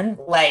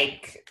 9/11.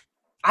 Like,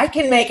 I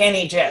can make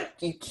any joke.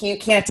 You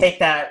can't take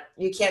that.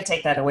 You can't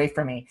take that away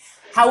from me.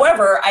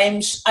 However,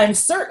 I'm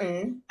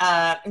certain.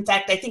 In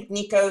fact, I think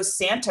Nico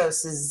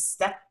Santos'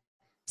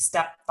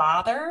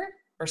 stepfather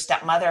or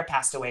stepmother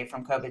passed away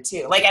from COVID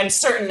too. Like, I'm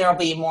certain there'll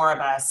be more of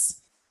us,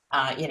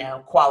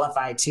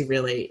 qualified to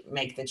really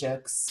make the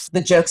jokes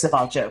of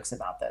all jokes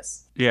about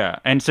this. Yeah,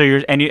 and so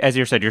as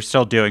you said, you're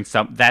still doing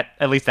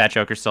at least that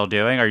joke you're still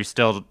doing. Are you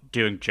still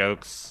doing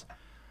jokes?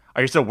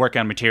 Are you still working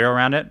on material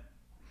around it?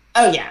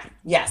 Oh yeah,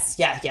 yes,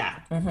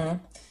 yeah.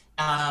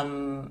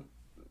 Mm-hmm.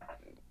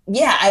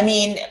 Yeah, I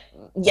mean,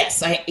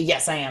 yes, I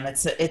am.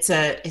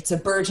 It's a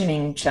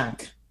burgeoning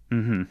chunk.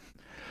 Mm-hmm.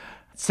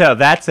 So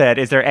that said,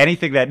 is there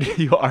anything that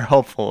you are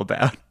hopeful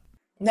about?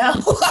 No,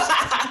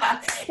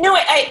 no.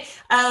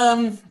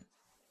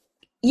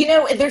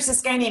 There's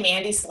this guy named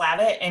Andy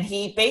Slavitt, and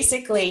he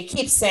basically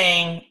keeps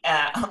saying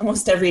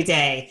almost every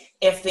day,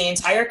 if the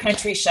entire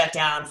country shut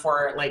down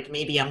for like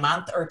maybe a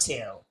month or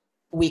two,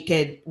 we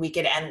could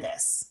end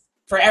this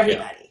for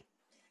everybody.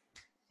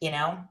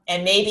 Yeah.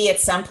 And maybe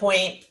at some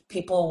point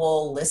people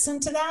will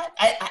listen to that.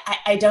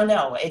 I don't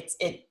know.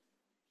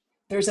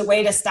 There's a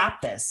way to stop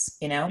this,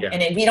 Yeah.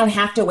 And we don't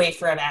have to wait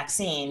for a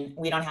vaccine.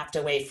 We don't have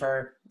to wait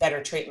for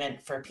better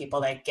treatment for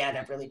people that get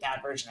a really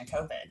bad version of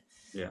COVID.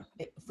 Yeah.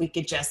 If we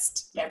could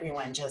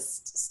everyone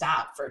just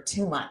stop for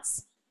 2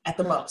 months at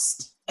the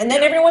most. And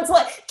then everyone's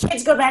like,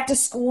 kids go back to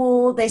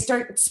school.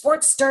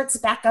 Sports starts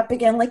back up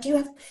again. Like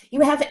you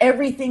have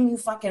everything you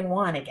fucking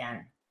want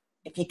again.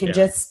 If you can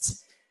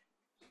just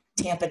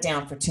tamp it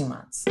down for 2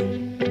 months.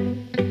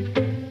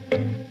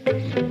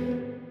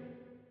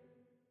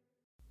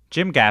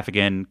 Jim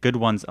Gaffigan, Good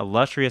One's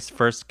illustrious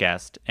first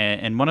guest,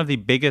 and one of the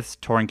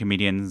biggest touring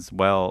comedians,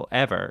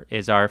 ever,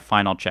 is our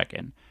final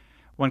check-in.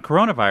 When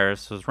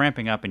coronavirus was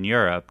ramping up in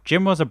Europe,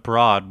 Jim was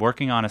abroad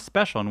working on a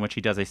special in which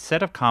he does a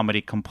set of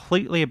comedy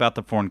completely about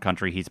the foreign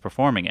country he's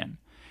performing in.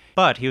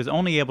 But he was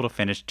only able to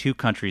finish 2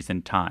 countries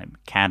in time,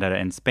 Canada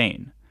and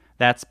Spain.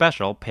 That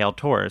special, Pale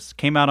Tourist,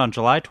 came out on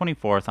July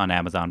 24th on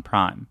Amazon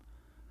Prime.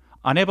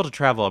 Unable to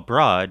travel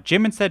abroad,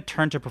 Jim instead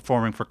turned to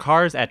performing for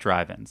cars at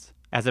drive-ins.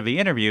 As of the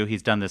interview,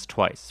 he's done this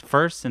twice.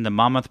 First in the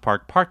Monmouth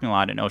Park parking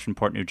lot in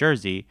Oceanport, New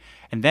Jersey,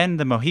 and then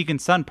the Mohegan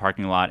Sun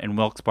parking lot in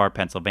Wilkes-Barre,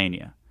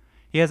 Pennsylvania.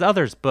 He has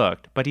others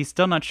booked, but he's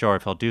still not sure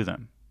if he'll do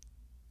them.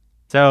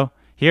 So,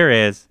 here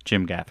is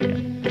Jim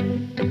Gaffigan.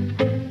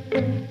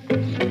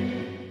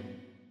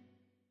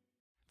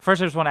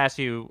 First, I just want to ask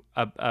you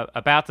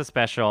about the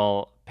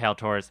special, Pale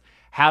Tourist.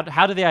 How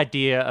did the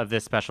idea of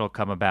this special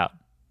come about?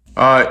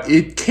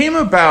 It came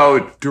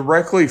about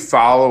directly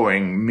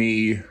following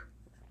me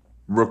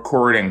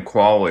recording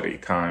Quality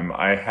Time.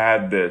 I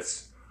had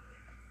this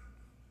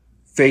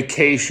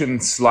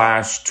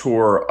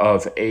vacation/tour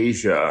of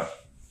Asia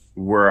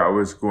where I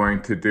was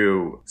going to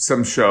do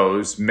some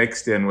shows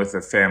mixed in with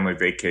a family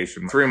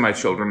vacation. 3 of my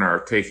children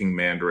are taking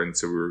Mandarin,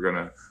 so we were going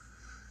to,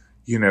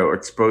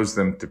 expose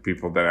them to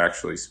people that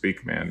actually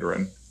speak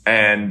Mandarin.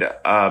 And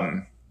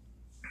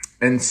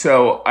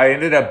so I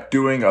ended up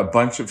doing a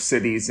bunch of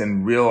cities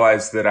and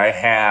realized that I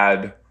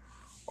had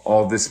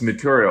all this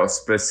material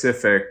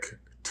specific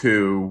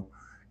to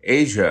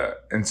Asia.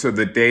 And so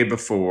the day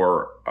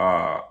before,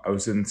 I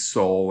was in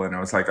Seoul and I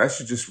was like, I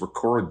should just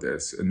record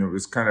this. And it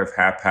was kind of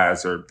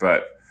haphazard,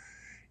 but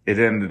it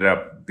ended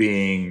up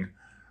being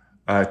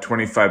a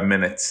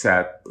 25-minute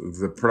set.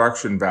 The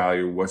production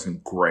value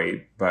wasn't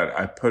great, but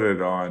I put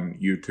it on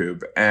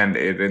YouTube and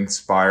it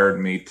inspired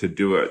me to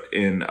do it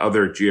in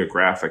other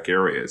geographic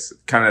areas,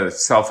 kind of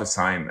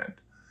self-assignment,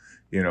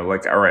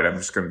 like, all right, I'm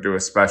just going to do a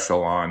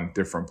special on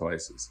different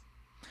places.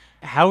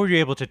 How were you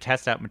able to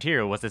test out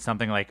material? Was it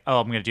something like,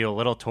 I'm going to do a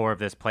little tour of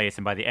this place,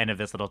 and by the end of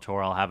this little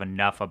tour, I'll have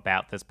enough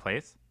about this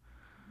place?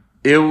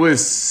 It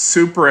was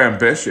super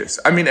ambitious.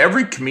 I mean,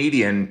 every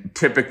comedian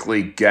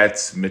typically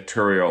gets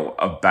material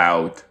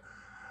about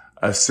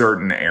a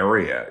certain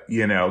area,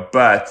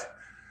 but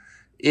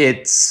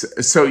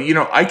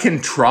I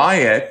can try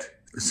it.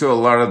 So a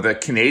lot of the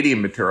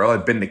Canadian material,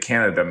 I've been to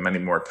Canada many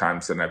more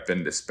times than I've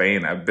been to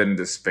Spain. I've been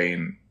to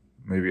Spain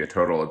maybe a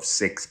total of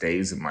 6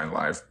 days in my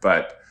life,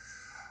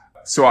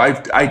 so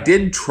I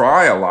did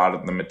try a lot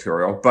of the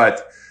material,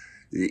 but,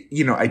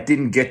 I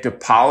didn't get to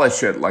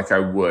polish it like I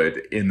would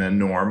in a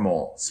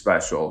normal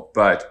special.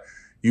 But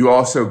you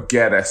also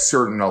get a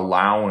certain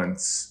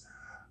allowance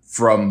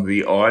from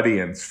the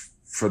audience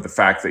for the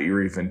fact that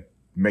you're even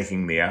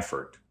making the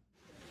effort.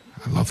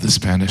 I love the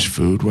Spanish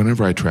food.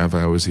 Whenever I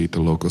travel, I always eat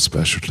the local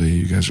specialty.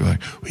 You guys are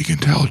like, we can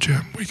tell,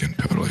 Jim. We can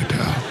totally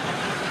tell.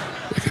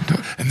 We can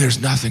tell. And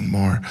there's nothing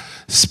more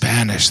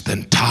Spanish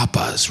than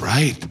tapas,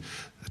 right?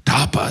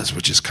 Tapas,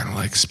 which is kind of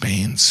like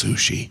Spain's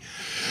sushi.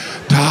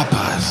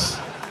 Tapas,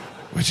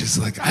 which is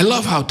like, I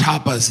love how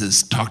tapas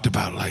is talked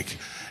about like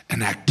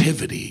an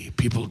activity.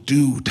 People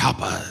do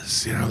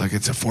tapas, you know, like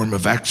it's a form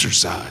of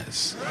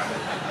exercise.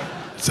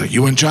 It's like,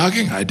 you went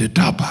jogging? I did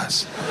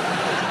tapas.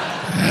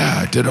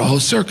 Yeah, I did a whole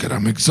circuit.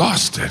 I'm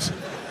exhausted.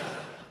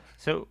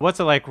 So what's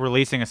it like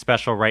releasing a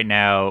special right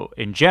now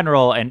in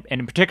general? And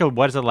in particular,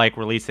 what is it like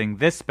releasing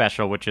this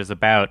special, which is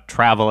about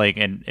traveling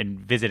and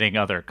visiting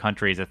other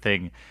countries, a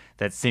thing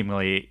that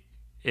seemingly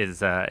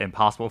is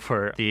impossible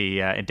for the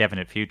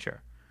indefinite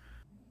future?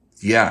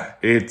 Yeah,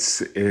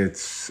 it's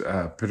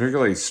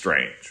particularly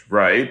strange,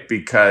 right?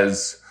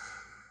 Because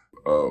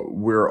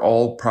we're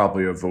all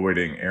probably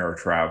avoiding air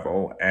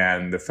travel,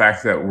 and the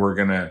fact that we're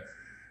gonna,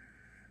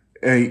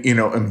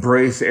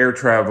 embrace air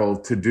travel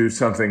to do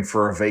something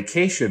for a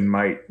vacation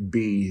might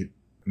be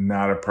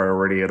not a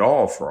priority at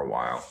all for a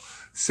while.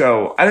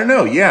 So I don't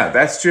know. Yeah,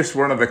 that's just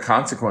one of the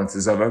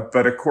consequences of it.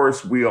 But of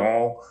course, we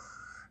all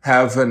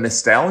have a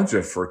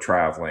nostalgia for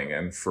traveling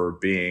and for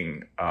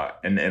being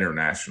an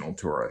international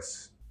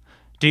tourist.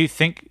 Do you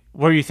think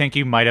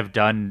you might have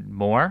done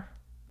more?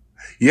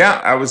 Yeah,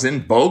 I was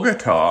in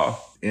Bogota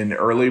in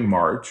early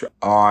March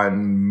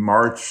on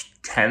March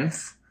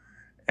 10th.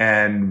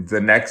 And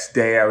the next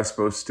day I was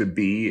supposed to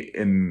be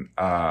in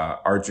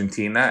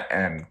Argentina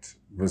and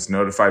was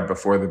notified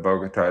before the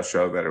Bogota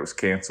show that it was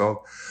canceled.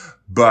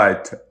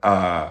 But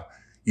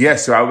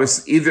so I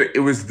was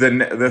it was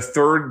the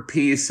third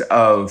piece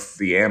of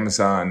the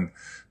Amazon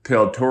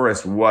Pale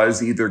Tourist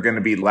was either going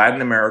to be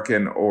Latin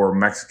American or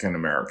Mexican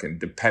American,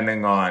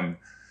 depending on,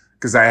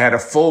 because I had a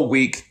full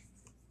week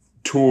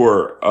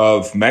tour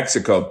of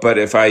Mexico, but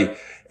if I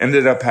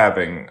ended up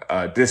having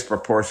a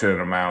disproportionate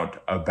amount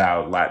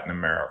about Latin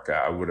America,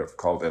 I would have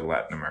called it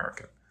Latin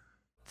American.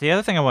 The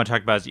other thing I want to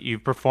talk about is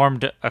you've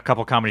performed a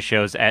couple comedy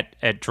shows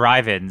at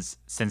drive-ins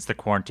since the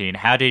quarantine.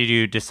 How did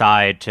you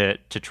decide to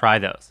try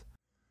those?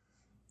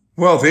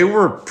 Well, they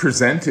were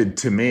presented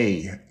to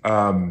me.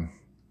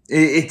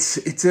 There's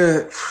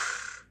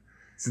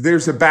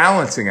a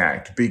balancing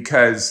act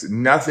because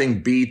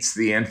nothing beats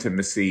the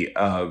intimacy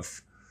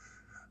of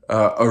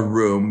a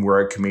room where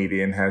a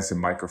comedian has a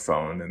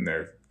microphone and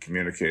they're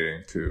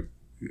communicating to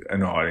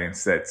an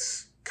audience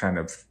that's kind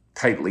of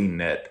tightly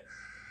knit.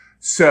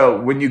 So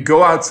when you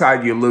go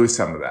outside, you lose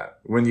some of that.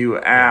 When you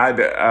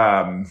add,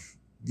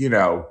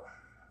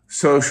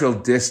 social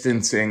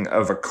distancing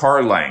of a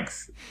car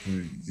length,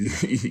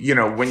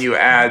 when you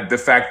add the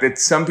fact that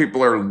some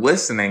people are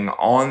listening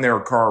on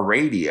their car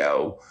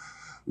radio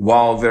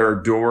while their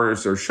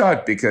doors are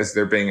shut because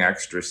they're being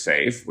extra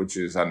safe, which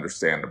is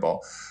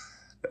understandable,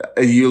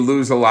 you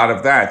lose a lot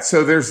of that.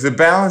 So there's the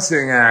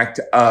balancing act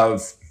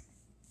of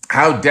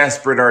how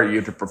desperate are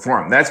you to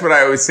perform? That's what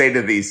I always say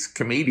to these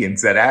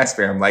comedians that ask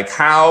me. I'm like,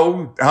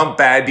 how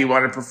bad do you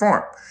want to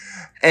perform?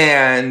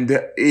 And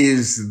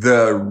is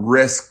the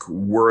risk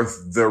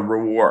worth the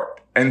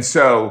reward? And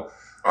so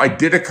I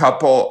did a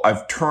couple.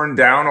 I've turned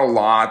down a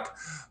lot,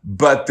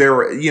 but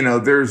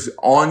there's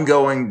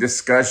ongoing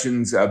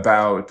discussions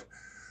about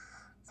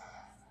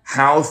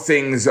how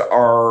things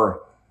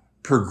are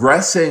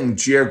progressing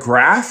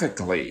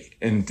geographically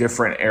in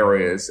different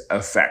areas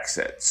affects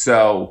it.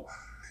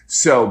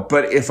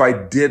 But if I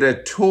did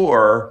a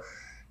tour,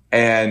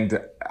 and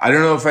I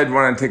don't know if I'd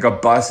want to take a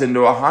bus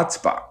into a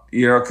hotspot,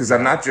 because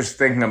I'm not just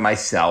thinking of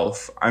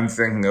myself. I'm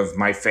thinking of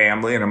my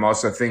family, and I'm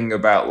also thinking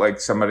about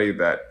like somebody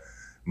that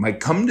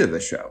might come to the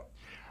show.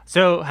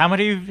 So how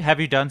many have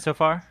you done so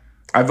far?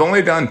 I've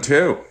only done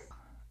 2.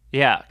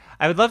 Yeah.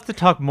 I would love to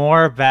talk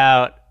more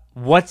about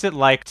what's it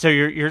like. So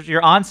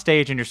you're on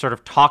stage and you're sort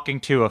of talking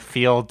to a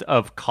field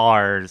of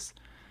cars.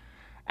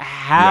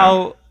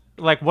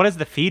 What is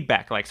the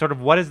feedback like? Sort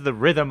of what is the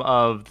rhythm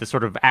of the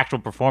sort of actual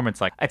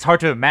performance like? It's hard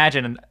to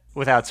imagine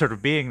without sort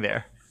of being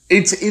there.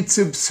 It's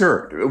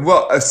absurd.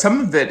 Well, some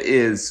of it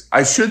is,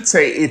 I should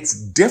say it's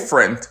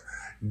different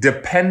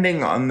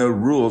depending on the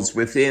rules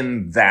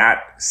within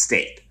that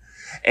state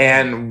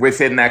and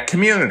within that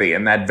community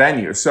and that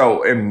venue.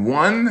 So in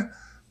one,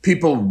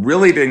 people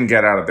really didn't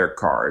get out of their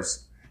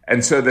cars.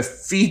 And so the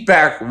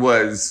feedback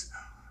was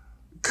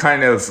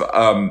kind of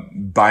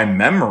by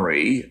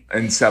memory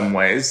in some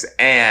ways,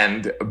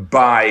 and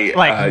by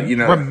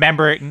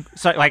remembering,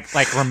 so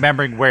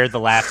remembering where the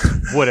laughs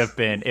would have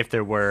been if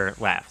there were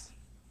laughs.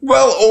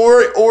 Well,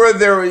 or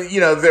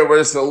there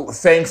was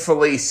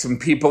thankfully some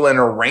people in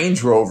a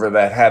Range Rover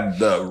that had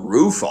the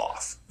roof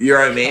off. You know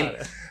what I mean?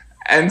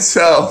 And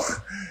so,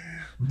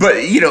 but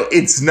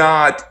it's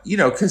not,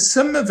 because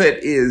some of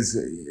it is,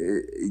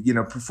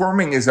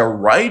 performing is a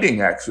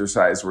writing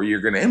exercise where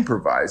you're going to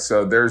improvise.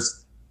 So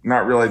there's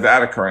not really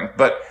that occurring.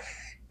 But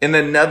in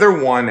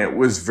another one, it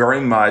was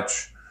very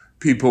much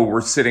people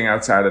were sitting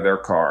outside of their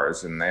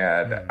cars and they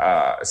had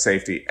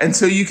safety. And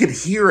so you could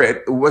hear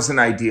it. It wasn't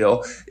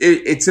ideal.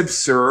 It's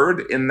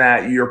absurd in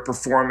that you're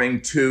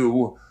performing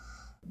to,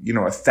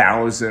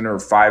 1,000 or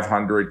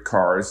 500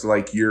 cars,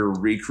 like you're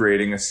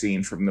recreating a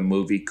scene from the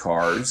movie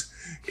Cars.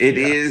 It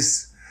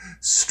is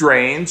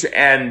strange.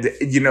 And,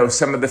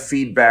 some of the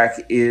feedback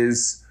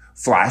is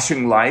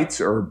flashing lights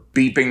or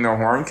beeping the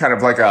horn, kind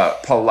of like a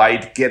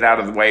polite get out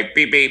of the way,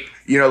 beep, beep.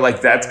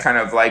 That's kind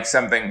of like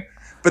something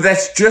but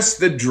that's just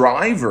the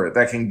driver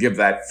that can give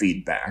that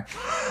feedback.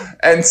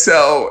 And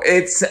so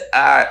it's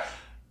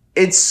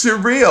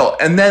surreal.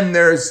 And then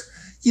there's,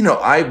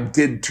 I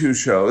did 2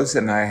 shows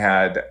and I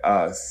had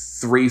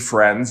 3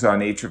 friends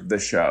on each of the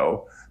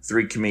show,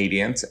 3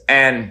 comedians,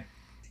 and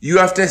you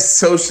have to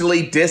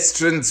socially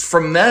distance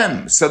from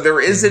them. So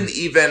there isn't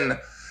even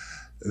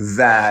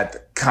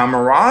that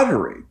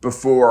camaraderie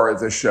before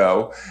the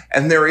show.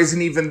 And there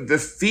isn't even the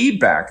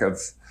feedback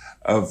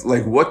of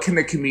like, what can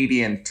a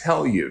comedian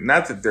tell you?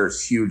 Not that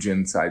there's huge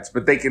insights,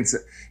 but they can,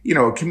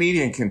 a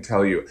comedian can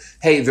tell you,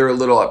 hey, they're a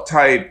little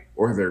uptight,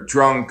 or they're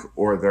drunk,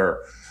 or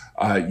they're,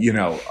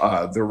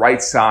 the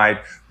right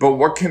side. But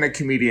what can a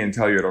comedian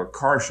tell you at a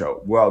car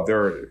show? Well,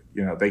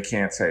 they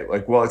can't say,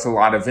 like, well, it's a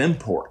lot of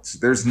imports.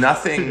 There's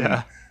nothing,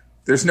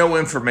 there's no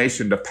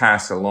information to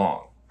pass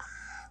along.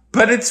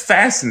 But it's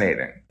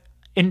fascinating.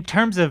 In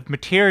terms of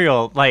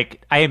material,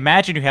 like, I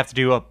imagine you have to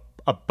do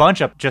a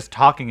bunch of just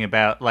talking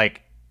about,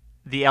 like,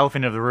 the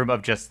elephant of the room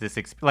of just this,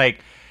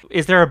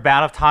 is there a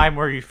amount of time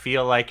where you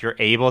feel like you're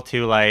able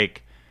to,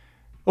 like,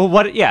 well,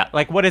 what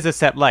is a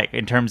set like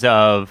in terms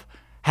of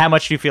how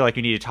much do you feel like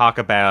you need to talk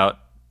about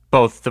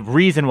both the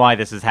reason why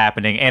this is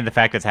happening and the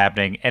fact that it's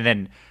happening? And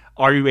then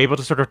are you able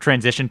to sort of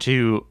transition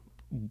to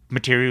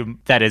material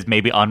that is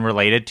maybe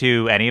unrelated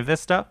to any of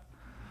this stuff?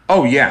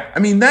 Oh, yeah. I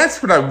mean,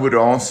 that's what I would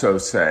also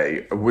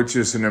say, which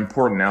is an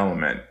important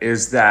element,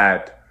 is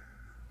that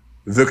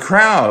the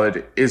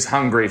crowd is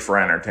hungry for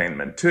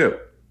entertainment, too.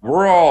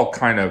 We're all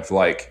kind of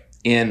like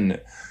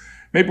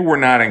maybe we're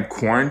not in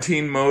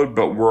quarantine mode,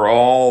 but we're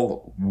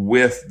all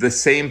with the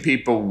same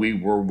people we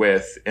were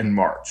with in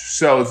March.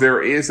 So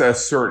there is a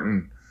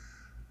certain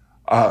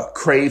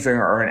craving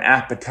or an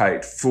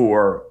appetite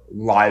for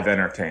live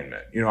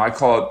entertainment. I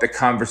call it the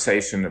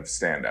conversation of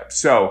stand-up.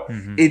 So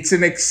it's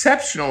an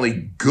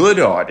exceptionally good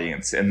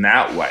audience in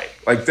that way.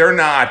 Like, they're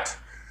not,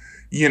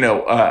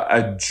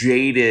 a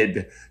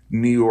jaded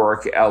New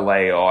York,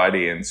 LA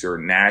audience or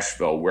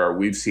Nashville where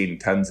we've seen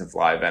tons of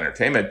live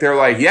entertainment. They're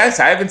like, yes,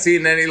 I haven't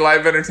seen any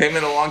live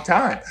entertainment in a long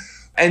time.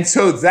 And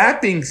so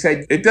that being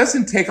said, it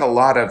doesn't take a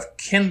lot of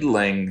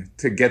kindling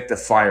to get the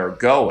fire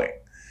going.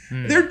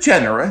 They're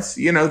generous,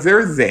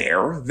 they're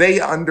there. They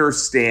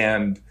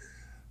understand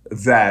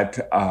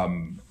that,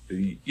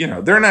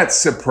 they're not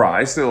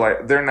surprised.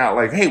 They're not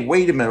like, hey,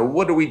 wait a minute,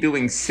 what are we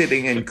doing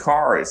sitting in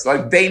cars?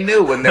 Like, they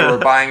knew when they were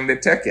buying the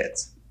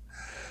tickets.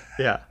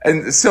 Yeah.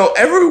 And so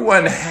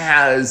everyone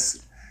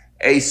has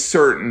a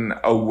certain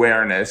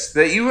awareness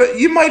that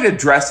you might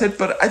address it,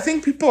 but I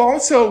think people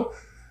also,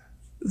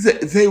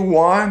 they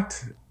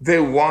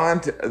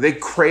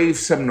crave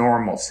some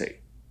normalcy.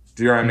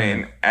 Do you know what I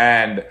mean?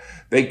 And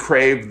they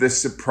crave the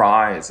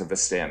surprise of a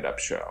stand-up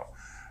show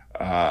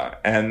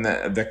and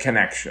the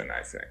connection,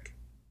 I think.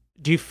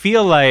 Do you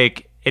feel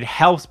like it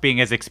helps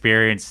being as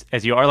experienced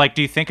as you are? Like,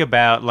 do you think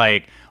about,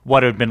 like,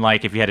 what it would have been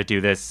like if you had to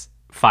do this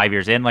 5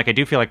 years in? Like, I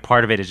do feel like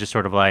part of it is just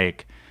sort of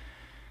like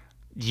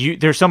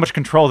there's so much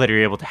control that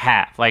you're able to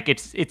have. Like,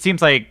 it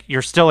seems like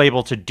you're still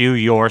able to do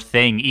your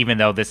thing, even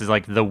though this is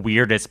like the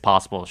weirdest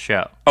possible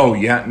show. Oh,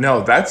 yeah.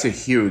 No, that's a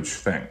huge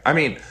thing. I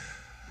mean,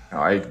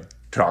 I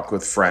talk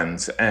with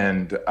friends,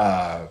 and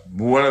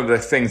one of the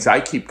things I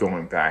keep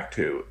going back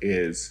to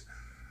is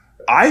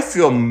I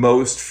feel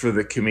most for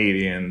the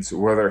comedians,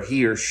 whether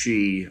he or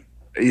she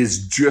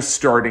is just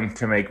starting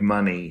to make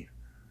money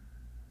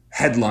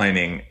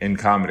headlining in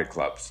comedy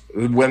clubs,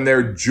 when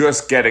they're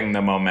just getting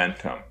the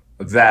momentum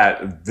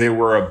that they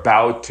were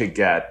about to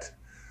get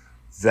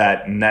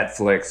that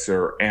Netflix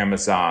or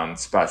Amazon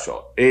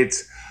special.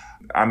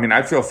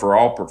 I feel for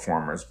all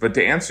performers, but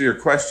to answer your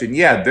question,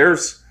 yeah,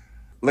 there's,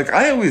 like,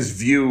 I always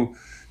view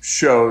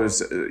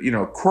shows,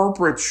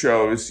 corporate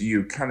shows,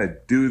 you kind of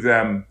do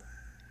them,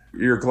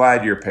 you're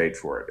glad you're paid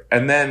for it.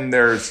 And then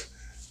there's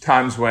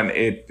times when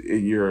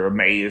you're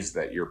amazed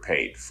that you're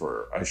paid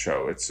for a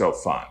show. It's so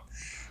fun.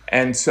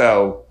 And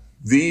so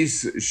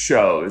these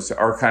shows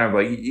are kind of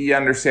like, you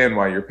understand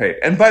why you're paid.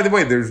 And by the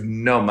way, there's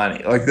no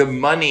money. Like, the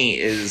money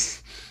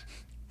is,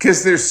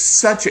 because there's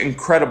such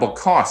incredible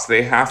costs.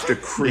 They have to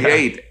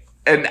create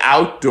an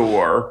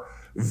outdoor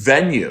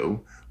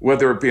venue,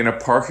 whether it be in a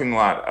parking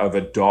lot of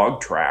a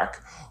dog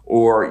track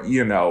or,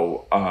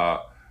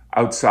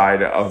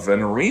 outside of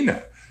an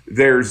arena.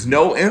 There's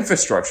no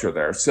infrastructure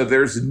there. So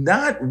there's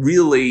not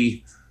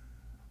really,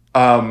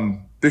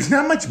 there's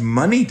not much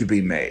money to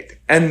be made.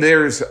 And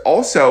there's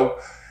also,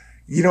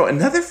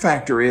 another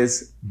factor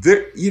is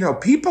that,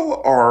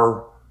 people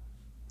are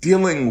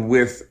dealing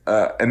with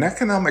an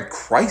economic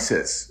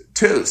crisis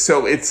too.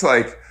 So it's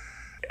like,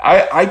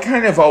 I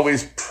kind of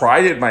always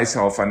prided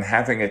myself on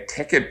having a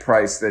ticket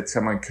price that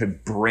someone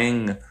could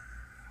bring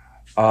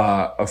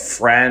a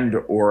friend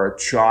or a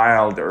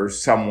child or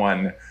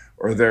someone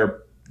or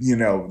it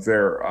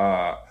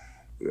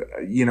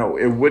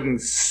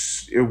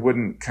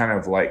wouldn't kind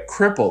of like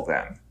cripple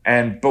them.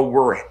 But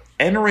we're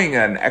entering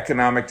an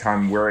economic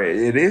time where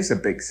it is a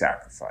big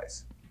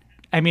sacrifice.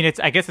 I mean,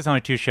 I guess it's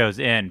only 2 shows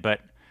in,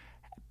 but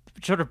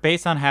sort of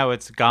based on how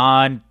it's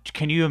gone,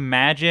 can you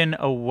imagine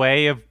a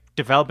way of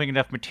developing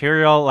enough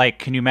material? Like,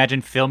 can you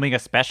imagine filming a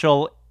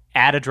special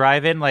at a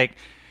drive-in? Like,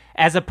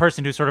 as a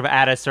person who's sort of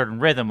at a certain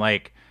rhythm,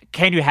 like,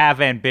 can you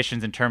have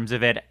ambitions in terms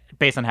of it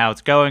based on how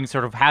it's going?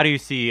 Sort of, how do you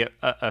see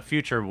a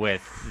future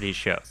with these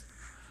shows?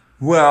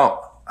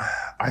 Well,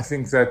 I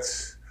think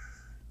that's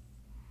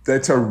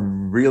a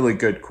really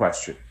good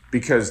question,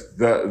 because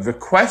the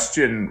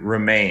question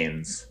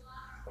remains,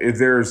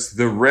 there's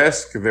the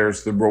risk,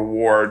 there's the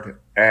reward,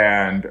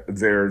 and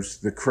there's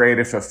the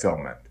creative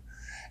fulfillment.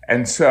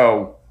 And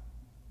so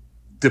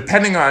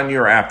depending on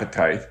your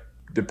appetite,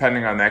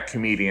 depending on that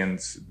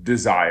comedian's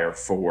desire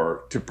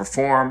to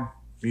perform,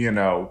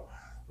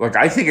 like,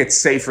 I think it's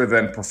safer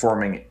than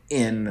performing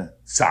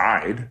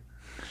inside.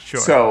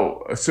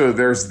 Sure. So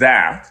there's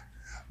that.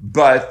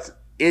 But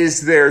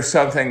is there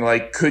something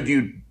like, could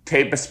you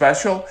tape a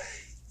special?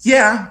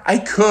 Yeah, I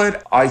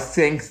could. I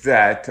think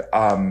that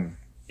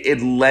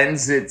it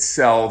lends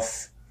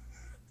itself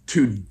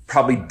to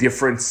probably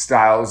different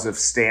styles of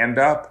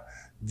stand-up.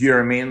 Do you know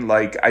what I mean?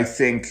 Like, I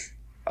think,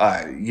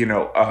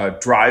 a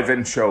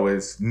drive-in show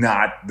is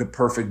not the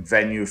perfect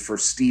venue for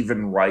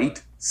Stephen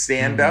Wright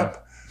stand-up.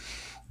 Mm-hmm.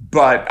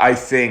 But I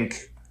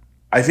think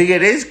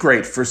it is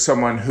great for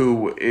someone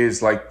who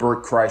is like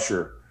Bert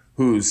Kreischer,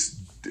 who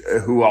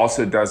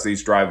also does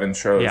these drive-in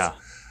shows. Yeah.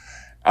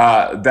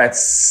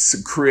 That's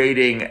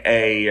creating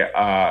a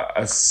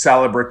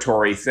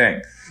celebratory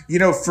thing.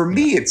 For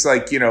me, it's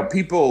like,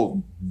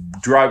 people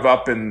drive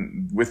up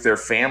with their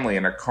family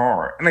in a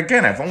car. And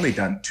again, I've only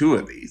done 2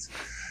 of these.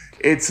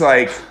 It's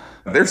like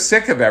they're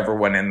sick of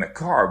everyone in the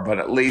car, but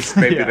at least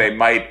maybe they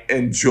might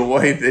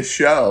enjoy the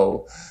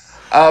show.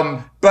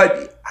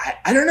 But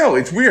I don't know.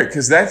 It's weird,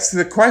 because that's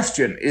the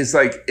question, is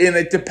like, and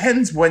it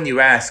depends when you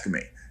ask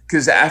me.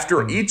 Because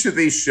after each of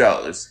these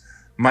shows,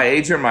 my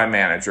agent and my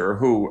manager,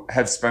 who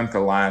have spent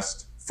the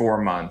last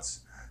 4 months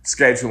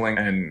scheduling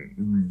and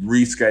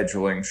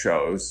rescheduling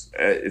shows,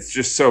 it's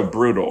just so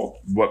brutal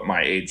what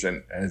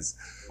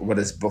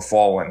has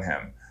befallen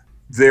him.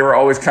 They were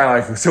always kind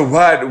of like, so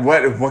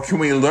what can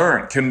we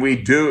learn? Can we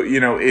do,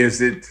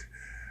 is it,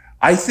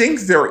 I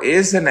think there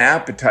is an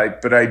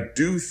appetite, but I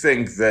do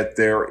think that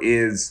there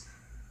is,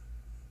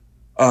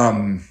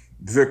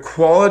 the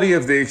quality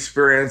of the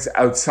experience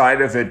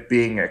outside of it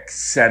being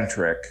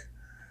eccentric,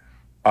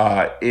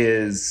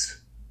 is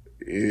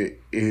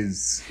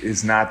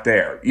not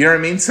there. You know what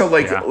I mean? So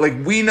like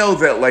we know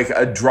that like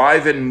a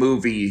drive-in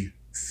movie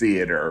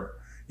theater,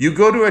 you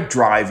go to a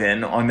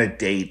drive-in on a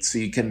date so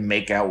you can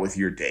make out with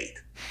your date,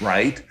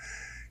 right?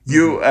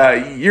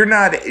 You're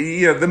not,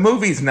 the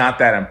movie's not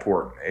that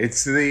important.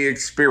 It's the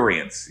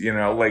experience,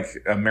 like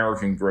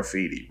American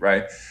Graffiti,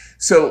 right?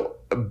 So,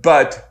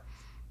 but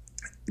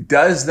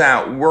does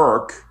that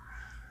work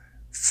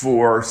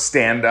for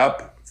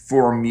stand-up,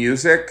 for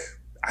music?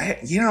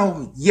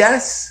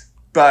 Yes,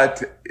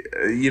 but,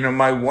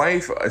 my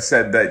wife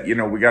said that,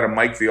 we got to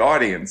mic the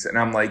audience. And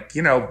I'm like,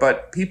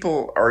 but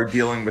people are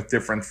dealing with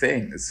different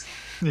things.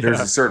 Yeah. There's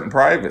a certain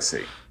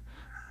privacy.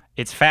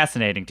 It's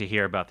fascinating to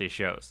hear about these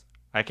shows.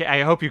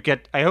 I hope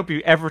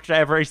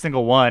every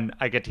single one,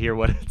 I get to hear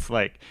what it's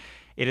like.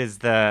 It is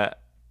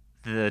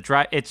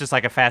it's just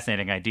like a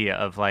fascinating idea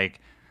of like,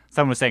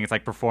 someone was saying it's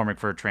like performing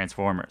for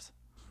Transformers.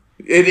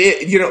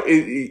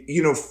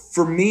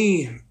 For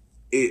me,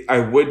 I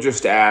would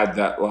just add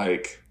that,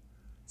 like,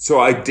 so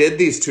I did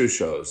these 2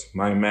 shows.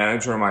 My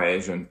manager and my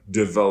agent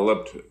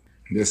developed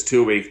this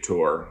 2-week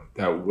tour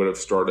that would have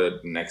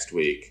started next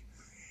week.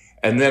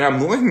 And then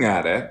I'm looking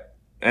at it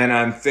and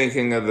I'm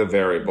thinking of the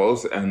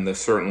variables and the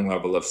certain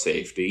level of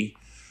safety.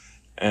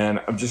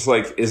 And I'm just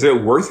like, is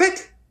it worth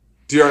it?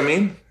 Do you know what I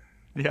mean?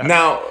 Yeah.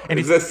 Now,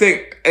 and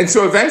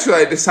so eventually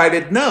I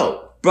decided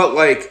no. But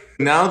like,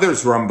 now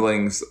there's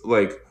rumblings,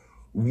 like,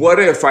 what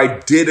if I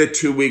did a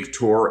 2-week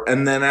tour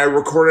and then I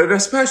recorded a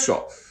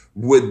special?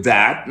 Would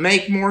that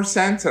make more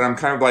sense? And I'm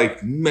kind of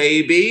like,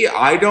 maybe,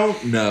 I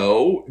don't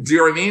know. Do you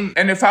know what I mean?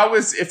 And if I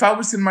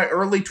was in my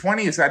early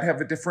 20s, I'd have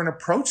a different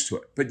approach to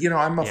it. But,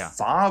 I'm a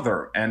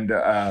father and,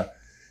 a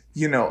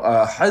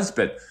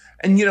husband.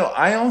 And,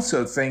 I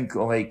also think,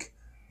 like,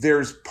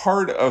 there's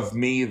part of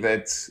me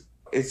it's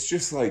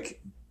just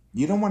like,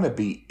 you don't want to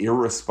be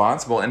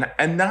irresponsible.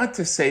 And not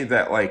to say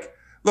that, like,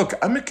 look,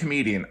 I'm a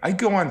comedian. I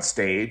go on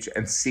stage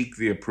and seek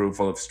the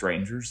approval of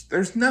strangers.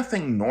 There's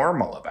nothing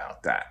normal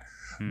about that.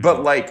 Mm-hmm.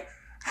 But like,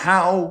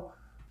 how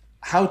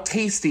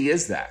tasty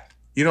is that?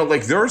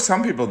 Like, there are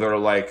some people that are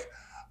like,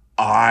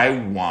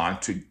 I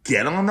want to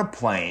get on a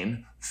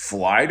plane,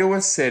 fly to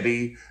a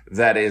city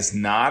that is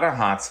not a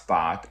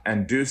hotspot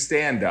and do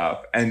stand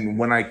up. And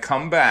when I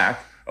come back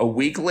a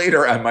week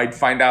later, I might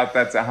find out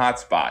that's a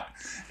hotspot.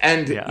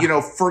 And,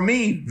 for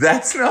me,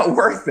 that's not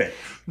worth it.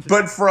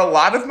 But for a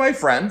lot of my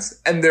friends,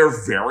 and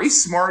they're very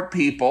smart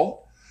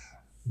people,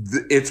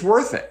 it's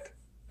worth it.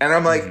 And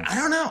I'm like, I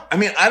don't know. I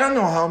mean, I don't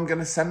know how I'm going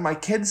to send my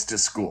kids to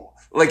school.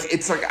 Like,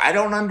 it's like, I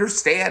don't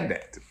understand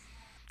it.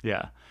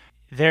 Yeah.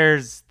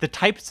 There's the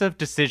types of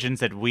decisions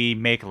that we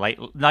make, like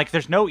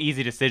there's no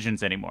easy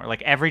decisions anymore.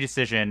 Like, every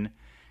decision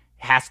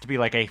has to be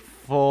like a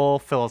full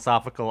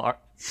philosophical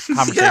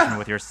conversation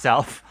with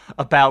yourself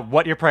about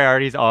what your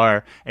priorities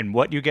are and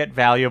what you get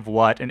value of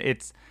what.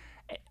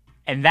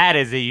 And that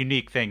is a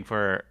unique thing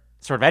for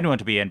sort of anyone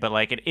to be in. But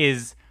like, it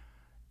is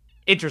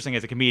interesting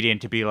as a comedian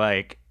to be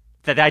like,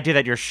 that idea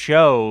that your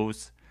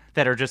shows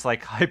that are just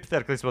like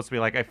hypothetically supposed to be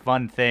like a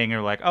fun thing,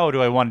 or like, oh,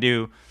 do I want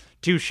to do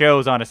 2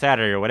 shows on a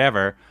Saturday or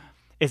whatever,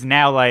 is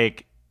now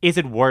like, is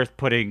it worth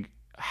putting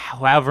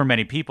however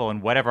many people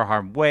in whatever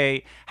harm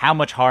way? How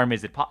much harm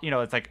is it?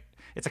 It's like,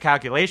 it's a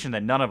calculation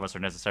that none of us are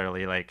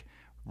necessarily like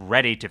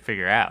ready to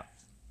figure out.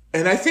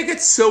 And I think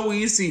it's so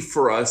easy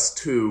for us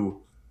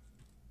to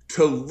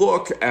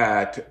look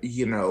at,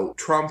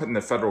 Trump and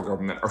the federal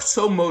government are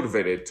so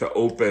motivated to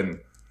open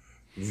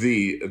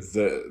the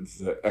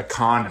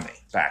economy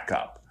back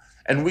up.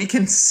 And we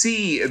can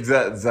see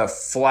the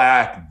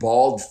flat,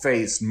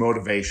 bald-faced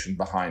motivation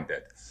behind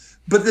it.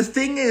 But the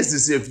thing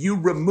is if you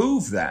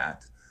remove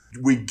that,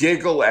 we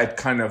giggle at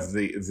kind of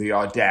the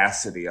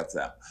audacity of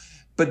them.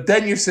 But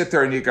then you sit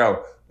there and you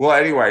go, well,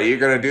 anyway, you're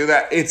going to do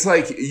that? It's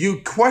like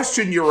you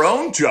question your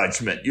own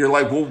judgment. You're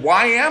like, well,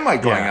 why am I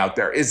going out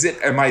there?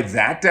 Am I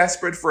that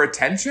desperate for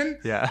attention?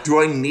 Yeah.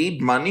 Do I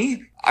need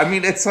money? I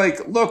mean, it's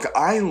like, look,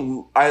 I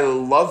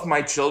love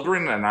my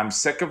children and I'm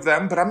sick of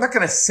them, but I'm not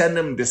going to send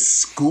them to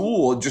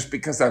school just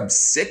because I'm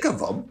sick of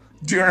them.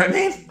 Do you know what I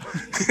mean?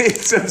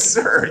 It's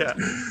absurd. Yeah.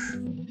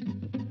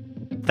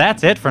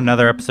 That's it for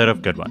another episode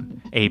of Good One.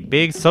 A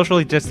big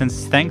socially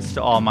distanced thanks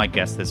to all my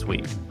guests this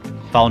week.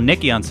 Follow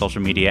Nikki on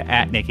social media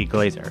at Nikki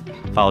Glazer.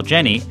 Follow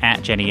Jenny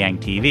at Jenny Yang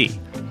TV.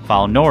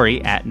 Follow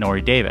Nori at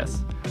Nori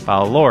Davis.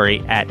 Follow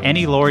Lori at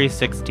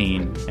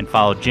AnyLori16. And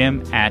follow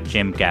Jim at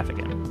Jim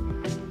Gaffigan.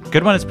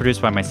 Good One is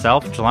produced by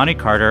myself, Jelani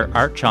Carter,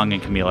 Art Chung,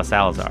 and Camila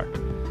Salazar.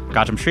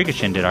 Gautam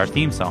Srikishan did our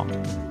theme song.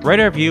 Write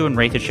a review and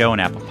rate the show on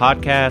Apple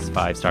Podcasts,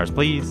 5 stars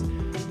please.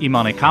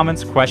 Email any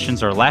comments,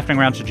 questions, or laughing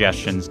around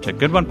suggestions to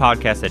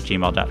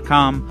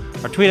goodonepodcast@gmail.com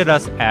or tweet at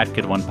us at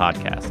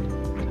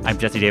goodonepodcast. I'm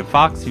Jesse David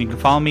Fox, and you can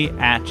follow me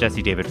at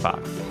Jesse David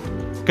Fox.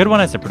 Good One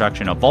is a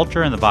production of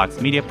Vulture and the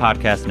Vox Media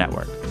Podcast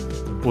Network.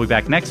 We'll be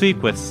back next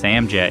week with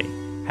Sam J.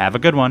 Have a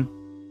good one.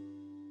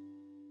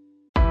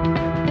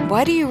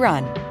 Why do you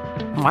run?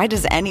 Why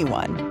does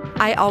anyone?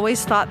 I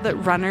always thought that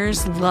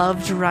runners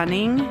loved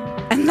running,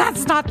 and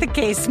that's not the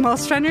case.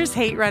 Most runners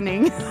hate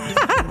running,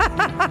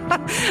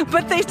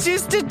 but they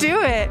choose to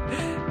do it.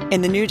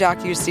 In the new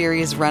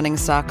docuseries Running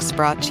Sucks,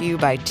 brought to you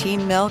by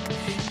Teen Milk,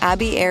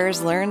 Abby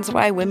Ayers learns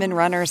why women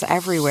runners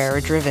everywhere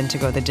are driven to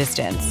go the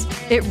distance.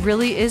 It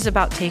really is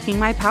about taking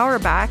my power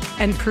back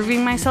and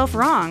proving myself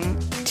wrong.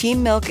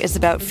 Teen Milk is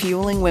about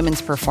fueling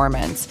women's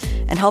performance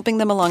and helping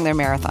them along their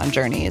marathon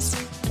journeys.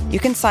 You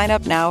can sign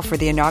up now for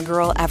the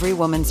inaugural Every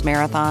Woman's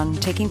Marathon,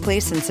 taking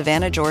place in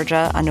Savannah,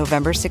 Georgia on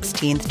November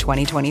 16th,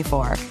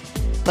 2024.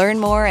 Learn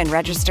more and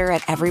register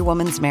at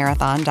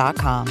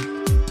everywomansmarathon.com.